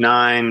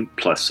 9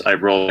 plus I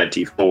roll a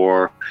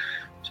d4.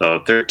 So So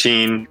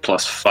 13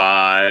 plus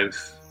 5,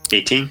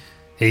 18.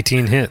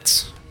 18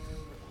 hits.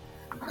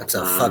 That's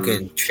a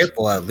fucking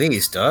triple at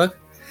least, dog.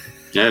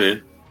 Yeah,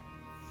 dude.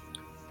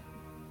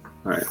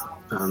 All right.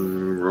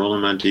 I'm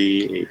rolling my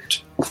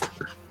D8.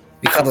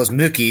 We call those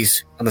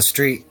mookies on the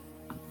street.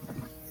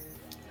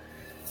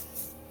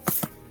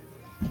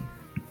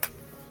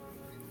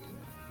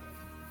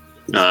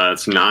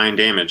 It's 9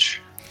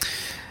 damage.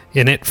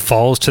 And it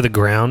falls to the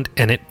ground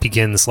and it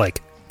begins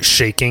like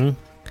shaking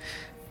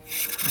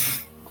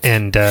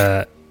and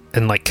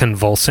like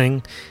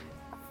convulsing,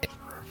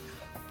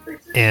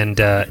 and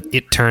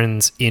it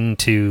turns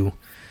into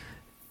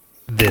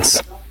this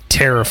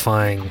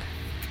terrifying,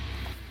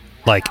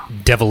 like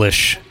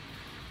devilish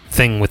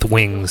thing with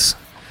wings,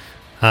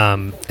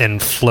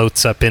 and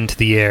floats up into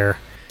the air,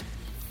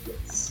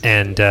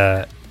 and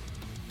the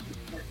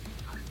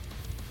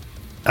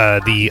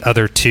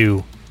other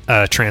two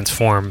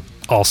transform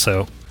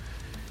also,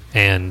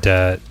 and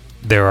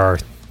there are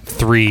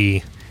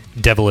 3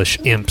 devilish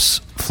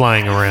imps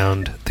flying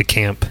around the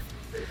camp,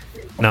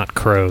 not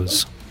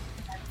crows.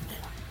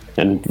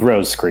 And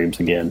Rose screams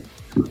again.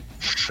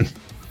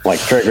 Like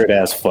triggered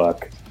as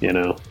fuck, you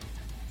know?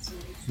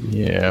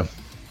 Yeah.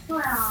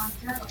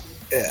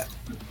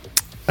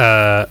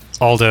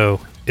 Aldo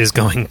is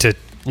going to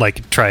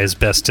like try his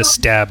best to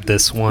stab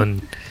this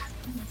one.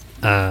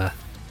 I'm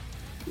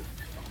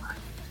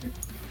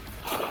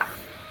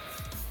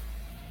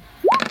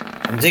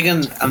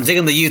digging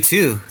the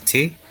U2,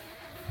 T.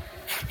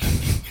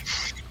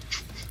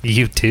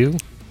 You too?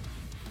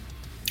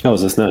 Oh,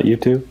 is this not you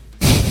two?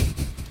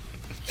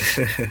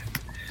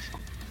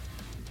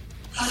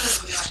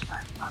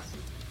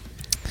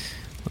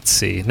 Let's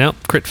see. Nope,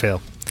 crit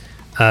fail.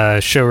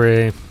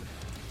 Shorei.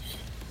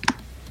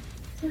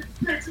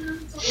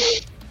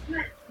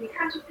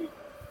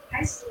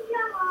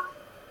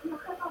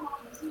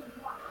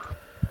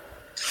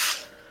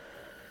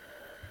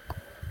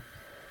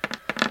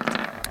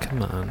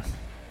 Come on.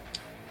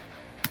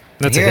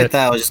 That's a Here I hit.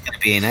 thought it was just going to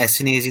be a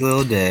nice and easy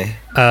little day.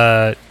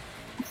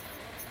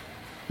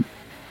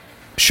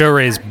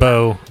 Shorei's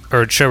bow,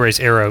 or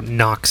Shorei's arrow,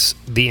 knocks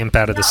the imp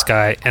out of the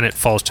sky, and it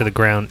falls to the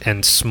ground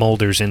and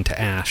smolders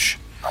into ash.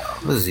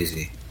 This is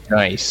easy.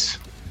 Nice.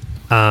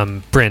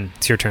 Bryn,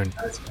 it's your turn.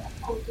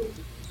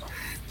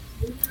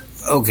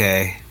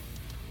 Okay.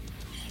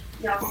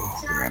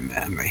 Oh, where am I?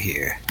 I'm right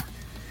here.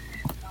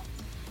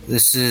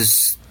 This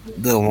is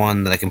the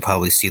one that I can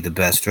probably see the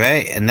best,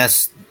 right? And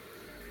that's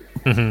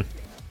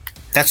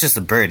just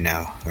a bird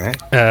now, right?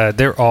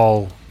 They're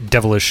all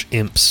devilish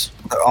imps.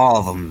 They're all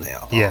of them. They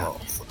all. Yeah.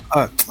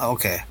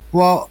 Okay.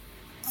 Well,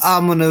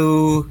 I'm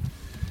gonna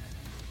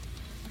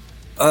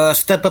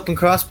step up and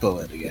crossbow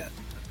it again.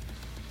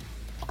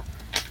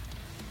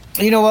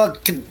 You know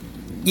what? I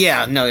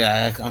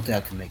don't think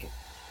I can make it.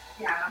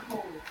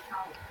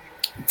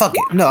 Fuck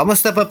it. No, I'm gonna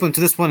step up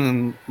into this one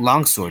and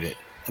longsword it.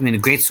 I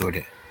mean, greatsword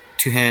it.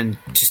 Two hand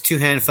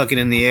fucking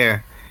in the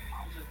air.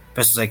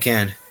 Best as I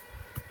can.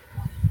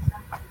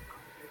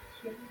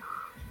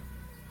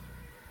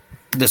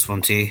 This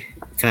one, T.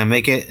 Can I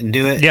make it and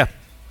do it? Yeah.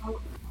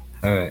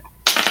 Alright.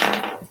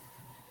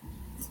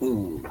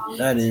 Ooh,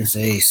 that is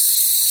a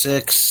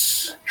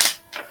 6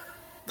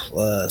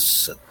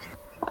 plus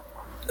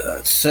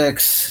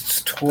 6.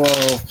 It's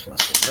 12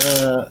 plus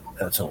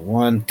that's a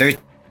 1.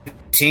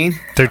 13?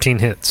 13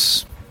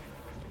 hits.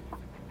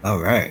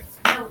 Alright.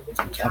 What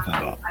I'm talking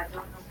about.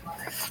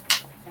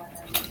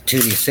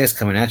 2d6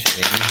 coming at you,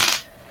 baby.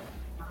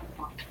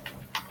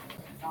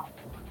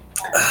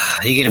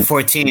 You getting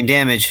 14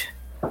 damage.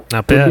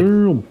 Not bad.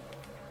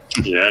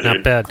 Yeah, Not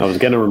dude. bad. I was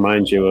going to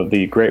remind you of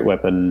the great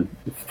weapon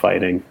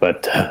fighting,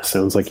 but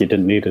sounds like you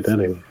didn't need it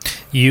anyway.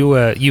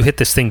 You hit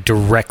this thing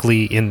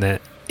directly in the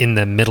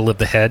middle of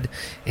the head,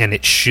 and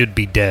it should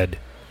be dead,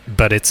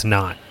 but it's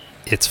not.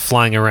 It's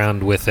flying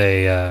around with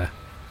a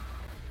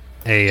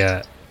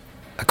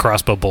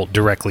crossbow bolt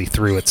directly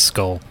through its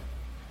skull.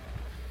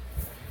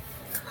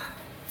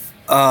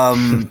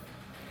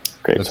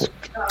 Great. That's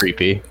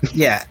creepy.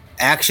 Yeah.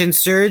 Action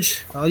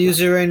surge. I'll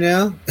use it right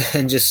now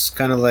and just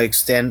kind of like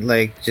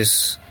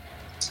just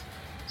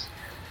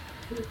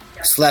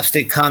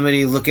slapstick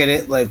comedy. Look at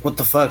it like what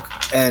the fuck,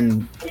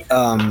 and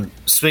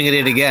swing at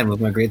it again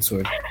with my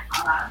greatsword.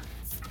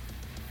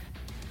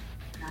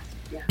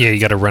 Yeah, you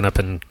got to run up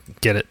and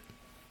get it.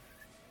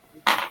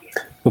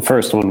 The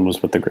first one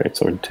was with the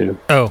greatsword too.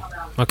 Oh,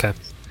 okay.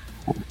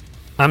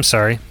 I'm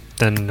sorry.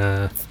 Then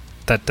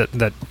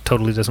that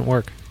totally doesn't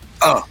work.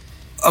 Oh,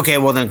 okay.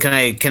 Well then, can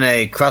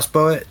I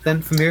crossbow it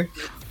then from here?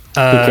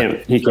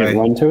 He can't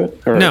run to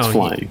it, or it's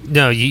flying.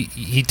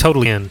 He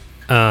totally can.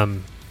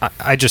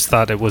 I just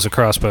thought it was a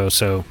crossbow,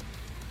 so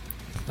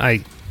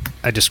I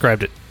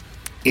described it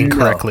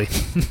incorrectly.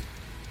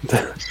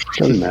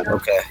 Doesn't matter.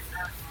 Okay.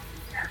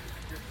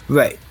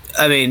 Right.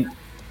 I mean,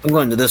 I'm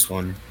going to this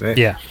one, right?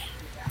 Yeah.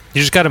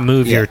 You just got to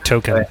move your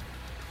token. Right.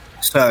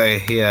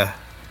 Sorry. Yeah.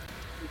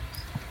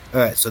 All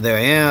right. So there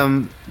I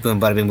am.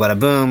 Boom, bada bing, bada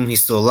boom.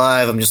 He's still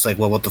alive. I'm just like,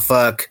 well, what the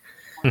fuck?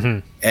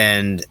 Mm-hmm.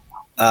 And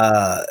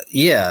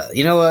Yeah.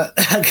 You know what?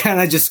 I kind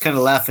of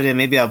laugh at it.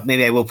 Maybe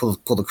I will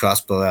pull the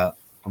crossbow out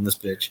on this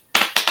bitch.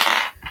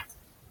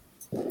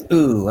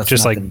 Ooh, that's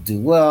Just not like gonna do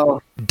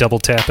well. double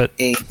tap it.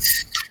 8.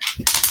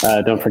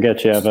 Don't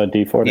forget you have a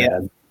D4 to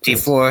add.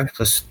 D4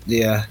 plus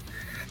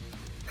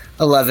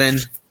 11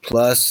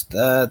 plus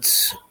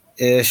that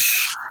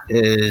ish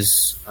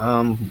is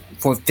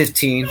for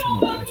 15.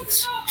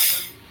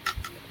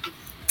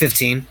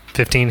 15.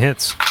 15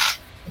 hits.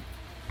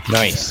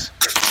 Nice.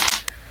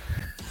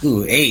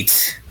 Ooh,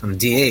 8 on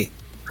D8.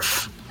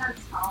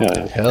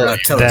 Hell.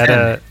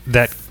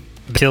 That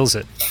kills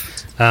it.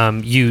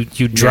 You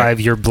drive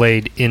your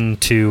blade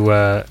into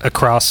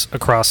across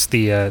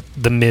the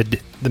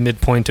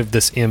midpoint of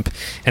this imp,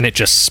 and it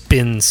just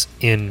spins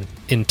in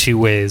two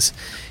ways,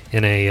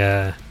 in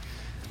a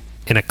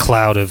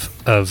cloud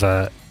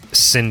of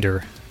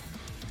cinder.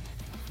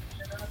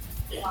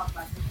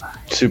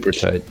 Super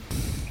tight.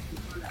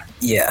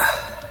 Yeah.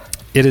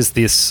 It is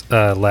this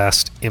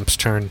last imp's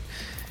turn,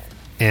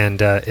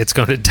 and it's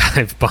going to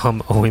dive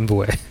bomb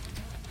Oimbwe.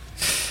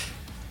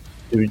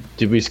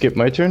 Did we skip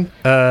my turn?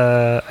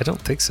 I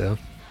don't think so.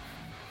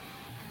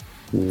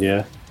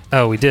 Yeah.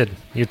 Oh, we did.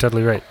 You're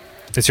totally right.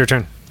 It's your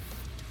turn.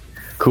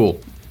 Cool.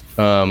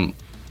 I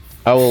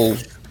will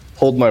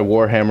hold my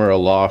warhammer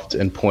aloft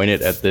and point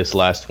it at this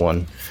last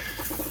one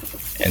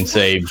and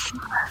say,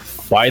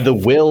 by the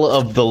will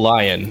of the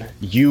lion,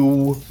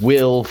 you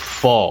will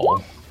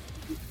fall.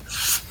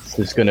 This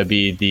is going to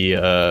be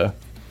the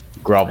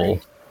grovel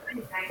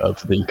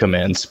of the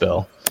command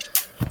spell.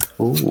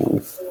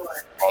 Ooh.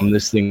 On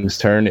this thing's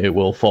turn, it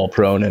will fall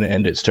prone and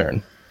end its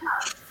turn.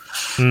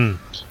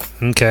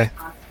 Okay.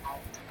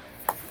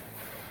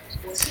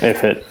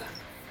 If it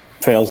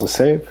fails to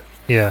save.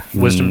 Yeah.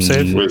 Wisdom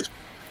save.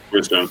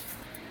 Wisdom.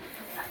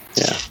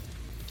 Yeah.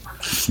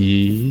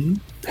 Yeah.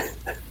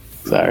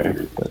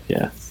 Sorry, but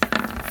yeah.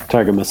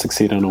 Target must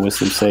succeed on a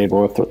wisdom save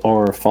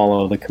or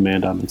follow the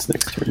command on its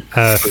next turn.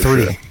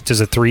 3. Does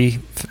a 3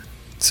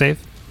 save?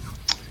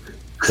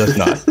 Does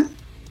not.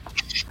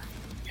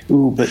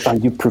 Ooh, but are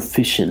you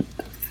proficient?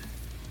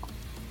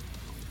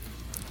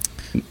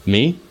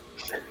 Me?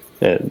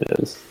 It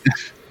is.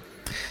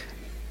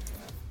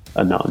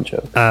 A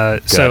non-joke.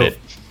 So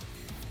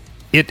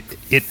it.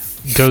 it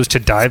goes to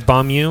dive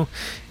bomb you,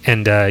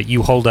 and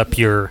you hold up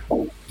your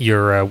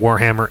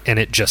warhammer, and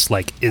it just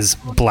like is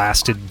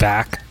blasted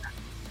back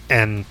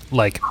and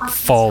like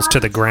falls to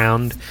the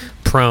ground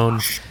prone.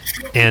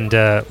 And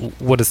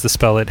what is the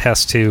spell? It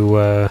has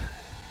to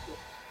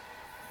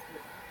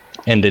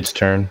End its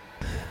turn.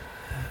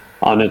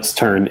 On its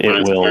turn, it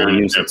On its will turn,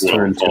 use it its will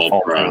turn to fall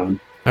fall prone. prone.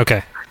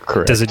 okay.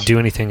 Correct. Does it do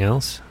anything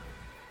else?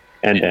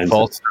 And It ends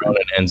falls its prone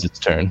and ends its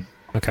turn.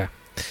 Okay.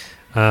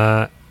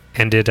 And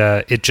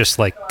it just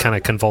like kind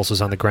of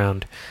convulses on the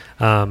ground.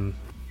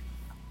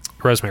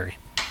 Rosemary.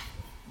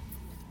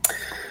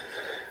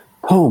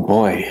 Oh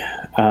boy.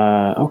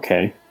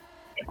 Okay.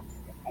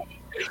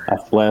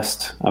 I've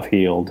blessed. I've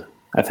healed.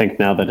 I think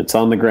now that it's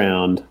on the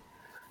ground,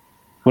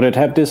 would it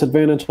have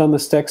disadvantage on the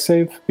dex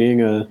save?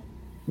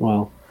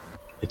 Well,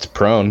 It's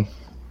prone.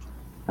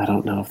 I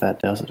don't know if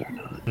that does it or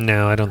not.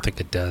 No, I don't think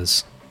it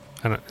does.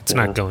 It's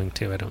not going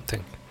to, I don't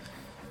think.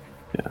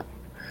 Yeah.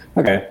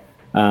 Okay.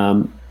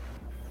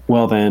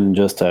 Well then,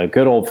 just a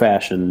good old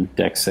fashioned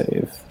dex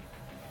save.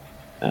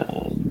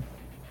 And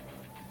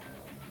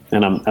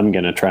I'm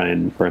gonna try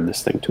and burn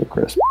this thing to a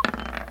crisp.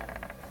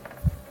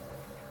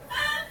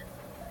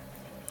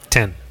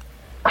 10.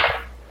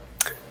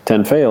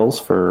 10 fails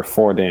for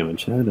 4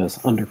 damage. That is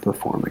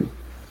underperforming.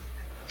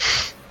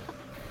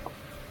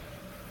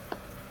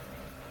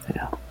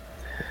 Yeah.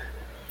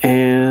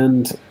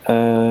 And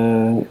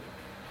I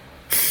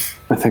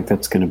think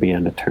that's going to be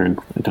end of turn.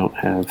 I don't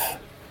have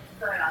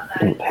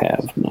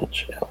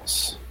much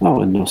else.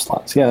 Oh, and no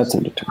slots. Yeah, that's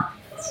end of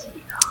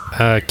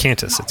turn.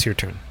 Cantus, it's your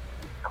turn.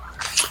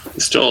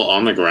 Still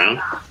on the ground.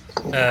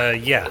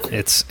 Yeah,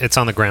 it's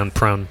on the ground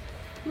prone.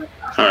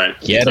 All right.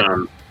 Get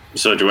it.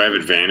 So do I have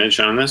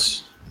advantage on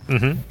this?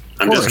 Mm-hmm.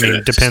 I'm just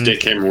gonna depend-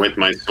 stick him with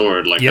my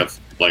sword like Yep.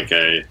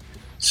 a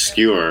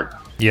skewer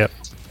Yep.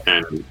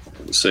 and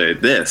say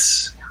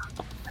this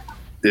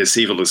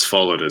evil has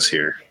followed us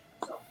here.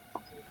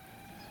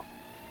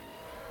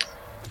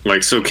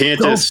 Like so,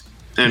 Cantus,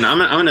 and I'm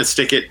gonna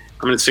stick it.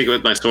 I'm gonna stick it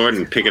with my sword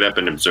and pick it up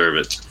and observe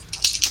it.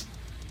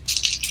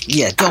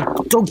 Yeah,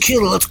 don't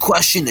kill it. Let's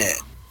question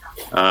it.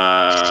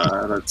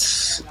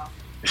 Let's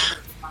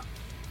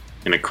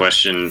gonna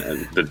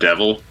question the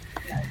devil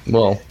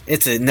Well,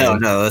 It's a no.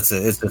 It's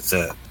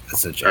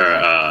a joke.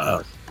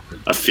 or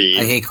a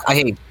fiend. I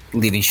hate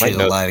leaving shit might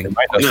know, alive. it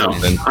might know No,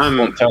 something. I'm-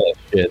 Won't tell us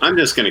shit. I'm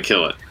just gonna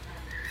kill it.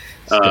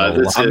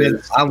 This I mean,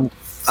 is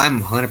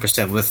I'm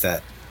 100% with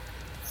that.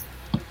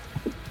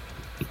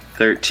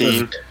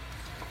 13.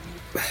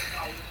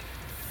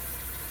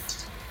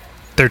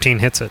 13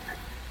 hits it.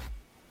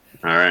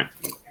 All right.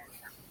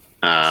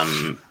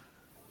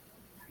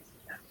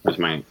 Where's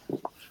my?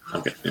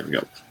 Okay, there we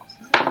go.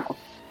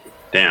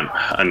 Damn,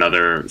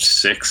 another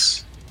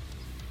 6.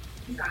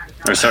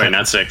 Or sorry,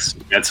 not 6.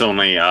 That's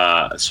only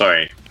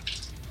sorry.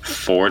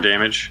 4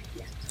 damage.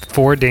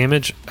 4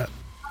 damage.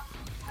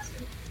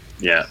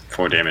 Yeah,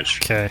 4 damage.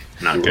 Okay.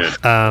 Not good.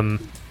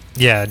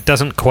 Yeah, it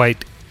doesn't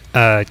quite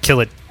kill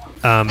it,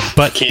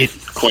 but Can't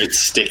quite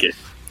stick it.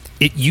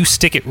 you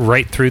stick it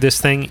right through this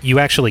thing. You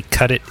actually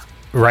cut it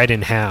right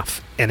in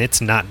half, and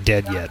it's not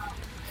dead yet.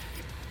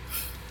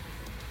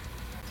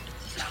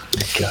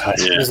 God.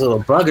 Yeah. Those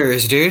little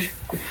buggers, dude.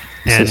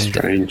 And This is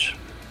strange.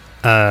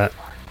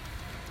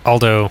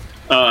 Aldo,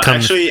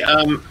 Actually,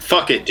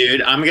 fuck it,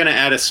 dude. I'm gonna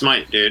add a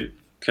smite, dude,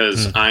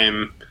 because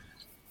I'm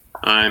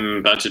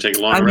about to take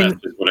a long rest.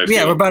 Is what I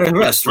feel. we're about to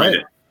rest, right?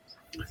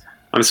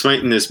 I'm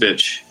smiting this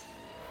bitch.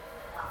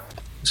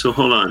 So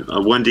hold on, a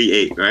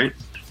 1d8, right?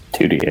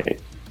 2d8.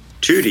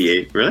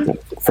 2d8, really?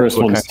 First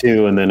What one's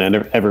 2, and then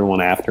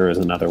everyone after is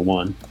another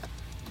 1.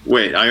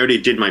 Wait, I already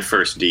did my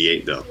first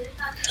d8 though.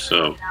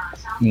 So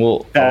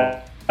Well,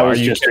 That was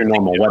you just your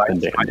counting normal divine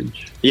weapon smite?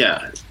 damage.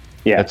 yeah.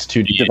 Yeah, that's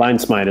 2d8. Divine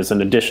Smite is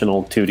an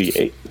additional 2d8.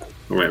 Wait,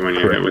 when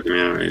you hit with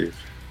me.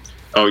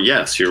 Oh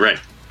yes, you're right.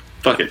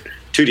 Fuck it,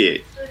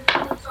 2d8.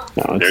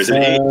 No, There's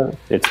an 8.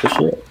 It's the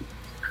shit.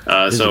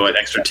 So an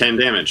extra 10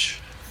 damage.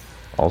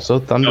 Also Oh,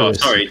 thunderous.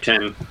 sorry,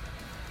 10.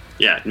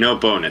 Yeah, no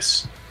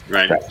bonus,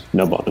 right? Right.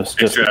 No bonus.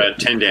 Just Extra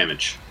 10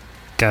 damage.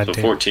 God So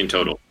damn. 14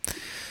 total.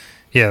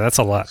 Yeah, that's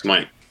a lot.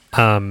 Smite.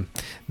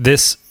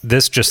 This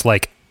just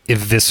like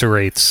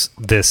eviscerates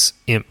this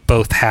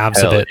both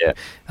halves Hell of it.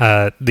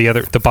 yeah.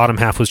 The bottom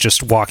half was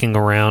just walking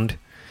around,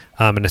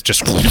 and it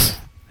just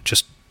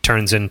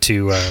turns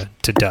into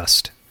to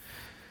dust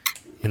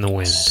in the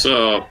wind.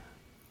 So,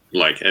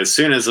 like, as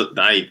soon as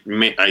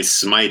I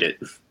smite it,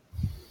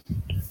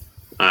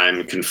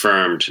 I'm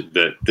confirmed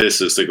that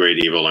this is the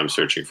great evil I'm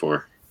searching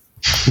for.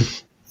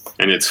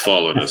 And it's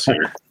followed us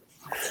here.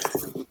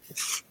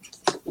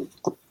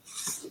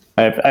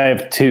 I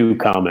have 2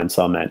 comments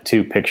on that,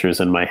 2 pictures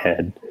in my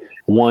head.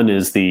 One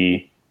is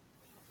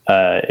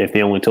if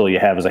the only tool you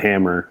have is a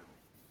hammer,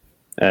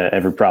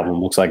 every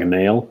problem looks like a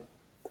nail.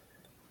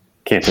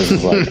 Cantus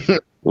is like,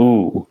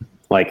 ooh,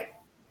 like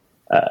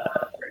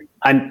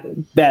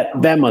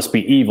that must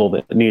be evil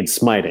that needs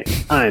smiting.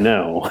 I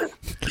know.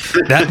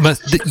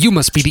 You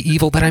must be the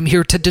evil that I'm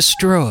here to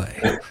destroy.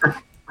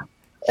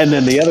 And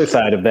then the other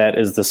side of that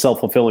is the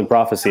self-fulfilling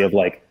prophecy of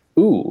like,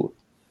 ooh,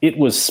 it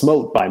was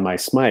smote by my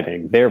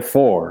smiting,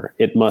 therefore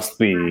it must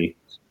be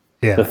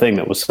the thing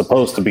that was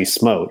supposed to be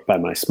smote by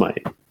my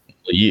smite.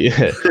 You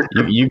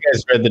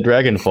guys read the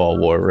Dragonfall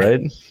War,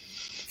 right?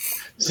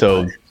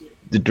 So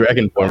the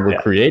Dragonborn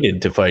were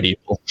created to fight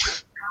evil.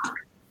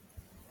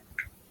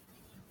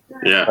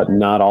 Yeah. But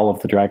not all of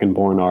the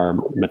Dragonborn are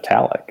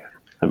metallic.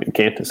 I mean,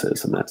 Cantus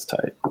is, and that's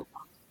tight.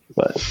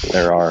 But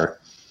there are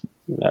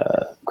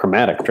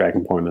chromatic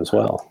Dragonborn as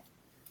well.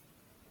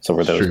 So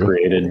were those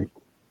created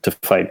to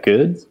fight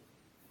good?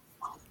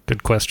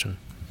 Good question.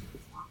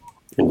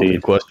 Indeed.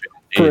 Good question.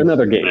 For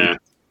another game. Yeah.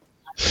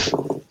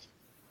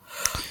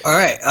 All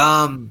right.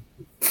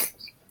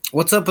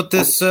 What's up with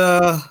this?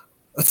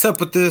 What's up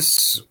with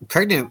this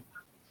pregnant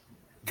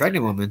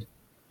woman?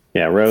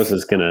 Yeah, Rose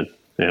is gonna.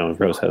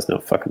 Rose has no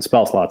fucking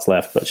spell slots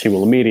left, but she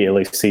will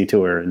immediately see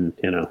to her and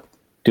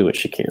do what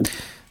she can.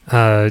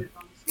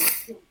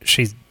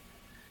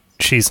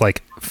 She's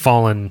like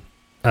fallen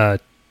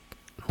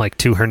like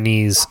to her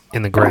knees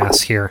in the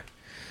grass here,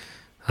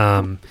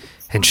 and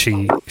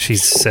she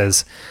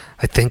says,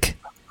 I think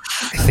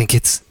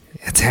it's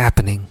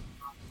happening.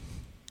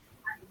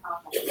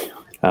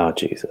 Oh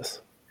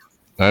Jesus!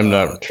 I'm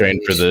not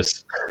trained for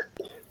this.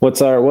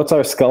 What's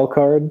our skull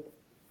card?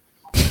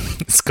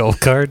 Skull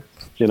card.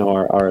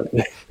 Our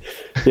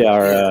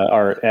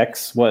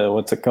X.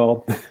 What's it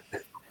called?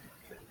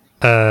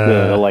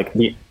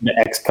 The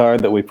X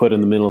card that we put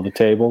in the middle of the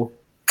table.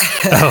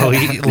 Oh,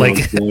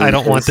 I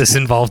don't want this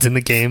involved in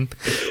the game.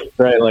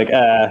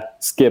 Right,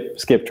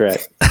 skip track.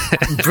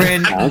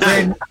 Bryn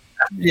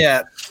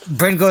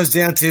goes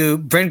down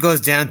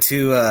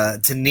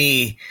to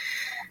knee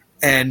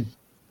and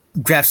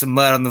grabs some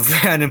mud on the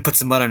ground and puts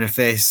some mud on her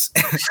face.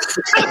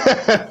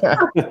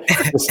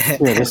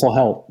 This will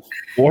help.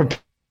 War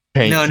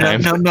paint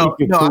time. No.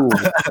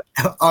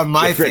 On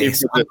my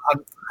face.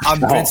 On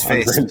Bryn's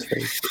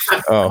face.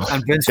 Oh,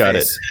 on Bryn's got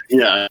face. it.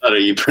 Yeah, I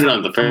thought you put it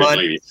on the first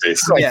lady's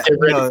face. Yeah, Get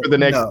ready for the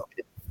next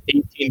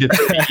 18 to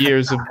 30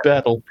 years of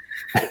battle.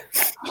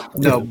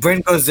 No,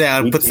 Bryn goes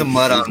down, puts some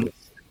mud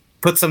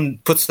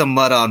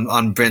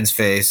on Bryn's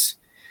face,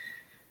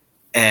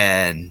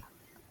 and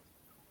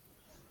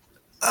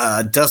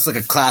does like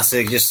a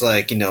classic, just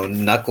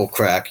knuckle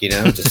crack,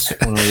 just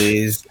one of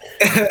these.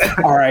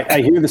 All right,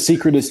 I hear the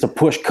secret is to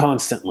push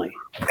constantly.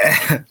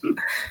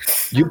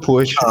 You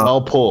push,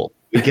 I'll pull.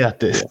 We got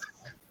this.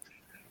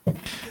 Rose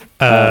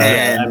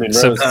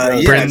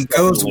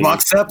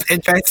walks up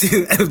and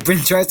Bryn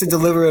tries to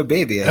deliver a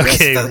baby.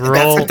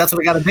 Roll. That's what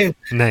we got to do.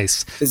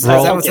 Nice. Is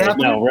that what's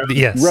happening? No,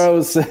 Yes.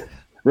 Rose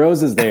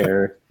is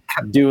there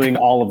doing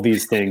all of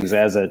these things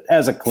as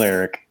a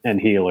cleric and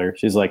healer.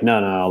 She's like,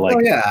 no, Oh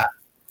yeah,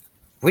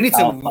 we need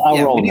some.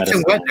 I'll roll we need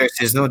some medicine. wet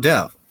nurses, no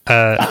doubt.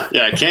 Yeah,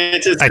 I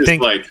can't just I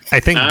think I'm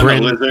a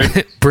Bryn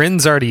lizard.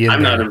 Bryn's already in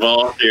I'm there. not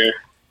involved here.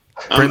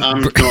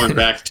 I'm going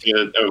back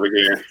to over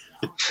here.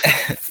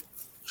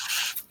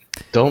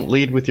 Don't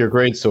lead with your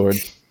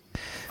greatsword.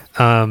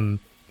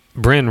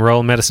 Bryn,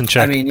 roll medicine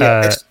check. I mean,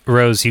 yeah,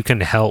 Rose, you can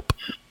help.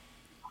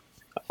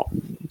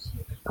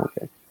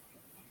 Okay.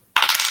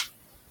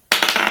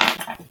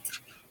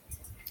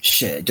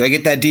 Shit. Do I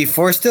get that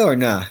D4 still or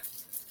not?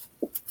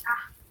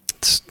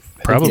 It's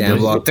probably. Yeah,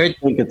 well, I think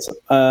it's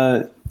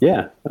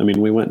yeah. I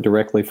mean, we went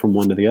directly from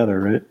one to the other,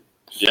 right?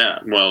 Yeah,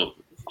 well,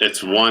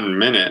 it's 1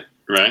 minute,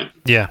 right?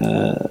 Yeah.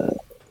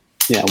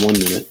 Yeah, 1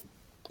 minute.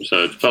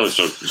 So it's probably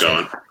still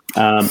going.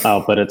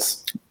 But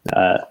it's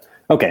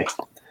okay.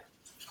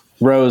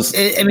 Rose.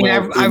 I mean,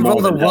 I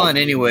rolled a 1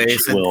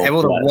 anyways. I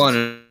rolled a let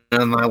 1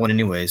 on my one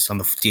anyways on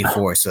the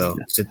D4, so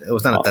it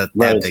was not that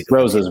big.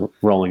 Rose is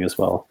rolling as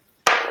well.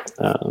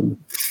 And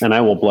I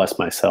will bless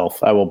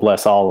myself. I will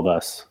bless all of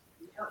us.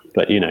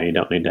 But you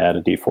don't need to add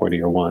a D4 to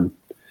your 1.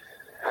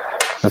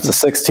 That's a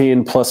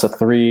 16 plus a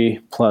 3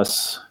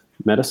 plus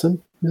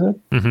medicine. Is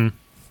it? Mm-hmm.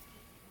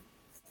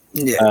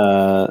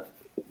 Yeah.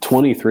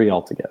 23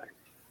 altogether.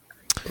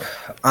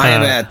 I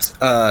am at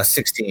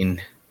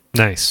 16.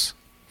 Nice.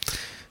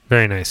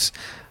 Very nice.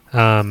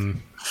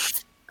 The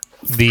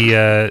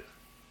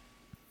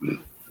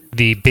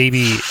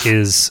baby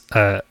is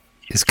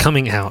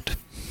coming out.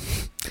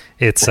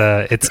 It's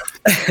I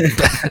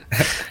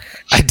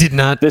did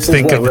not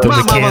think of the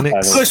Mama,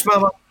 mechanics.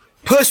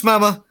 Push,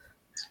 mama.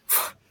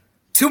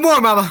 2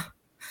 more, mama.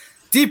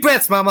 Deep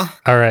breaths, mama.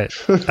 All right.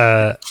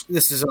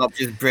 This is all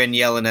just Bryn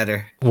yelling at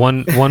her.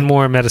 One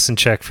more medicine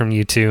check from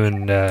you two,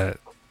 and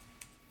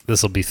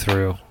this will be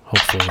through,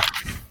 hopefully.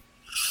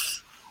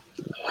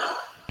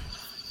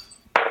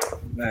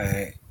 All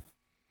right.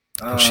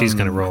 She's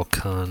gonna roll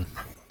con.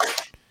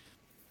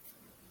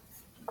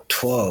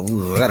 12.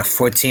 Ooh, I got a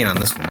 14 on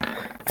this one.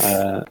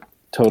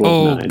 Total.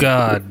 Oh, of 9.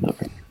 God.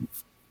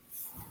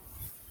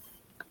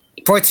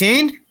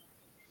 14?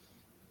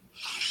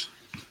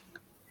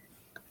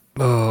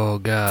 Oh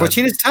god.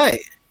 14 is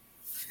tight.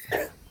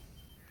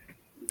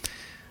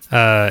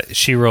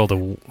 She rolled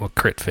a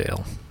crit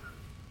fail.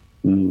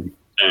 Dang.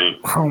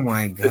 Oh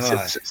my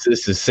god.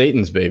 This is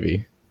Satan's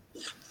baby.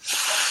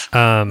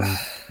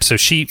 So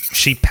she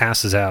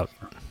passes out.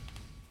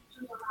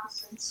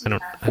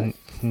 I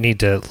need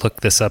to look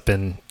this up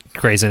in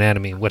Grey's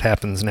Anatomy. What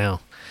happens now?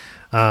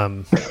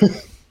 But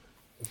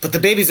the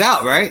baby's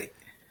out, right?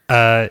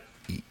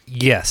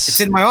 Yes. It's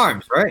in my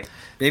arms, right?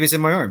 Baby's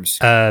in my arms.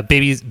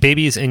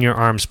 Baby's in your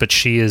arms, but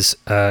she is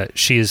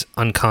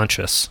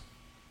unconscious.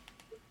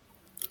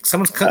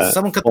 Someone cut.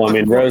 Well, I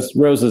mean,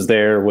 Rose is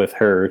there with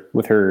her,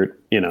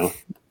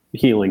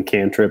 healing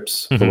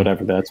cantrips for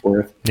whatever that's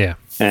worth. Yeah.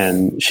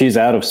 And she's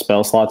out of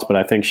spell slots, but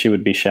I think she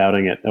would be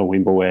shouting at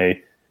Awimbawe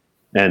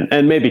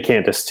and maybe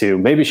Candace too.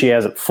 Maybe she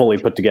hasn't fully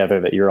put together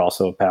that you're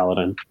also a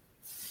paladin.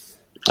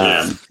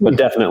 But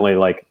definitely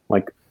like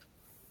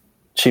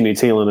she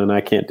needs healing and I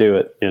can't do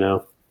it,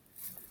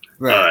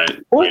 Right. All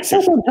right. What? I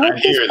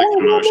hear the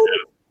commotion.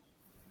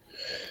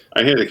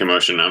 I hear the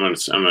commotion. I'm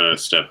gonna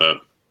step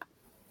up.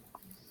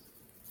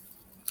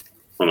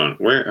 Hold on.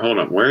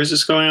 Where is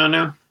this going on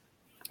now?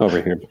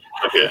 Over here.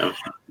 Okay.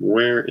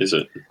 Where is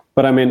it?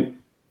 But I mean,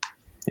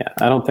 yeah,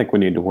 I don't think we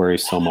need to worry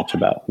so much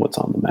about what's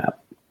on the map.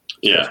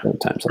 Yeah.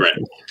 Times like Right.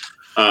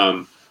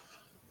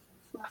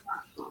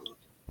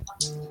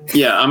 this.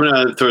 Yeah, I'm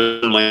gonna throw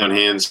some lay on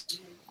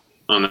hands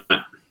on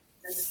that.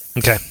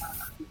 Okay.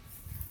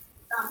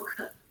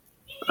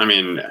 I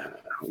mean,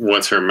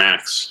 what's her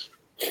max?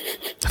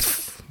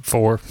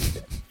 4.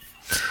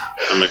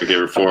 I'm gonna give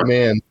her 4.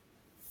 Man,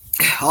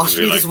 All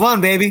she needs is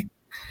 1, baby.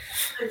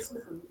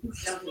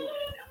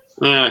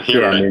 Yeah,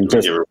 you're Yeah, right. I mean, I'll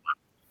just- give her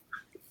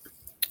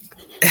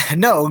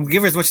No,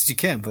 give her as much as you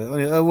can,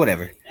 but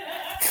whatever.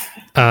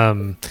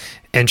 And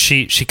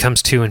she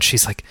comes to and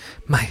she's like,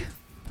 my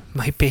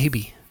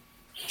baby.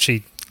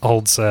 She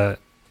holds her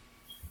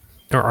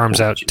arms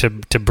out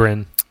to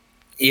Bryn.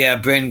 Yeah,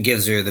 Bryn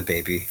gives her the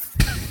baby.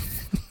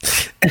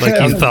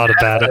 Like you thought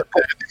about it.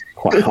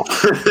 Wow.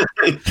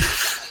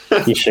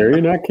 You sure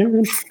you're not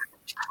Karen?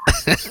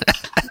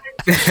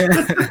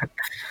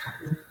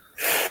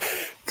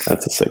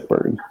 That's a sick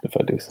burn, if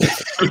I do say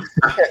so.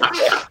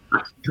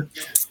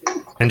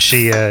 And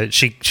she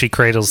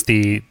cradles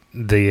the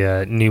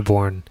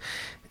newborn,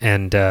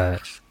 and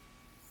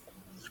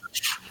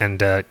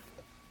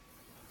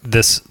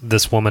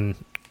this woman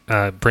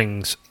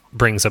brings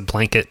a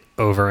blanket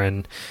over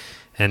and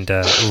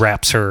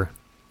wraps her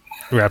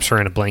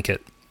in a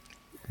blanket,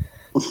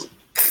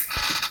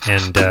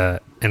 and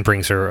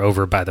brings her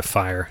over by the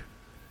fire.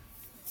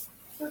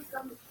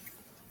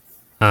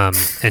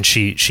 And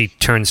she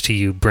turns to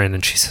you, Bryn,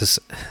 and she says,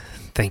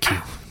 thank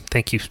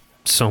you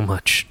so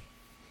much.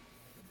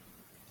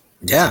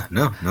 Yeah,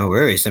 no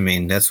worries. I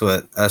mean, that's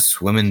what us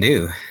women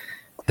do.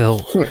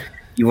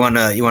 You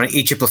wanna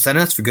eat your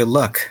placentas for good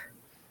luck?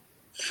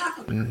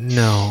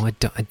 No,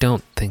 I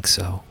don't think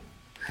so.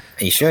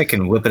 Are you sure I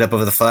can whip it up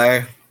over the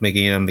fire? Make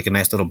a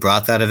nice little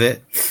broth out of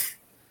it.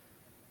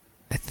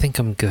 I think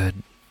I'm good.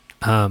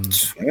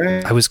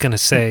 Alright. I was gonna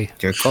say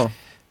Your call.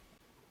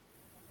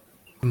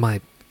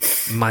 my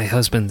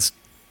husband's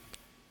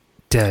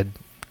dead,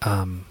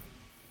 and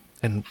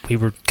we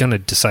were gonna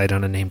decide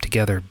on a name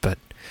together, but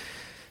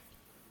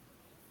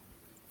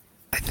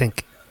I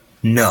think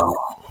No.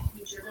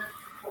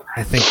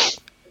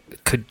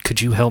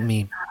 could you help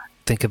me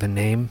think of a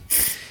name?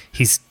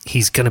 He's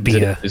gonna be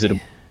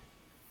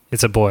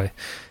it's a boy.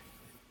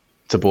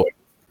 It's a boy.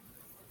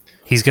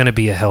 He's gonna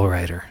be a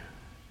Hellrider,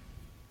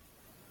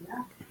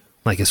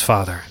 like his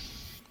father.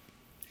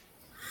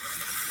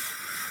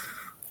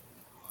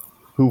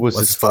 Who was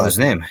What's his his father's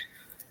name?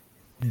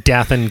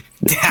 Dathan.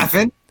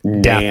 Daffin?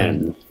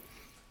 Dathan.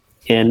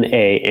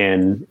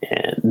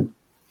 Nann.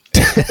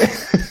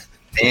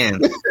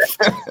 Man.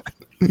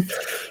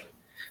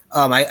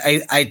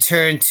 I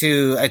turn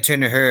to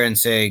her and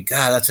say,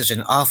 God, that's such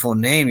an awful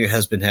name your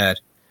husband had.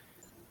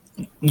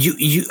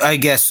 You I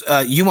guess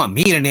you want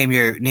me to name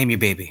your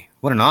baby.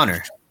 What an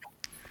honor.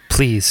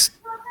 Please.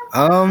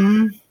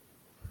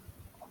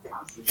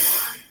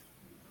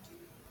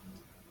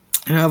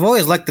 I've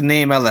always liked the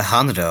name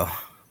Alejandro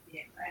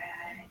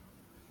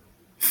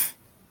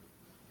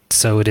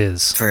So it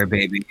is. for a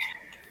baby.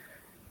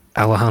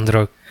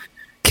 Alejandro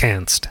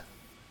Kanst.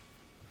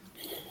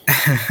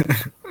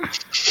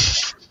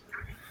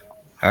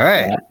 All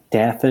right.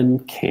 Dathan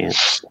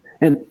Kanst.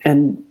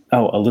 And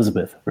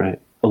Elizabeth, right?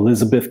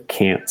 Elizabeth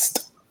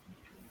Kanst.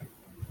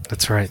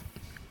 That's right.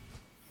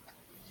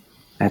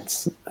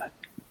 That's a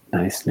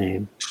nice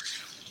name.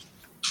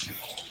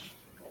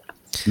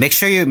 Make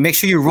sure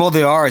you roll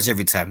the R's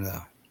every time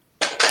though.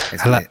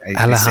 That's what I say.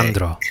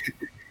 Alejandro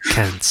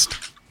Kanst.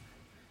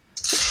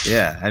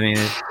 Yeah, I mean,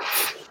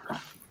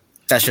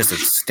 that's just a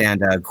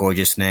standout,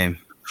 gorgeous name.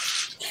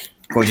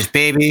 Gorgeous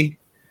baby.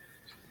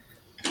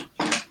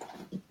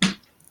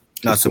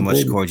 Not so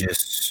much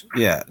gorgeous.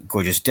 Yeah,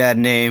 gorgeous dad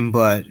name,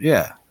 but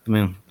yeah, I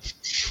mean,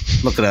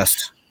 look at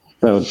us.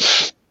 So,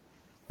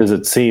 does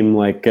it seem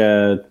like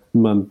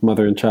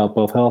mother and child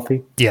both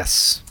healthy?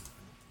 Yes.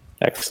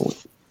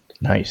 Excellent.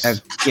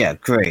 Nice. Yeah,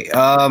 great.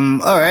 All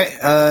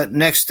right.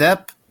 Next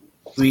step,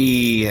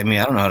 I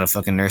don't know how to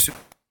fucking nurse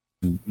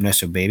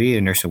a baby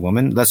or nurse a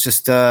woman. Let's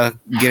just get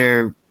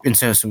her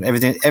into some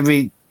everything.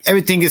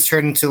 Everything gets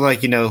turned into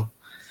like a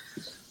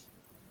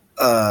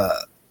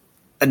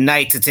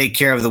night to take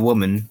care of the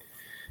woman.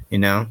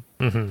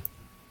 Mm-hmm.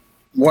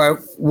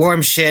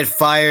 Warm shit,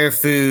 fire,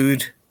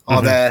 food,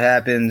 all that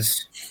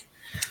happens.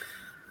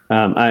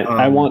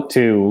 I want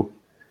to.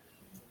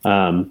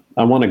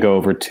 I want to go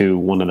over to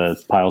one of the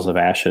piles of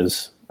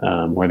ashes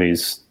where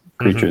these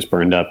creatures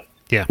burned up.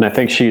 Yeah, and I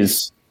think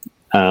she's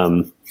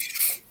kind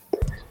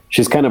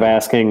of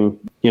asking,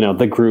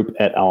 the group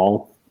et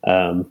al.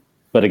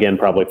 But again,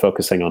 probably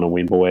focusing on a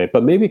Wimbleway,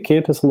 but maybe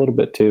Cantus a little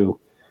bit too.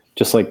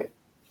 Just like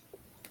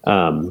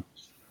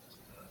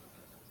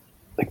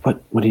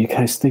what do you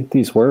guys think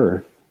these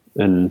were?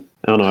 And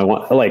I don't know. I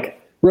want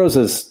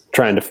Rosa's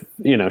trying to,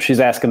 she's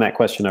asking that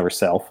question of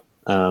herself.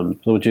 So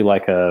would you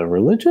like a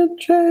religion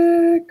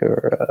check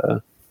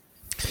or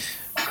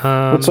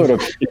what sort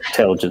of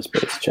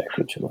intelligence-based check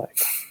would you like?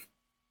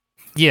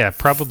 Yeah,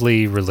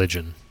 probably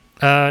religion.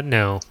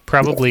 No,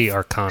 probably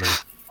Arcana.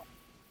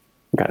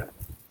 Okay.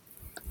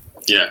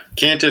 Yeah,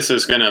 Cantus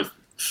is gonna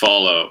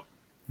follow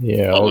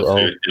Yeah, all the I'll-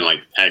 food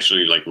and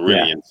actually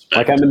really inspect.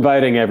 Like I'm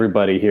inviting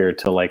everybody here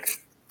to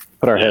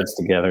put our heads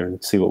together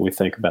and see what we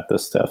think about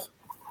this stuff.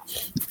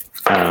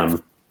 Yeah,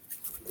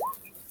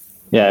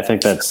 I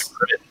think that's.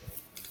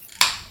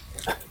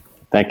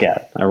 Thank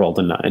God, I rolled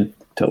a 9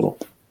 total.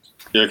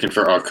 You're looking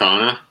for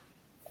Arcana?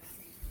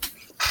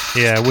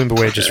 Yeah,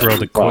 Wimbleway just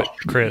rolled a crit.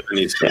 I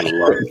need some Yeah,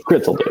 luck.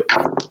 crits will do it.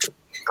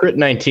 Crit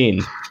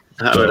 19.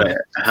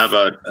 How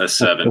about a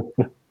 7?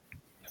 We'll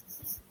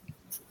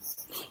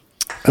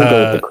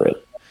go with the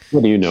crit.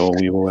 What do you know,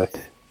 Weebleway?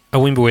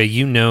 Wimbleway,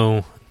 you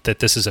know that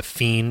this is a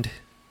fiend.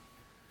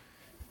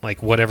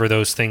 Like whatever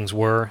those things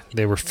were,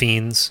 they were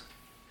fiends.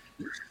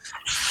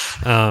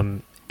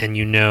 And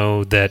you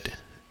know that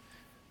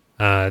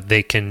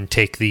they can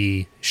take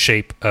the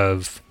shape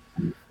of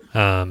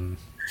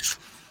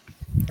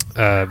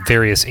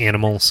various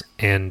animals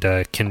and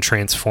can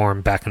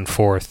transform back and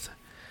forth.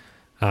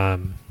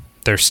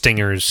 Their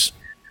stingers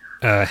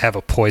have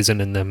a poison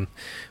in them,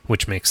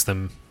 which makes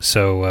them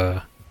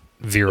so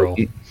virile.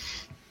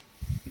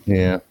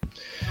 Yeah.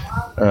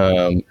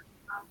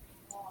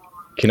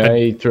 Can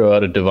I throw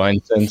out a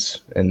divine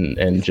sense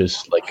and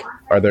just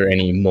are there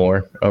any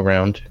more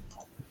around?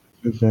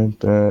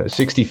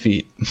 60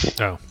 feet.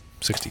 Oh,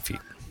 60 feet.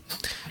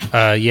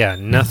 Yeah,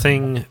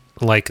 nothing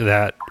like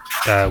that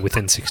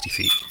within 60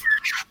 feet.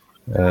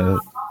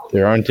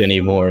 There aren't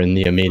any more in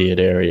the immediate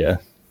area.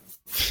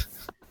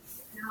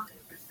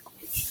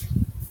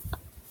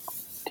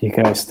 Do you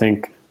guys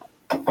think?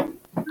 I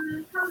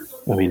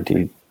mean,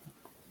 do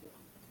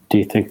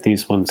you think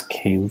these ones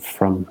came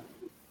from?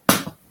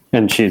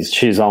 And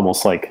she's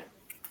almost like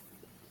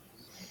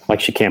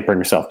she can't bring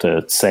herself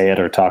to say it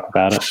or talk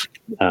about it.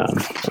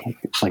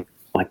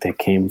 Like they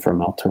came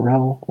from El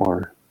Terrell,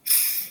 or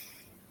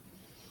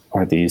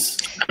are these?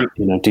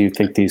 Do you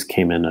think these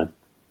came in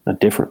a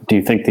different? Do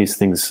you think these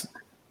things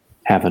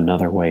have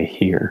another way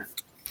here?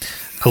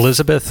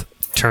 Elizabeth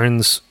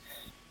turns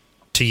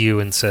to you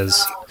and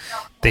says,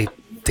 They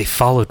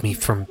followed me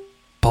from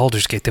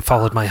Baldur's Gate. They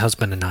followed my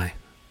husband and I.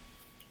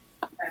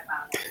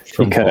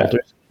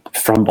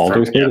 From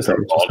Baldur's Gate? Is that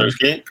from Baldur's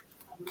Gate?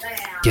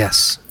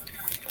 Yes.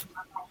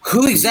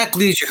 Who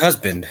exactly is your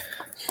husband?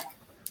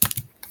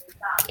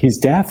 He's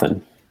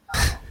Daffin.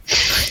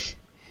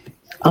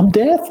 I'm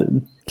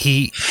Daffin.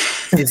 He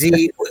Is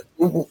he?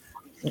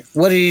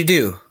 What did he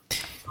do?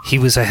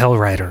 was a Hell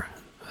Rider.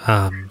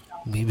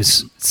 He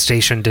was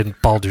stationed in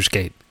Baldur's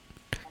Gate.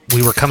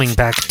 We were coming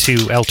back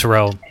to El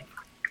Terrell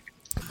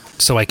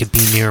so I could be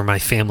near my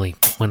family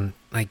when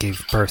I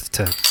gave birth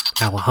to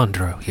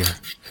Alejandro here.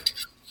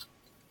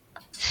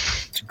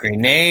 It's a great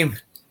name.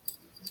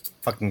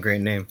 Fucking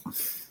great name.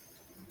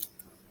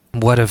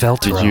 What of El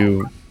Did Terrell?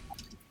 you?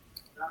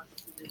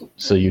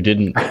 So you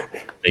didn't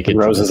make it.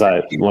 Rose's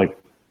eye, like,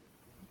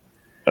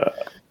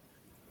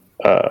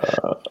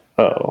 oh.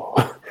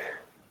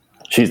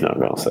 She's not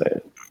going to say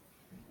it.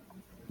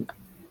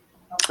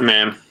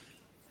 Man,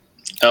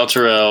 El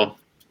Terrell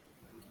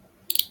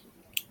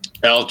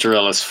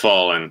has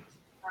fallen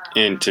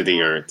into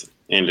the earth,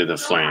 into the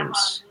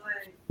flames.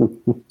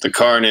 The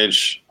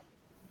carnage,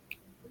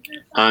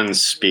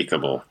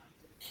 unspeakable.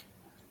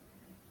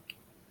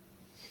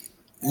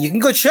 You can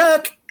go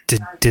check.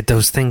 Did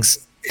those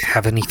things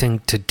have anything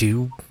to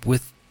do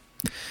with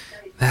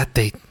that?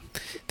 They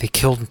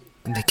killed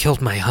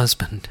my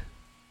husband.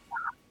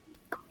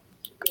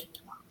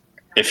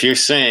 If you're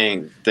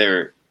saying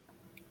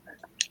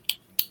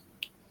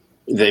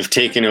they've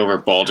taken over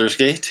Baldur's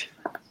Gate,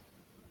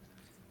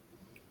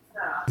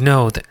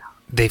 No,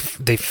 they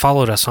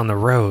followed us on the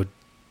road.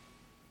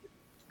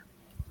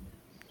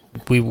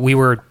 We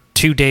were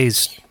 2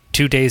 days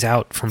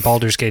out from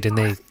Baldur's Gate,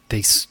 and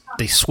they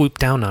swooped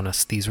down on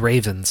us, these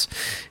ravens,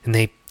 and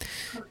they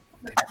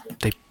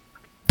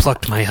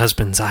plucked my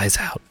husband's eyes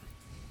out.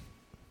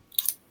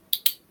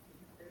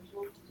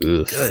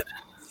 Ugh. Good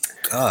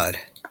God.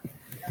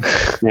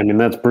 I mean,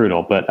 that's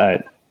brutal, but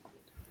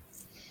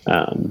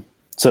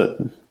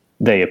so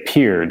they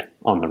appeared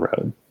on the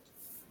road,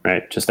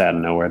 right? Just out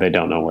of nowhere. They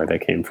don't know where they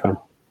came from.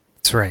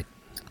 That's right.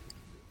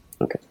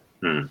 Okay.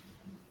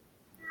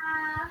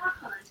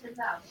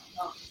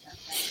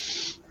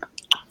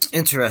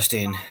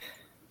 Interesting.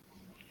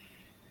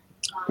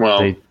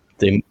 well,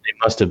 They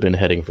must have been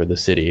heading for the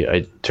city.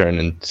 I turn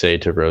and say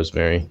to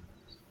Rosemary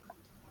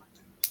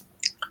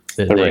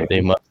that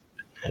they must have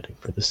been heading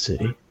for the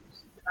city.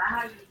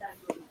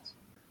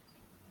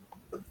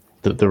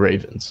 The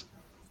ravens,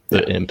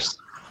 the imps.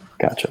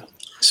 Gotcha.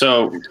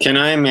 so can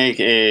I make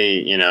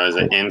as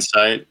an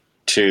insight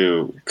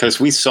to, because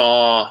we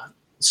saw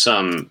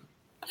some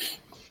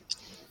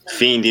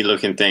fiendy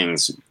looking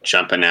things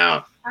jumping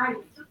out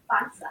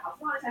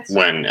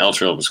when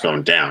Eltril was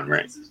going down,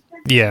 right?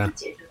 Yeah.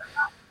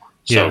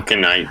 So Yeah.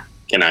 can I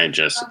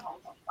just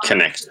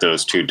connect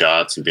those two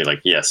dots and be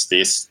like, yes,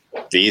 these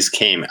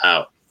came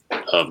out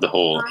of the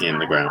hole in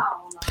the ground.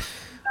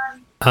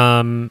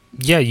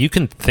 Yeah, you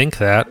can think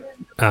that.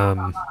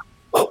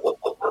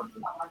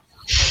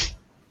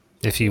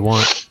 If you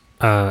want.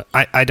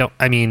 I don't,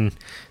 I mean,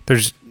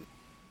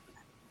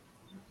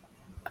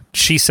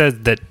 she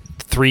said that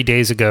 3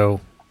 days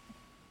ago,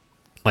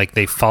 like,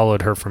 they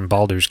followed her from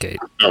Baldur's Gate.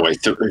 Oh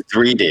wait,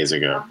 3 days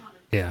ago.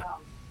 Yeah.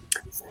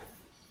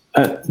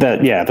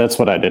 That's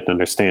what I didn't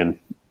understand.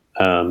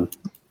 Because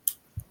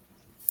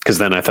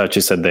then I thought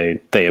you said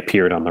they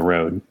appeared on the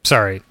road.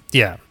 Sorry.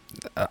 Yeah.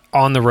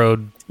 On the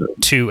road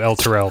to El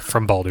Terrell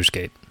from Baldur's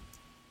Gate.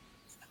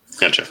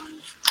 Gotcha.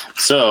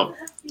 So,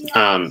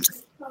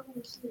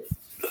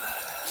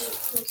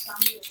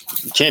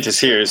 Cantus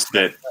hears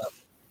that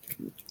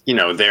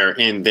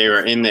they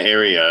were in the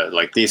area.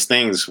 Like, these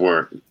things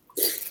were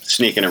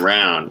sneaking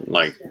around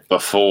like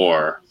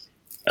before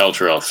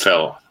Elturel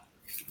fell.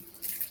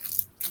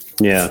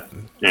 Yeah.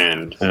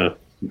 And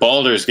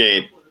Baldur's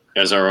Gate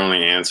is our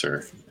only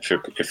answer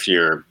if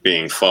you're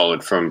being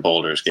followed from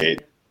Baldur's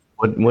Gate.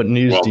 What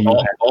news do you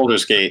have?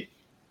 Baldur's Gate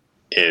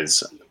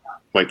is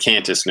what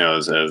Cantus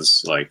knows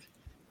as like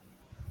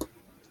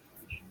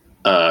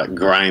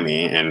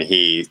grimy, and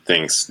he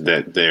thinks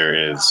that there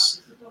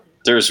is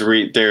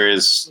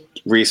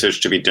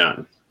research to be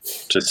done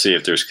to see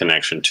if there's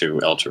connection to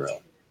Elturel.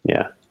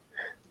 Yeah.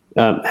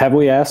 Have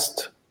we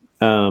asked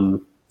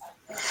if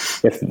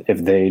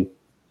they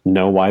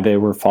know why they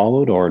were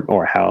followed,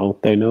 or how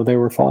they know they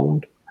were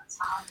followed?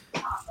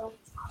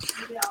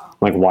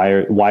 Like,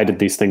 why did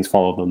these things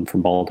follow them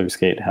from Baldur's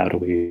Gate? How do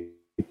we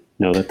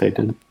know that they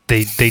did?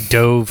 They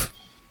dove.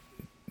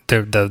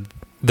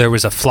 There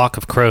was a flock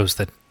of crows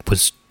that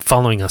was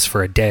following us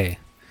for a day.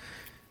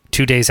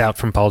 2 days out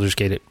from Baldur's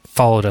Gate, it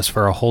followed us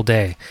for a whole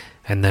day,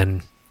 and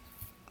then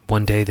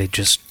one day they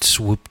just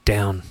swooped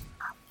down,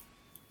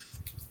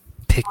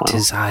 picked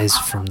his eyes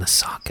from the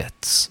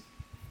sockets.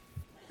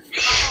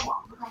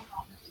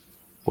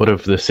 What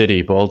of the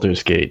city,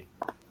 Baldur's Gate?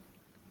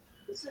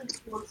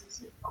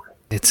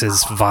 It's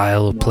as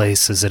vile a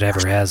place as it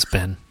ever has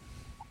been.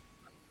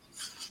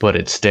 But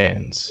it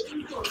stands.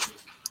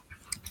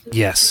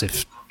 Yes,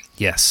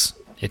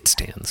 it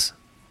stands.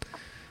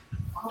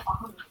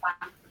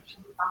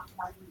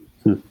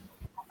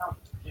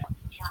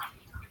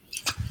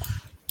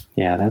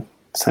 Yeah, that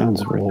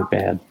sounds really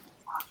bad.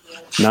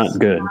 Not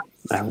good,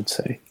 I would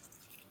say.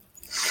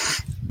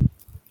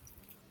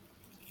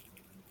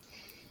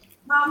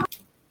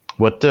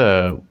 What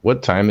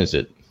time is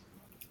it?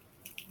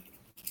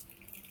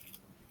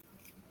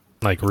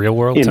 Like real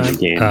world In time? the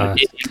game.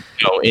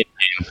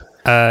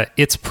 No,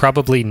 It's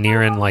probably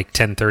nearing like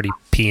 10:30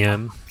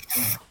 p.m.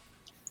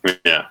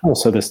 Yeah. Oh,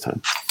 so this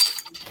time.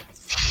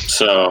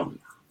 So,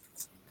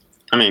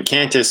 I mean,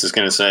 Cantus is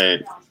going to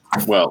say,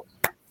 well,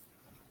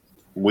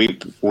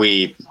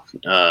 we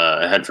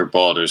head for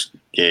Baldur's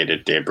Gate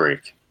at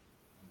daybreak.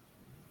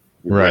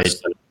 Right.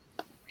 Rest- You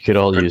could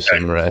all use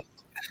some rest.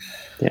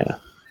 Yeah.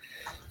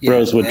 Yeah,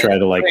 Rose would try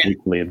to like Bryn-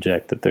 weakly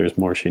object that there's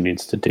more she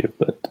needs to do,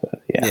 but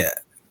yeah. Yeah.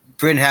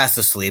 Bryn has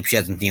to sleep. She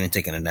hasn't even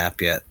taken a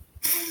nap yet.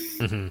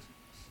 hmm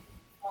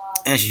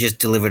And she just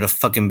delivered a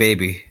fucking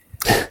baby.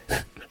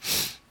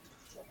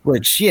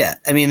 Which, yeah,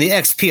 I mean, the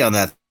XP on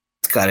that's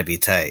got to be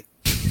tight.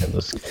 And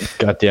those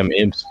goddamn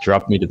imps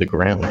dropped me to the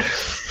ground.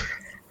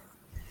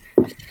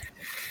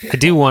 I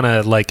do want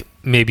to like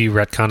maybe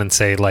retcon and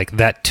say like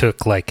that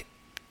took like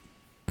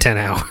 10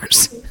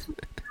 hours.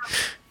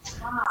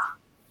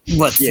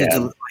 What?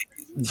 Yeah.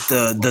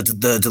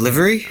 The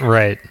delivery?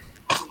 Right.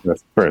 The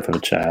birth of a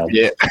child.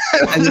 Yeah.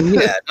 I mean,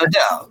 yeah, no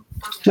doubt.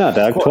 No,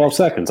 Doug, 12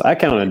 seconds. I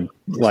counted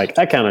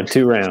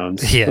 2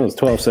 rounds. Yeah. That was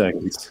 12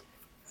 seconds.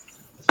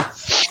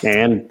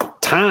 And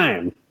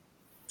time.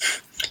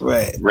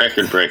 Right.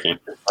 Record breaking.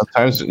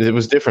 Sometimes it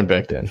was different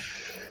back then.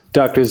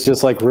 Doctor's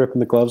just like ripping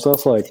the gloves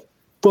off, like,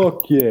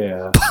 fuck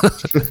yeah.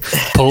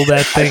 Pull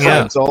that thing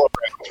out. It's all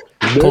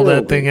Pull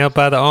that thing out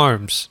by the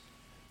arms.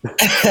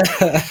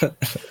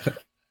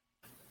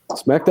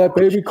 Smack that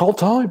baby, call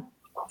time.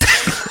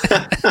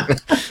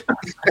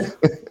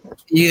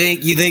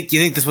 You think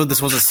this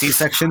was a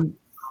C-section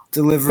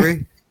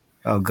delivery?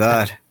 Oh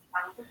God.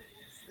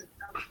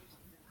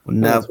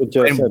 No, That's what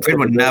Joe said. Bryn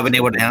would not have been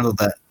able to handle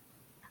that.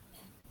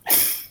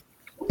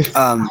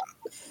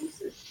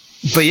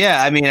 But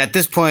yeah, I mean, at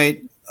this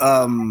point,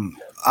 I'm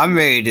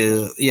ready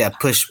to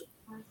push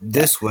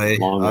this way,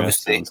 Long rest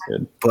obviously. sounds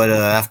good. But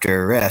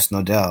after a rest,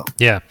 no doubt.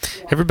 Yeah.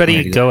 Everybody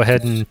Ready to go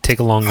ahead and take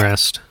a long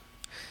rest.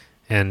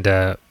 And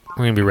we're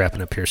going to be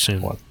wrapping up here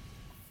soon.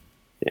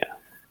 Yeah.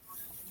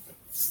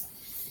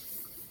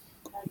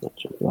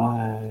 Much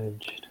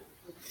obliged.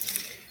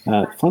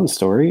 Fun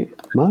story.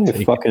 My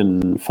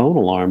fucking phone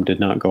alarm did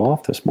not go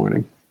off this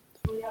morning.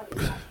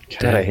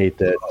 God, I hate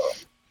that.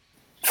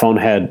 Phone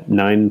had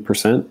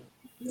 9%.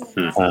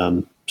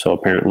 So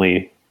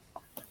apparently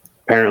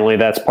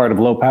that's part of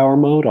low power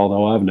mode,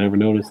 although I've never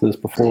noticed this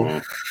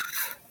before.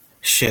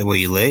 Shit, were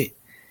you late?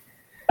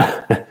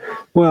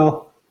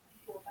 Well,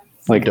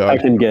 like Dog. I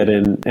can get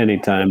in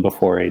anytime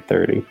before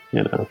 8:30,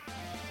 Oh,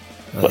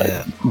 but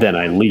yeah. then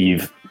I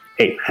leave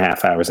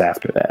 8.5 hours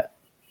after that.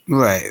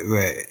 Right,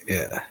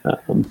 yeah.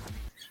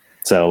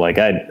 So like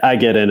I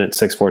get in at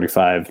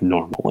 6:45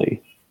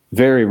 normally.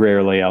 Very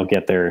rarely I'll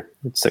get there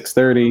at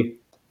 6:30.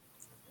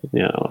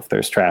 You know, if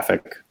there's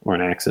traffic or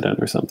an accident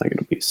or something,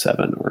 it'll be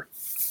 7 or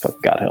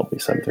God help me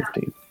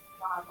 7:15.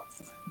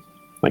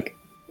 Like,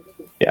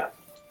 yeah,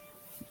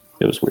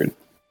 it was weird.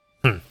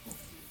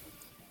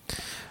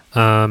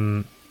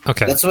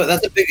 Okay. That's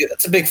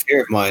a big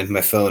fear of mine.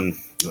 My phone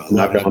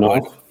Not going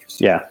off.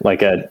 Yeah,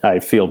 like I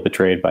feel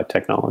betrayed by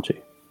technology.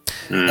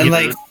 and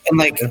like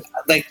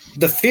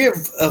the fear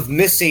of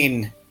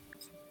missing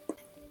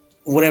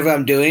whatever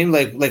I'm doing,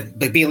 like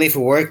being late for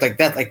work, like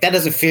that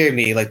doesn't fear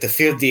me. Like the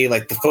fear of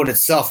the phone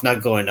itself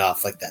not going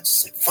off, like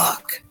that's like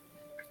fuck,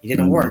 you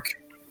didn't work.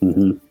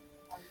 Mm-hmm.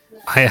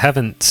 I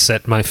haven't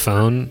set my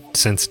phone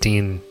since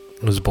Dean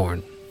was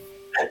born.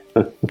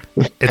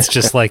 It's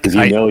just like Because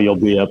you know you'll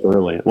be up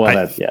early. Well,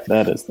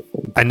 that is the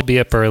thing. I need to be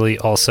up early.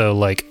 Also,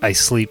 like I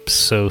sleep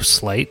so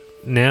slight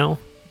now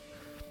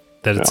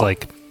that it's Yeah.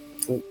 like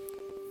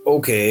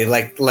Okay,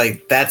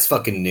 like that's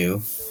fucking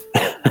new.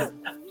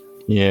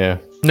 Yeah.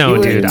 no, You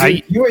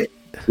were- dude.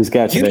 He's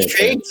got you You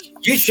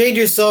there. trained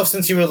yourself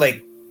since you were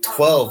like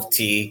 12,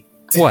 T,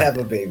 to What? have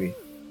a baby.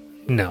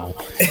 No,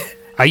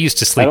 I used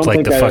to I sleep don't like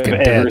think the I've fucking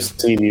ever dead.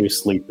 seen you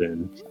sleep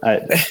in.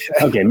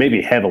 Okay,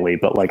 maybe heavily,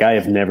 but like I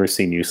have never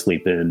seen you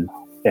sleep in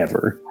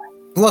ever.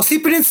 Well,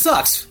 sleeping in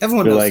sucks.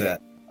 Everyone You're knows like,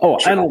 that. oh,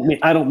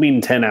 I don't mean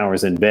 10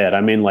 hours in bed.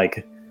 I mean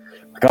like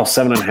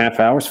 7.5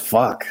 hours.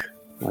 Fuck.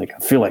 Like I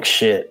feel like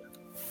shit.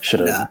 Should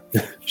have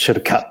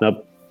gotten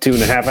up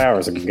 2.5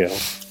 hours ago.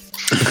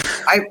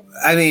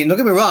 I mean, don't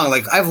get me wrong.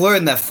 Like I've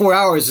learned that 4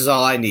 hours is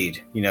all I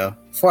need. You know,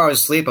 4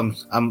 hours sleep,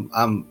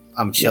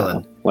 I'm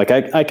chilling. Like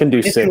I can do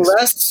Anything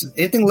 6.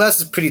 anything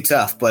less is pretty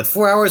tough. But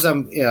 4 hours,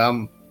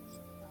 I'm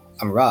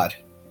rod.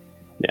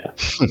 Yeah,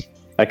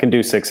 I can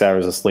do 6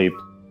 hours of sleep,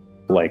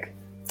 like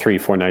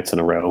 3-4 nights in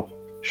a row,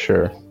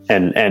 Sure.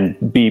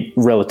 and be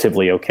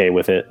relatively okay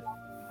with it.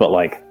 But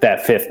like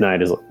that fifth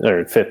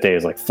day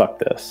is like, fuck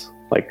this.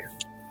 Like,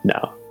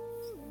 no,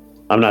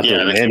 I'm not Yeah,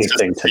 doing the anything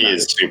consistency tonight.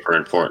 is super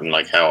important.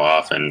 Like how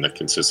often the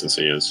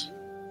consistency is.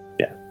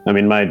 Yeah, I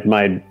mean,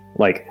 my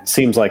like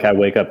seems like I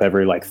wake up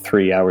every like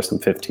 3 hours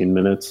and 15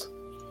 minutes,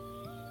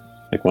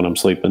 like when I'm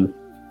sleeping.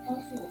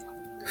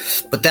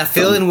 But that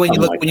feeling when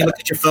you Something look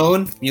at your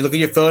phone,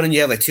 and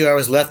you have like 2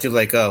 hours left, you're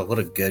like, oh, what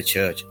a good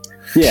church.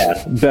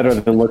 Yeah, better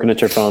than looking at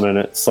your phone and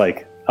it's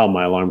like, oh,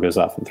 my alarm goes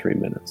off in 3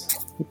 minutes.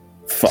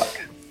 Fuck.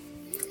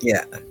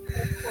 Yeah.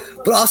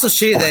 But also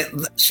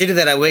shitty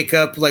that I wake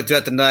up like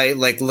throughout the night,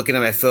 like looking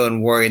at my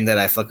phone, worrying that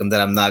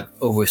I'm not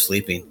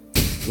oversleeping.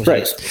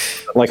 Right.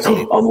 Like,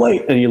 oh, I'm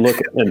late. And you look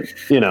and,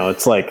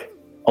 it's like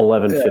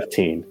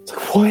 11:15. It's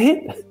like,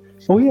 what?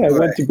 Oh, yeah, I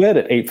went to bed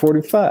at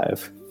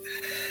 8:45.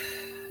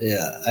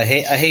 Yeah. I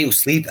hate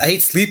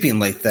sleeping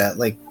like that.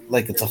 Like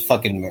it's a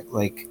fucking,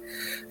 like,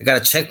 I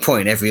got a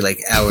checkpoint every like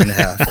hour and a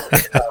half.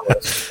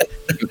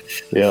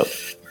 Yep.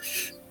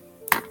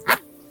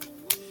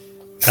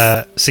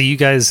 So you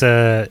guys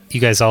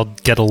all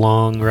get a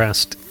long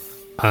rest,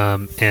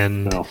 and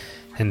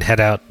head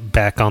out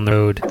back on the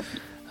road.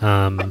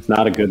 It's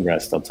not a good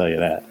rest, I'll tell you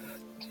that.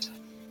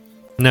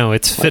 No,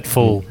 it's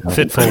fitful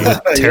with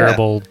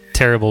terrible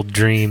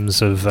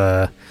dreams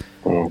of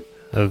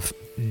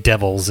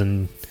devils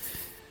and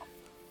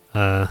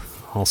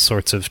all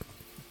sorts of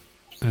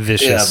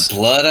vicious. Yeah,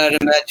 blood,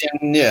 I'd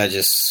imagine. Yeah,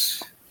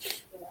 just.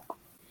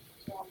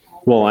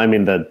 Well, I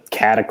mean, the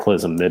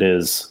cataclysm that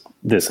is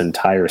this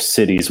entire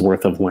city's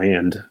worth of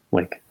land,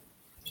 like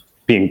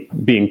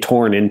being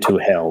torn into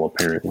hell,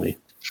 apparently.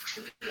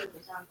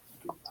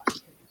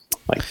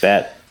 Like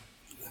that.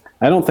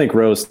 I don't think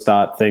Rose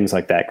thought things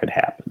like that could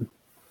happen.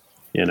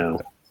 Yeah.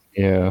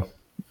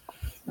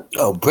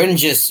 Oh, Bryn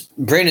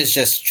is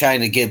just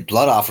trying to get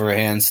blood off her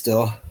hands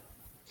still.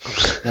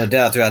 No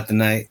doubt throughout the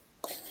night.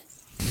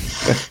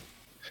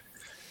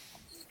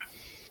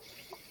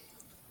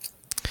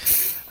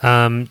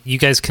 You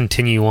guys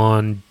continue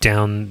on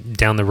down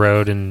the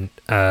road and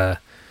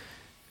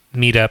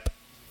meet up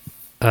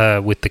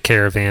with the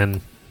caravan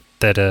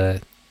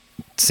that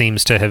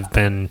seems to have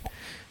been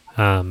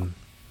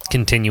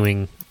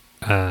continuing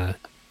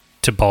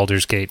to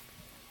Baldur's Gate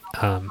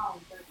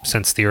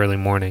since the early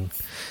morning.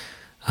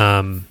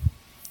 You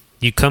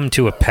come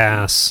to a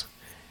pass,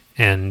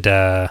 and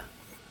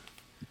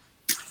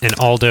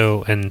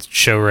Aldo and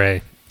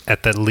Shorey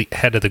at the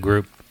head of the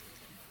group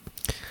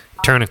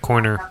turn a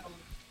corner,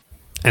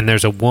 and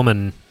there's a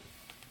woman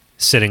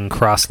sitting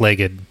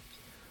cross-legged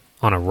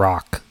on a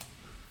rock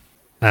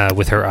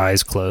with her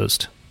eyes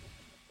closed.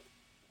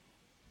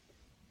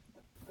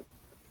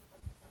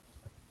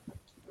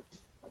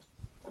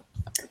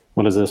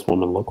 What does this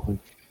woman look like?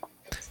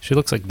 She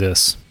looks like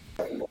this.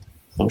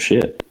 Oh,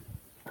 shit.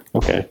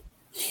 Okay.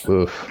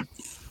 Oof.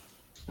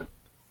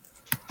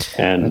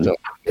 And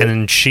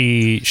then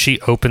she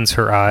opens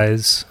her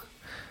eyes,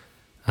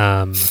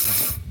 and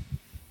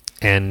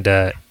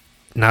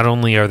not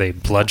only are they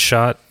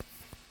bloodshot,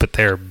 but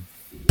they're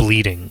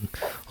bleeding,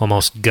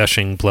 almost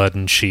gushing blood,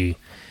 and she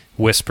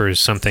whispers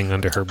something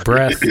under her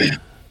breath.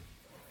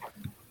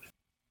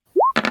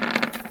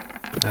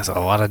 That's a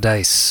lot of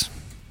dice.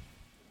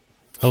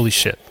 Holy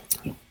shit.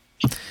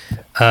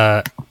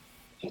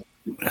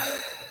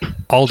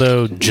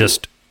 Aldo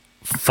just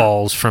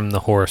falls from the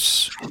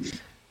horse,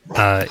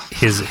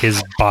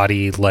 his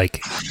body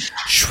like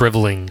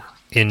shriveling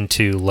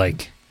into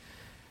like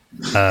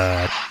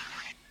a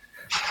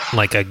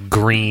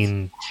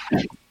green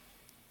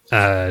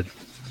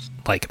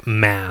like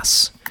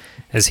mass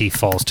as he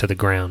falls to the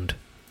ground.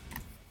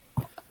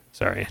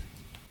 Sorry.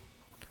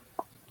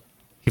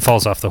 He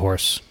falls off the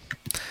horse.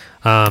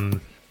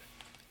 What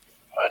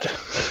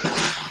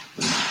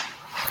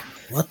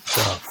the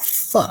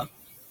fuck?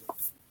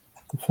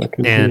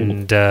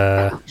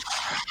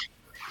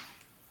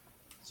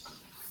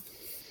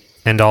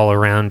 And all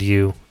around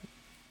you,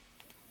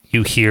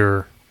 you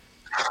hear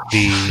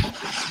the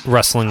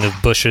rustling of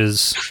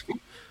bushes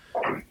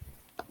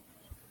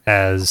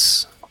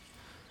as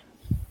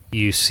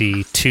you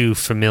see two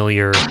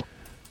familiar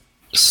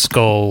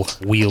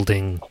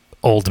skull-wielding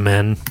old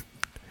men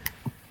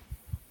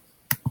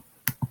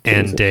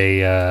and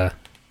a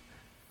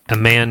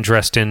man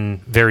dressed in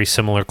very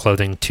similar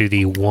clothing to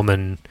the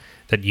woman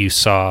that you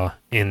saw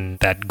in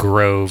that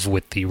grove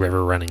with the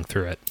river running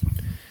through it.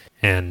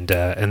 And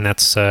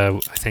that's, I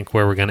think,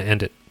 where we're going to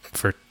end it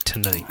for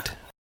tonight.